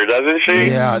everything better, doesn't she?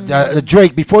 Yeah.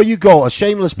 Drake, before you go, a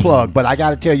shameless plug, but I got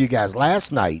to tell you guys,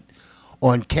 last night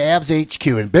on Cavs HQ,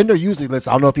 and Bender usually listens,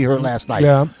 I don't know if you heard last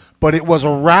night, but it was a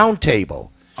round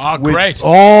table. Oh, great.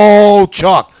 Oh,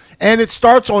 Chuck. And it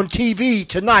starts on TV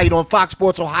tonight on Fox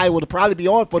Sports Ohio. It'll probably be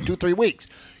on for 2-3 weeks.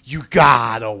 You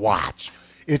gotta watch.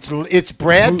 It's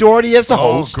Brad Doherty as the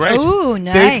host. Great. Ooh,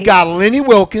 nice. They've got Lenny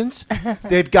Wilkens.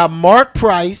 They've got Mark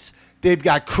Price. They've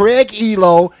got Craig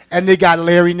Elo, and they got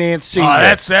Larry Nance Sr.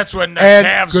 Oh, that's when the And-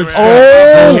 Cavs Good were.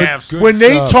 stuff. Cavs. Good when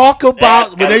they stuff. talk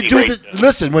about Yeah, that'd be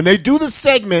great. when they do the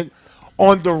segment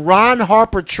on the Ron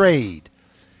Harper trade,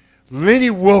 Lenny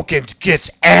Wilkens gets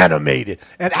animated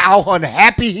and how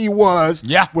unhappy he was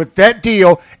with that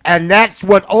deal, and that's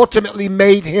what ultimately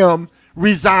made him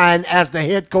resign as the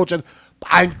head coach.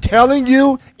 I'm telling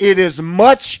you, it is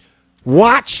much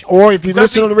watch, or if you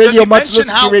listen on the radio, much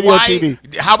listen to radio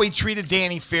TV. How he treated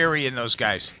Danny Ferry and those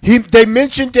guys. They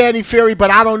mentioned Danny Ferry,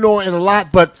 but I don't know it a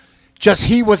lot, but just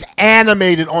he was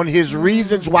animated on his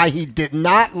reasons why he did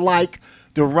not like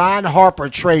the Ron Harper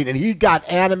trade, and he got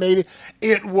animated.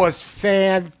 It was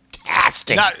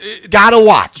fantastic. Now, Gotta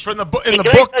watch. From the Can I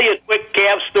tell you a quick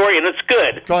Cavs story, and it's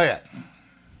good? Go ahead.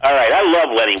 All right, I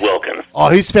love Lenny Wilkens. Oh,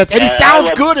 he's fantastic. And he I sounds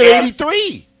love good at Cavs.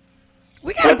 83.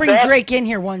 We got to What's bring that? Drake in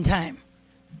here one time.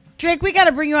 Drake, we got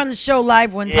to bring you on the show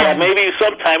live one Yeah, time. maybe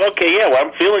sometime. Okay, yeah, well,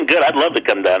 I'm feeling good. I'd love to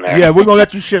come down there. Yeah, we're going to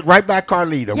let you shit right back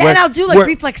Carlita. Yeah, and I'll do like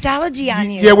reflexology on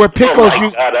you. Yeah, where Oh, Pickles,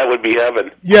 my God, that would be heaven.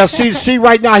 yeah, see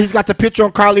right now he's got the picture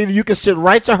on Carlita. You can sit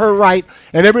right to her right,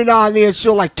 and every now and then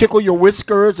she'll like tickle your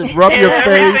whiskers and rub your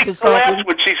face and stuff. That's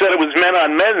what she said. It was men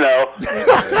on men, though.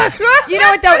 You know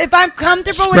what, though? If I'm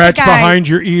comfortable Scratch with the guy. behind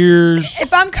your ears.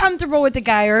 If I'm comfortable with the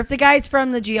guy, or if the guy's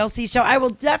from the GLC show, I will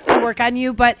definitely work on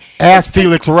you. But Ask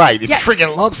Felix Wright. He Yeah.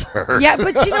 freaking loves her. yeah,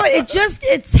 but you know what?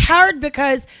 It's hard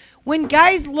because when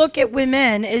guys look at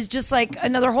women as just like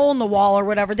another hole in the wall or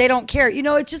whatever, they don't care. You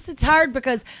know, it's hard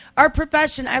because our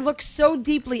profession, I look so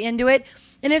deeply into it.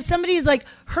 And if somebody's like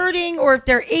hurting or if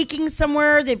they're aching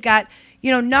somewhere, they've got,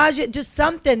 nausea, just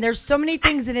something. There's so many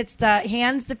things, and it's the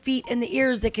hands, the feet, and the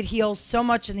ears that could heal so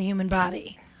much in the human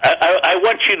body. I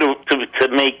want you to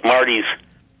make Marty's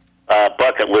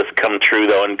bucket list come true,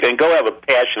 though, and go have a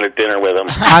passionate dinner with him.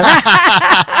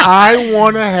 I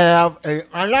want to have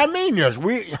and I mean this.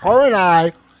 Her and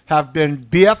I have been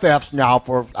BFFs now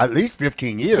for at least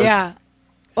 15 years. Yeah.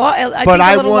 Well, I think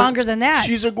a little longer than that.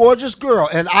 She's a gorgeous girl,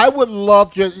 and I would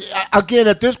love to. Again,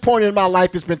 at this point in my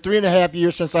life, it's been 3.5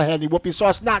 years since I had any whoopee, so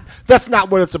that's not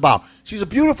what it's about. She's a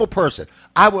beautiful person.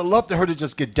 I would love for her to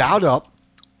just get dialed up,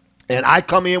 and I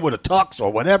come in with a tux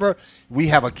or whatever. We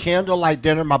have a candlelight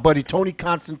dinner. My buddy Antonio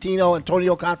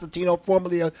Constantino,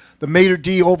 formerly the maitre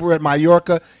d' over at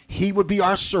Mallorca, he would be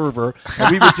our server,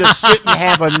 and we would just sit and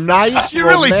have a nice. You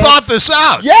really thought this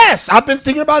out. Yes, I've been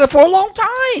thinking about it for a long time.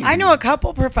 I know a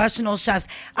couple professional chefs.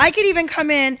 I could even come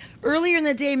in earlier in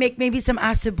the day, make maybe some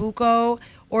asabuco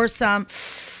or some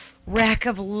rack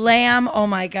of lamb. Oh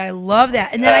my God, I love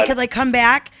that. And then I could like come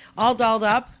back all dolled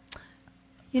up.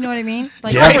 You know what I mean?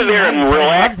 Like, Yeah. Over there and nice. I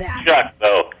relax, love that. Chuck,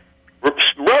 though.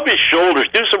 Rub his shoulders.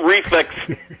 Do some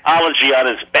reflexology on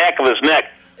his back of his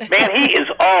neck. Man, he is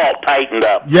all tightened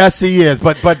up. Yes, he is.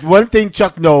 But one thing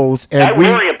Chuck knows, and I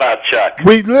worry about Chuck.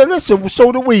 we listen.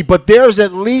 So do we. But there's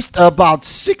at least about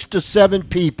 6 to 7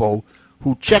 people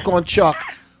who check on Chuck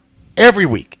every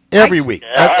week,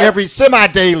 every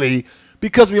semi-daily,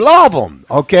 because we love him.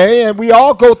 Okay, and we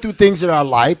all go through things in our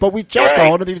life, but we check Right.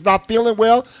 on him. If he's not feeling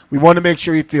well, we want to make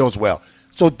sure he feels well.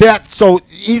 So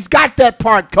he's got that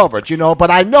part covered, But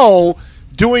I know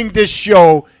doing this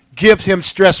show gives him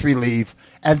stress relief.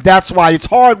 And that's why it's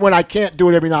hard when I can't do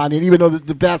it every now and then, even though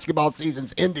the basketball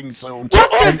season's ending soon.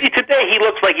 Well, today he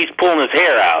looks like he's pulling his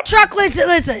hair out. Chuck,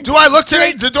 listen. Do I look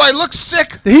today? Do I look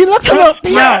sick? He looks a little.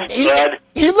 Yeah,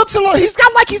 He looks a little.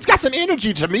 He's got some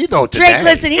energy to me though. Today. Drake,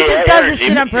 listen, he just does this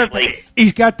shit on purpose.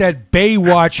 He's got that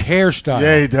Baywatch hairstyle.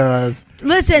 Yeah, he does.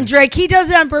 Listen, Drake, he does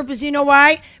it on purpose. You know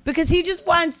why? Because he just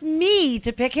wants me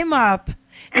to pick him up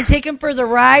and take him for the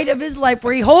ride of his life,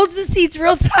 where he holds the seats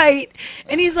real tight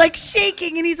and he's like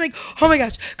shaking and he's like, "Oh my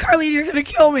gosh, Carly, you're gonna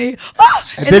kill me!" Ah!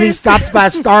 And then he stops by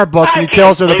Starbucks and he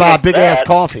tells her to buy a big ass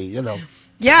coffee.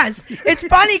 Yes, it's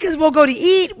funny because we'll go to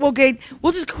eat, we'll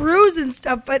just cruise and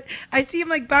stuff. But I see him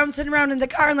like bouncing around in the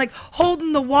car and like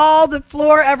holding the wall, the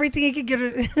floor, everything he could get.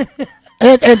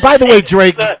 And by the way,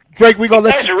 Drake, we gonna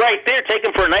let guys you. are right there. Take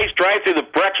him for a nice drive through the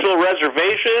Brecksville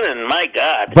Reservation, and my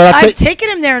God. But I've taken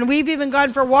him there, and we've even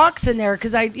gone for walks in there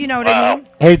because you know what I mean.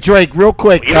 Hey, Drake, real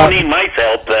quick. You don't need my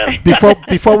help then.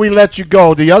 Before we let you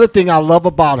go, the other thing I love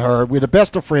about her, we're the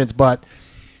best of friends, but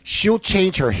she'll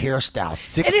change her hairstyle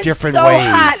 6 It is different so ways.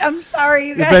 hot. I'm sorry,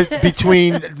 you guys. But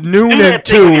between noon Do and that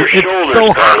thing with 2, your it's shoulders,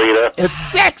 so hot. Carlita.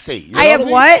 It's sexy. You I know have I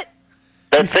mean? what?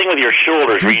 That thing with your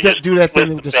shoulders, where you just do that thing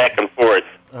flip with just- back and forth.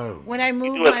 When I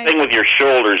move You do a thing with your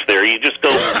shoulders there. You just go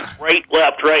right,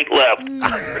 left, right, left.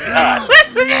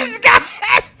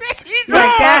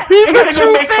 Like that. He's a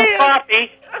true fan.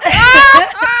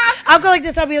 I'll go like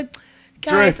this. I'll be like,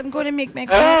 guys, I'm going to make my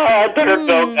coffee. I better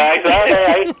go, guys.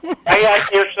 I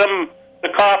hear the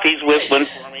coffee's whistling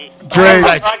for me. Dre.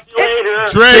 Talk to you later.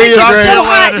 It's so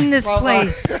hot in this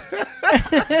place.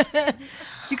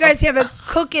 You guys have it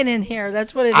cooking in here.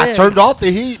 That's what it is. I turned off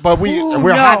the heat, but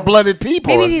we're hot-blooded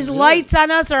people. Maybe these lights on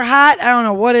us are hot. I don't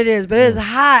know what it is, but it is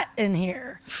hot in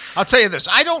here. I'll tell you this.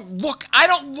 I don't look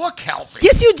healthy.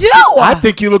 Yes, you do. I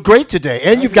think you look great today,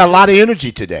 and you've got a lot of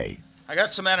energy today. I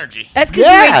got some energy. That's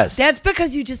because that's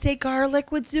because you just ate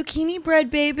garlic with zucchini bread,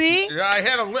 baby. Yeah,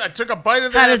 I took a bite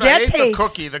of that. How does that taste? The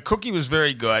cookie. The cookie was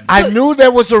very good. I knew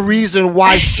there was a reason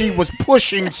why she was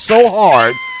pushing so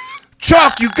hard.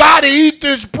 Chuck, you gotta eat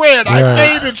this bread. I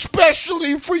made it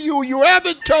specially for you. You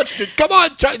haven't touched it. Come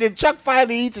on, Chuck. And Chuck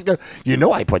finally eats it. You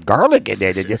know I put garlic in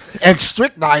it, and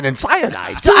strychnine and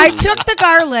cyanide. So I took the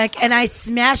garlic and I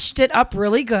smashed it up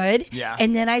really good. Yeah.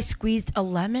 And then I squeezed a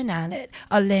lemon on it,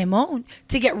 a lemon,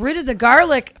 to get rid of the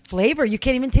garlic flavor. You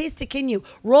can't even taste it, can you?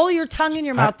 Roll your tongue in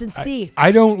your mouth and see.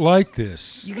 I don't like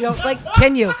this. You don't like?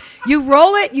 Can you? You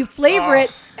roll it, you flavor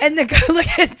it. And the garlic,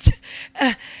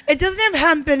 it doesn't have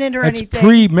hemp in it or anything. It's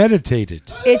premeditated.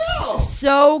 It's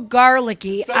so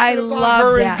garlicky. I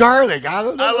love that. Garlic. I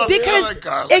don't know. Because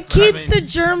it keeps the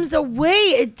germs away.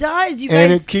 It does. You guys.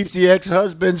 And it keeps the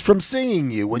ex-husbands from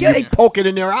seeing you when you poke it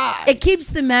in their eye. It keeps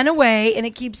the men away, and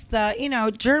it keeps the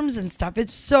germs and stuff.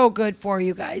 It's so good for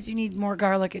you guys. You need more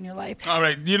garlic in your life. All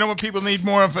right. You know what people need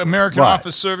more of? American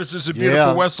Office Services in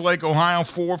beautiful Westlake, Ohio,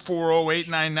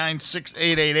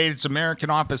 440-899-6888. It's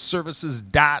AmericanOfficeServices.com.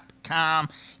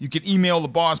 You can email the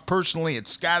boss personally at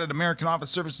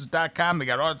Scott@AmericanOfficeServices.com. They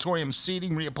got auditorium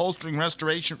seating, reupholstering,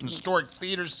 restoration from historic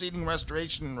theaters, seating,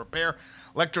 restoration and repair,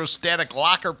 electrostatic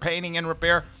locker painting and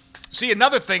repair. See,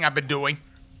 another thing I've been doing,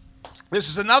 this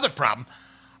is another problem.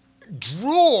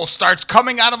 Drool starts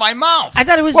coming out of my mouth. I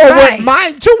thought it was dry.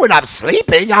 Mine too. When I'm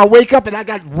sleeping, I'll wake up and I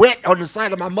got wet on the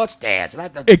side of my mustache.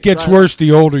 It gets worse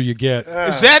the older you get.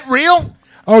 Is that real?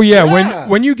 Oh, yeah.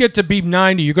 When you get to be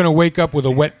 90, you're going to wake up with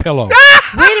a wet pillow. Wait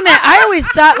a minute. I always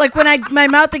thought, like, when my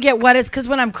mouth would get wet, it's because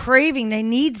when I'm craving, they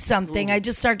need something. I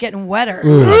just start getting wetter. Okay,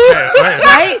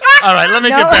 right? All right, let me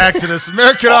get back to this.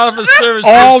 American Office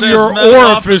Services. All your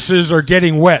orifices are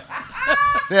getting wet.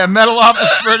 They have metal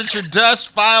office furniture, desks,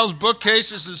 files,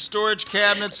 bookcases, and storage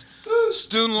cabinets,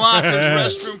 student lockers,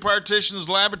 restroom partitions,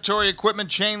 laboratory equipment,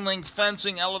 chain link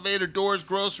fencing, elevator doors,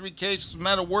 grocery cases,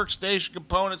 metal workstation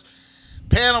components,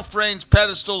 panel frames,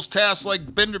 pedestals, task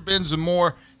like bender bins, and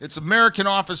more. It's American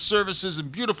Office Services in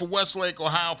beautiful Westlake,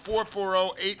 Ohio,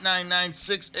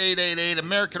 440-899-6888,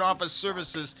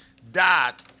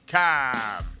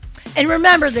 AmericanOfficeServices.com. And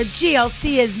remember, the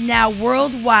GLC is now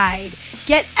worldwide.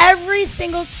 Get every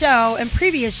single show and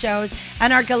previous shows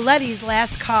on our Galetti's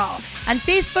Last Call on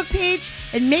Facebook page,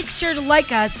 and make sure to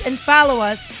like us and follow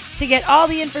us to get all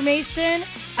the information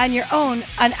on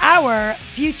our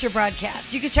future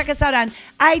broadcast. You can check us out on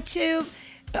iTunes.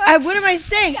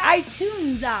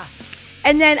 iTunes.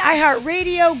 And then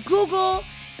iHeartRadio, Google,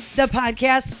 the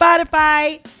podcast,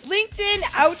 Spotify, LinkedIn,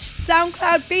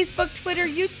 SoundCloud, Facebook, Twitter,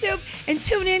 YouTube, and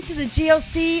tune in to the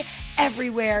GLC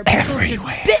everywhere. People just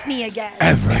bit me again.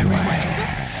 Everywhere.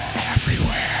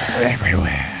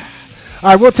 All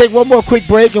right, we'll take one more quick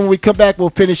break, and when we come back, we'll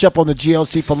finish up on the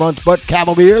GLC for lunch. But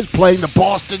Cavaliers playing the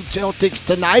Boston Celtics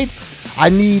tonight. I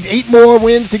need 8 more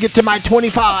wins to get to my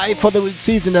 25 for the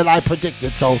season that I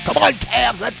predicted. So come on,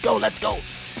 Cavs, let's go.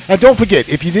 And don't forget,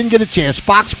 if you didn't get a chance,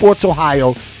 Fox Sports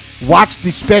Ohio, watch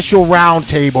the special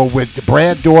roundtable with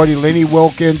Brad Doherty, Lenny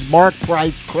Wilkins, Mark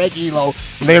Price, Craig Elo,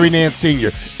 Larry Nance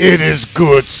Sr. It is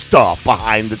good stuff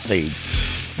behind the scenes.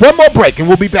 One more break, and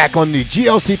we'll be back on the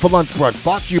GLC for Lunch Brunch,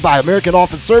 brought to you by American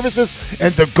Office Services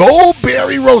and the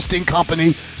Goldberry Roasting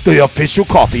Company, the official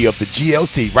coffee of the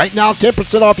GLC. Right now,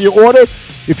 10% off your order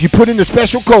if you put in the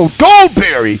special code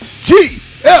Goldberry,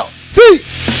 GLC.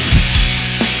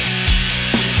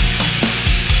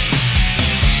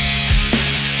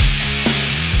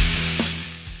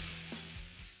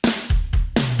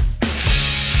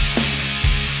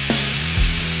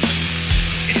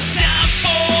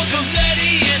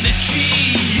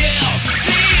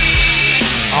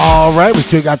 All right, we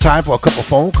still got time for a couple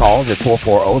phone calls at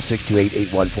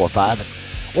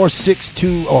 440-628-8145 or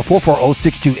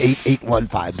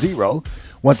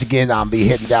 440-628-8150. Once again, I'll be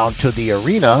heading down to the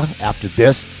arena after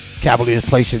this. Cavaliers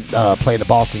playing the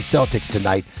Boston Celtics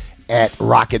tonight at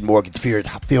Rocket Mortgage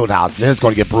Fieldhouse. And then it's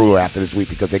going to get brutal after this week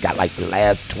because they got like the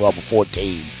last 12 or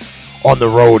 14 on the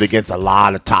road against a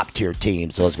lot of top tier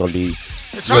teams. So it's going to be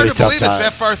It's really hard to tough believe time. it's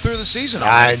that far through the season.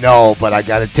 I know, but I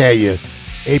got to tell you,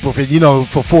 April 5th,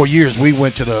 for 4 years we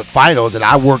went to the finals, and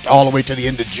I worked all the way to the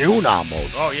end of June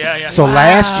almost. Oh, yeah. So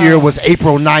last year was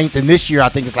April 9th, and this year I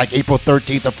think it's like April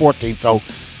 13th or 14th. So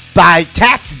by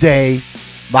tax day,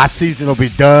 my season will be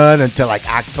done until like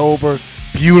October.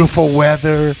 Beautiful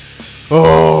weather.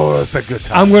 Oh, it's a good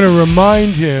time. I'm going to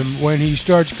remind him when he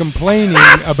starts complaining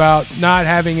about not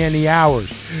having any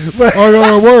hours. I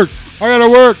gotta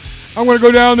work. I'm going to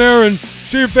go down there and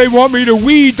see if they want me to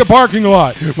weed the parking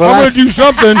lot. Well, I'm going to do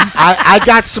something. I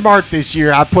got smart this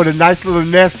year. I put a nice little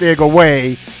nest egg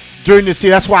away during the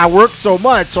season. That's why I work so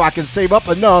much, so I can save up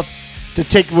enough to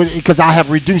take, because I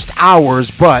have reduced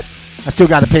hours, but I still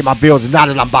got to pay my bills. Now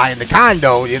that I'm buying the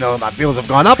condo, my bills have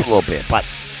gone up a little bit, but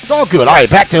it's all good. All right,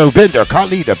 back to Bender,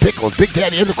 Carlita, Pickles, Big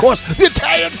Daddy, and of course, the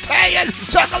Italian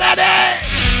Chocolate.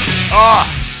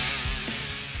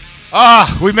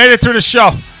 We made it through the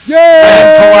show.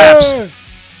 Yeah!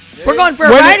 We're going for a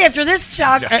ride after this,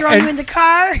 Chuck. Throwing you in the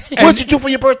car. What'd you do for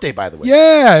your birthday, by the way?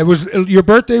 Yeah, it was your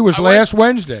birthday was last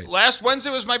Wednesday. Last Wednesday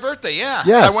was my birthday, yeah.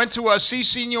 Yes. I went to see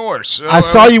Seniors. I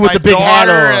saw you with my the big hat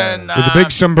daughter on. and, With the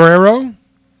big sombrero?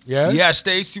 Yes? Yeah,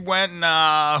 Stacy went,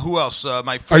 and who else?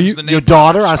 My friends, the Your name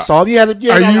daughter, I saw you had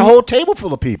a whole table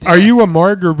full of people. Are you a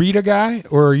margarita guy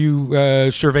or are you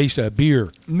cerveza,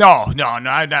 beer? No, I'm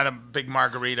not a big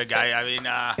margarita guy. I mean,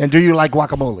 And do you like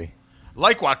guacamole?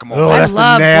 like guacamole. Oh, that's the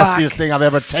love nastiest thing I've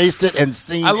ever tasted and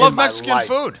seen. I love in my Mexican life.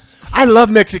 food. I love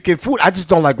Mexican food. I just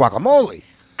don't like guacamole.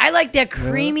 I like that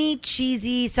creamy,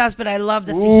 cheesy sauce, but I love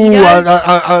the Ooh,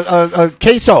 fajitas.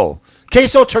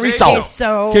 queso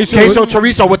chorizo. Queso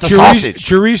chorizo with the sausage.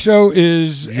 Chorizo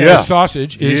is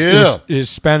sausage. Is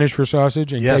Spanish for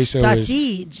sausage, and Yes. queso Sausage.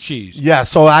 is cheese. Yeah,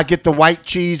 so I get the white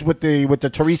cheese with the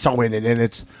chorizo in it, and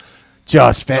it's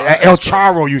just El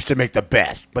Charro used to make the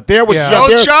best, but there was Yeah. El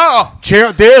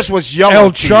Charro. Theirs was yellow.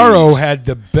 El cheese. Charro had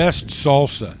the best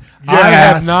salsa. I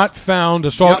Yes. have not found a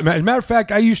salsa. Yep. As a matter of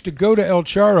fact, I used to go to El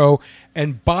Charro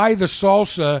and buy the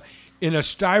salsa in a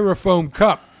styrofoam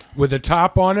cup with a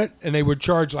top on it, and they would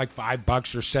charge like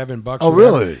 $5 or $7. Oh, or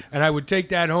whatever. really? And I would take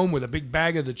that home with a big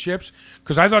bag of the chips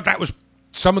because I thought that was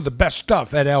some of the best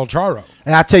stuff at El Charro.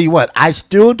 And I tell you what, I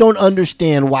still don't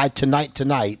understand why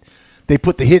tonight they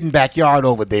put the hidden backyard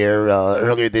over there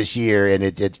earlier this year and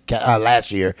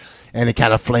last year, and it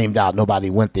kind of flamed out. Nobody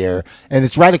went there, and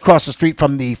it's right across the street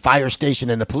from the fire station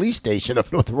and the police station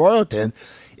of North Royalton.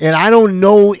 And I don't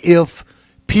know if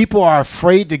people are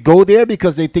afraid to go there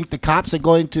because they think the cops are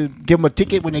going to give them a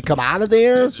ticket when they come out of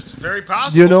there. It's very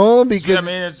possible. Because I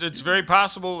mean, it's very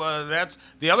possible. That's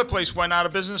the other place went out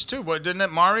of business too. But didn't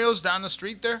it Mario's down the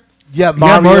street there? yeah,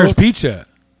 Mario's Pizza.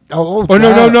 Oh, no,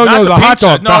 Not the hot pizza.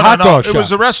 dog. No, the hot no. dog It shop.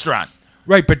 was a restaurant.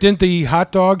 Right, but didn't the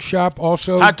hot dog shop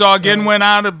also? Hot Dog Inn went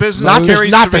out of business. not Carrie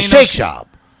the Serena's- Shake Shop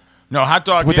No, Hot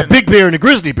Dog with Inn. the big beer and the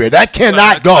grizzly beer. That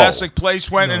cannot go. Classic place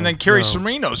went, and then Carrie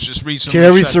Serena's just recently.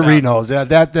 Carrie shut down. Serena's. Yeah,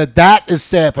 that is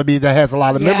sad for me. That has a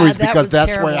lot of Yeah, memories that because was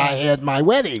that's terrible. where I had my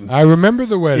wedding I remember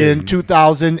the wedding. in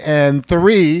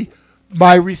 2003.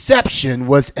 My reception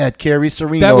was at Carrie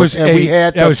Serena's, That was and we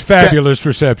had that was fabulous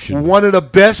reception. one of the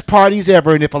best parties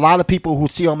ever. And if a lot of people who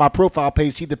see on my profile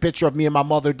page see the picture of me and my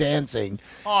mother dancing,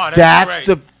 Oh, that's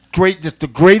great. the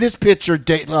greatest picture.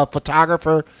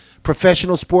 Photographer,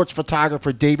 professional sports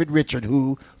photographer David Richard,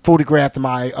 who photographed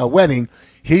my wedding,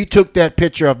 he took that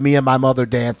picture of me and my mother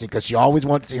dancing because she always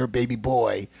wanted to see her baby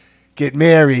boy get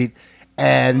married.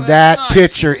 And that nice.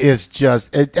 picture is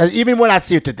just, even when I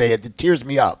see it today, it tears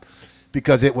me up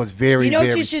because it was very, You know very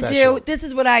what you should special. do? This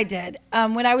is what I did.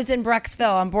 When I was in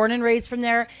Brecksville, I'm born and raised from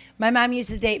there. My mom used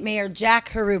to date Mayor Jack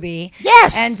Harubi.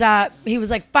 Yes. And he was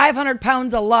like 500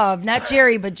 pounds of love. Not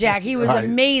Jerry, but Jack. He was Right.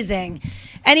 amazing.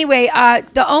 Anyway,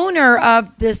 the owner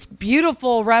of this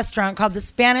beautiful restaurant called the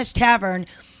Spanish Tavern,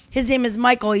 his name is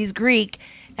Michael. He's Greek.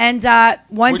 And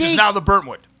one Which day, is now the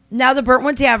Burntwood. the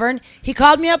Burntwood Tavern, he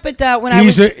called me up at when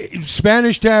He's I was... a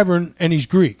Spanish tavern, and he's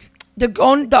Greek. The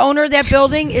owner of that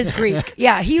building is Greek.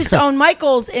 Yeah, he used to own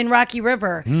Michael's in Rocky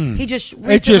River. He just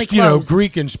recently It's just, closed.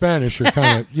 Greek and Spanish are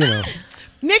kind of,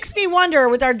 Makes me wonder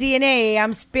with our DNA.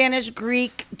 I'm Spanish,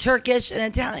 Greek, Turkish, and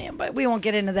Italian, but we won't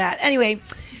get into that. Anyway,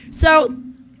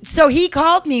 so he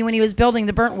called me when he was building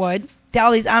the Burntwood.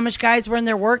 All these Amish guys were in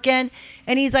there working,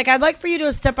 and he's like, "I'd like for you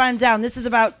to step on down." This is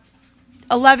about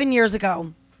 11 years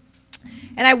ago.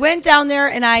 And I went down there,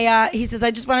 and he says,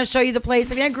 "I just want to show you the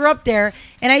place." I mean, I grew up there,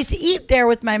 and I used to eat there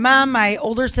with my mom, my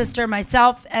older sister,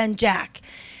 myself, and Jack.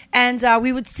 And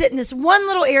we would sit in this one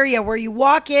little area where you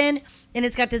walk in, and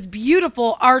it's got this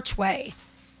beautiful archway.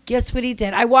 Guess what he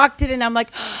did? I walked in and I'm like,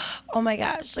 oh my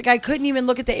gosh. Like I couldn't even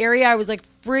look at the area. I was like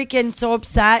freaking so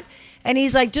upset. And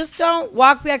he's like, just don't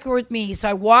walk back with me. So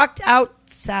I walked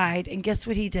outside and guess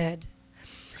what he did?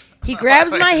 He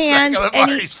grabs my hand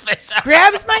and he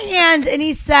grabs my hand and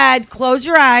he said, close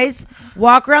your eyes,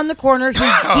 walk around the corner. He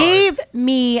gave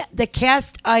me the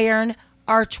cast iron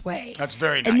archway. That's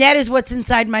very nice. And that is what's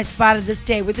inside my spot of this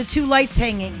day with the 2 lights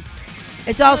hanging.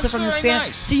 It's also from the Spanish.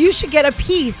 Nice. So you should get a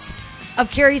piece of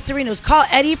Carrie Serino's. Call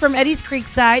Eddie from Eddie's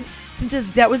Creekside,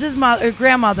 since that was his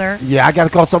grandmother. Yeah, I got to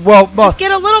call some. Just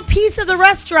get a little piece of the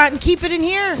restaurant and keep it in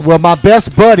here. Well, my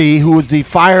best buddy, who is the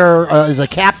is a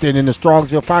captain in the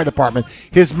Strongsville Fire Department,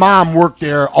 his mom worked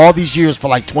there all these years for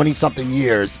like 20-something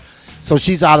years. So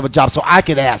she's out of a job, so I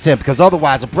could ask him, because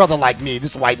otherwise a brother like me,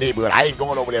 this white neighborhood, I ain't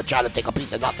going over there trying to take a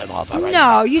piece of nothing off. Right?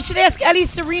 No, you should ask Eddie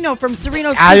Serino from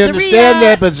Serino's Pizzeria. I understand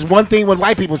that, but it's one thing when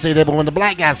white people say that, but when the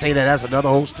black guys say that, that's another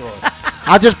whole story.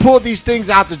 I just pulled these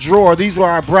things out the drawer. These were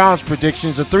our Browns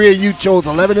predictions. The 3 of you chose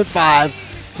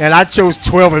 11-5, and I chose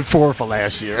 12-4 for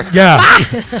last year. Yeah,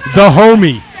 the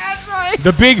homie. That's right.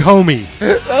 The big homie.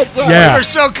 That's right. Yeah. We're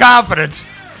so confident.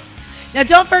 Now,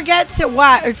 don't forget to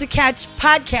watch or to catch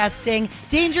podcasting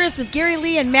Dangerous with Gary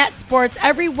Lee and Matt Sports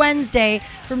every Wednesday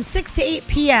from 6 to 8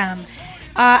 p.m.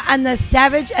 On the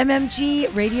Savage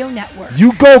MMG Radio Network.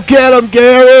 You go get them,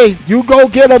 Gary. You go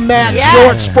get them, Matt. Yes.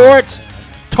 Short Sports.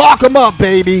 Talk them up,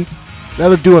 baby.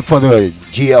 That'll do it for the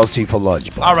GLC for lunch.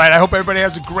 Buddy. All right. I hope everybody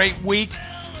has a great week.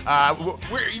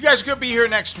 You guys are going to be here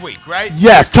next week, right?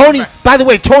 Yes, Tony. By the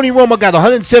way, Tony Romo got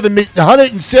 $170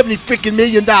 freaking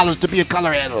million to be a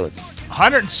color analyst.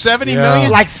 170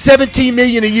 million? Like $17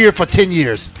 million a year for 10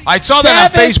 years. I saw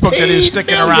that on Facebook that he was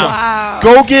sticking around. Wow.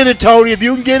 Go get it, Tony. If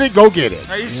you can get it, go get it.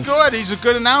 He's good. He's a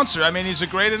good announcer. I mean, he's a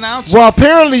great announcer. Well,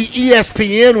 apparently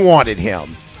ESPN wanted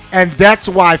him, and that's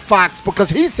why Fox, because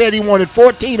he said he wanted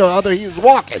 14 or other he was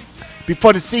walking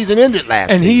before the season ended last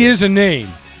And season. he is a name.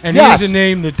 And Yes. he's a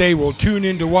name that they will tune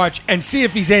in to watch and see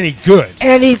if he's any good.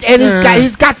 And he's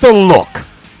got the look.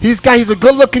 He's a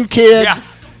good-looking kid. Yeah.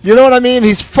 You know what I mean?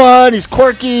 He's fun. He's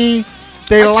quirky.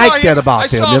 They like that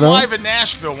about him. I saw you him know? live in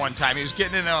Nashville one time. He was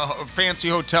getting in a fancy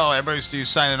hotel. Everybody was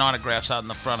signing autographs out in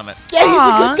the front of it. Yeah, he's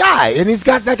a good guy, and he's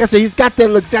got, like I said, he's got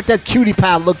that cutie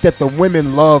pie look that the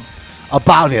women love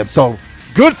about him. So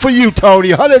good for you, Tony.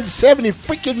 $170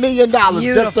 freaking million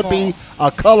just to be a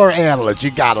color analyst.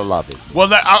 You gotta love it.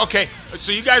 Well, okay.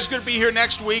 So you guys are going to be here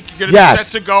next week. You're going to Yes. be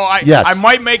set to go. I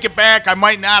might make it back. I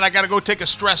might not. I got to go take a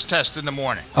stress test in the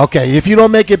morning. Okay, if you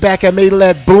don't make it back, I may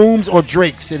let Booms or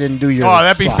Drake sit and do your. Oh,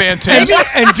 that'd be spot. fantastic.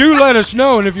 And do let us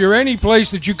know. And if you're any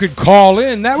place that you could call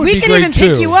in, that would be We great could even too.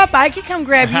 pick you up. I could come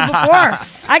grab you before.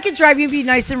 I could drive you and be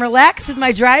nice and relaxed with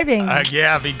my driving.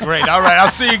 Yeah, it'd be great. All right, I'll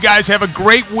see you guys. Have a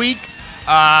great week.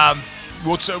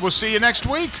 We'll see you next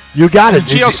week. You got it.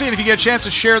 GLC, and if you get a chance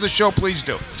to share the show, please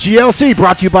do. GLC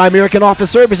brought to you by American Office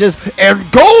Services and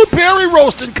Goldberry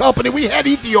Roasting Company. We had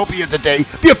Ethiopia today,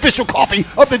 the official coffee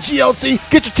of the GLC.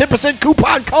 Get your 10%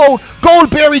 coupon code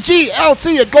Goldberry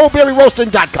GLC at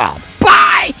goldberryroasting.com.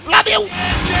 Bye. Love you.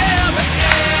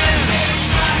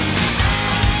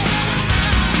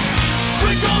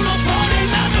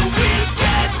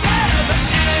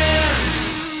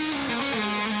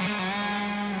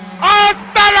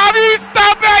 Hasta la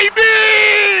vista,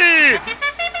 baby!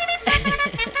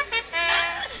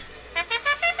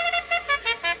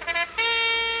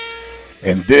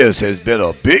 And this has been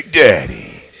a Big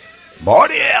Daddy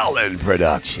Marty Allen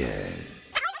production.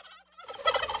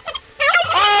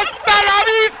 Hasta la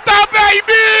vista,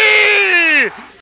 baby!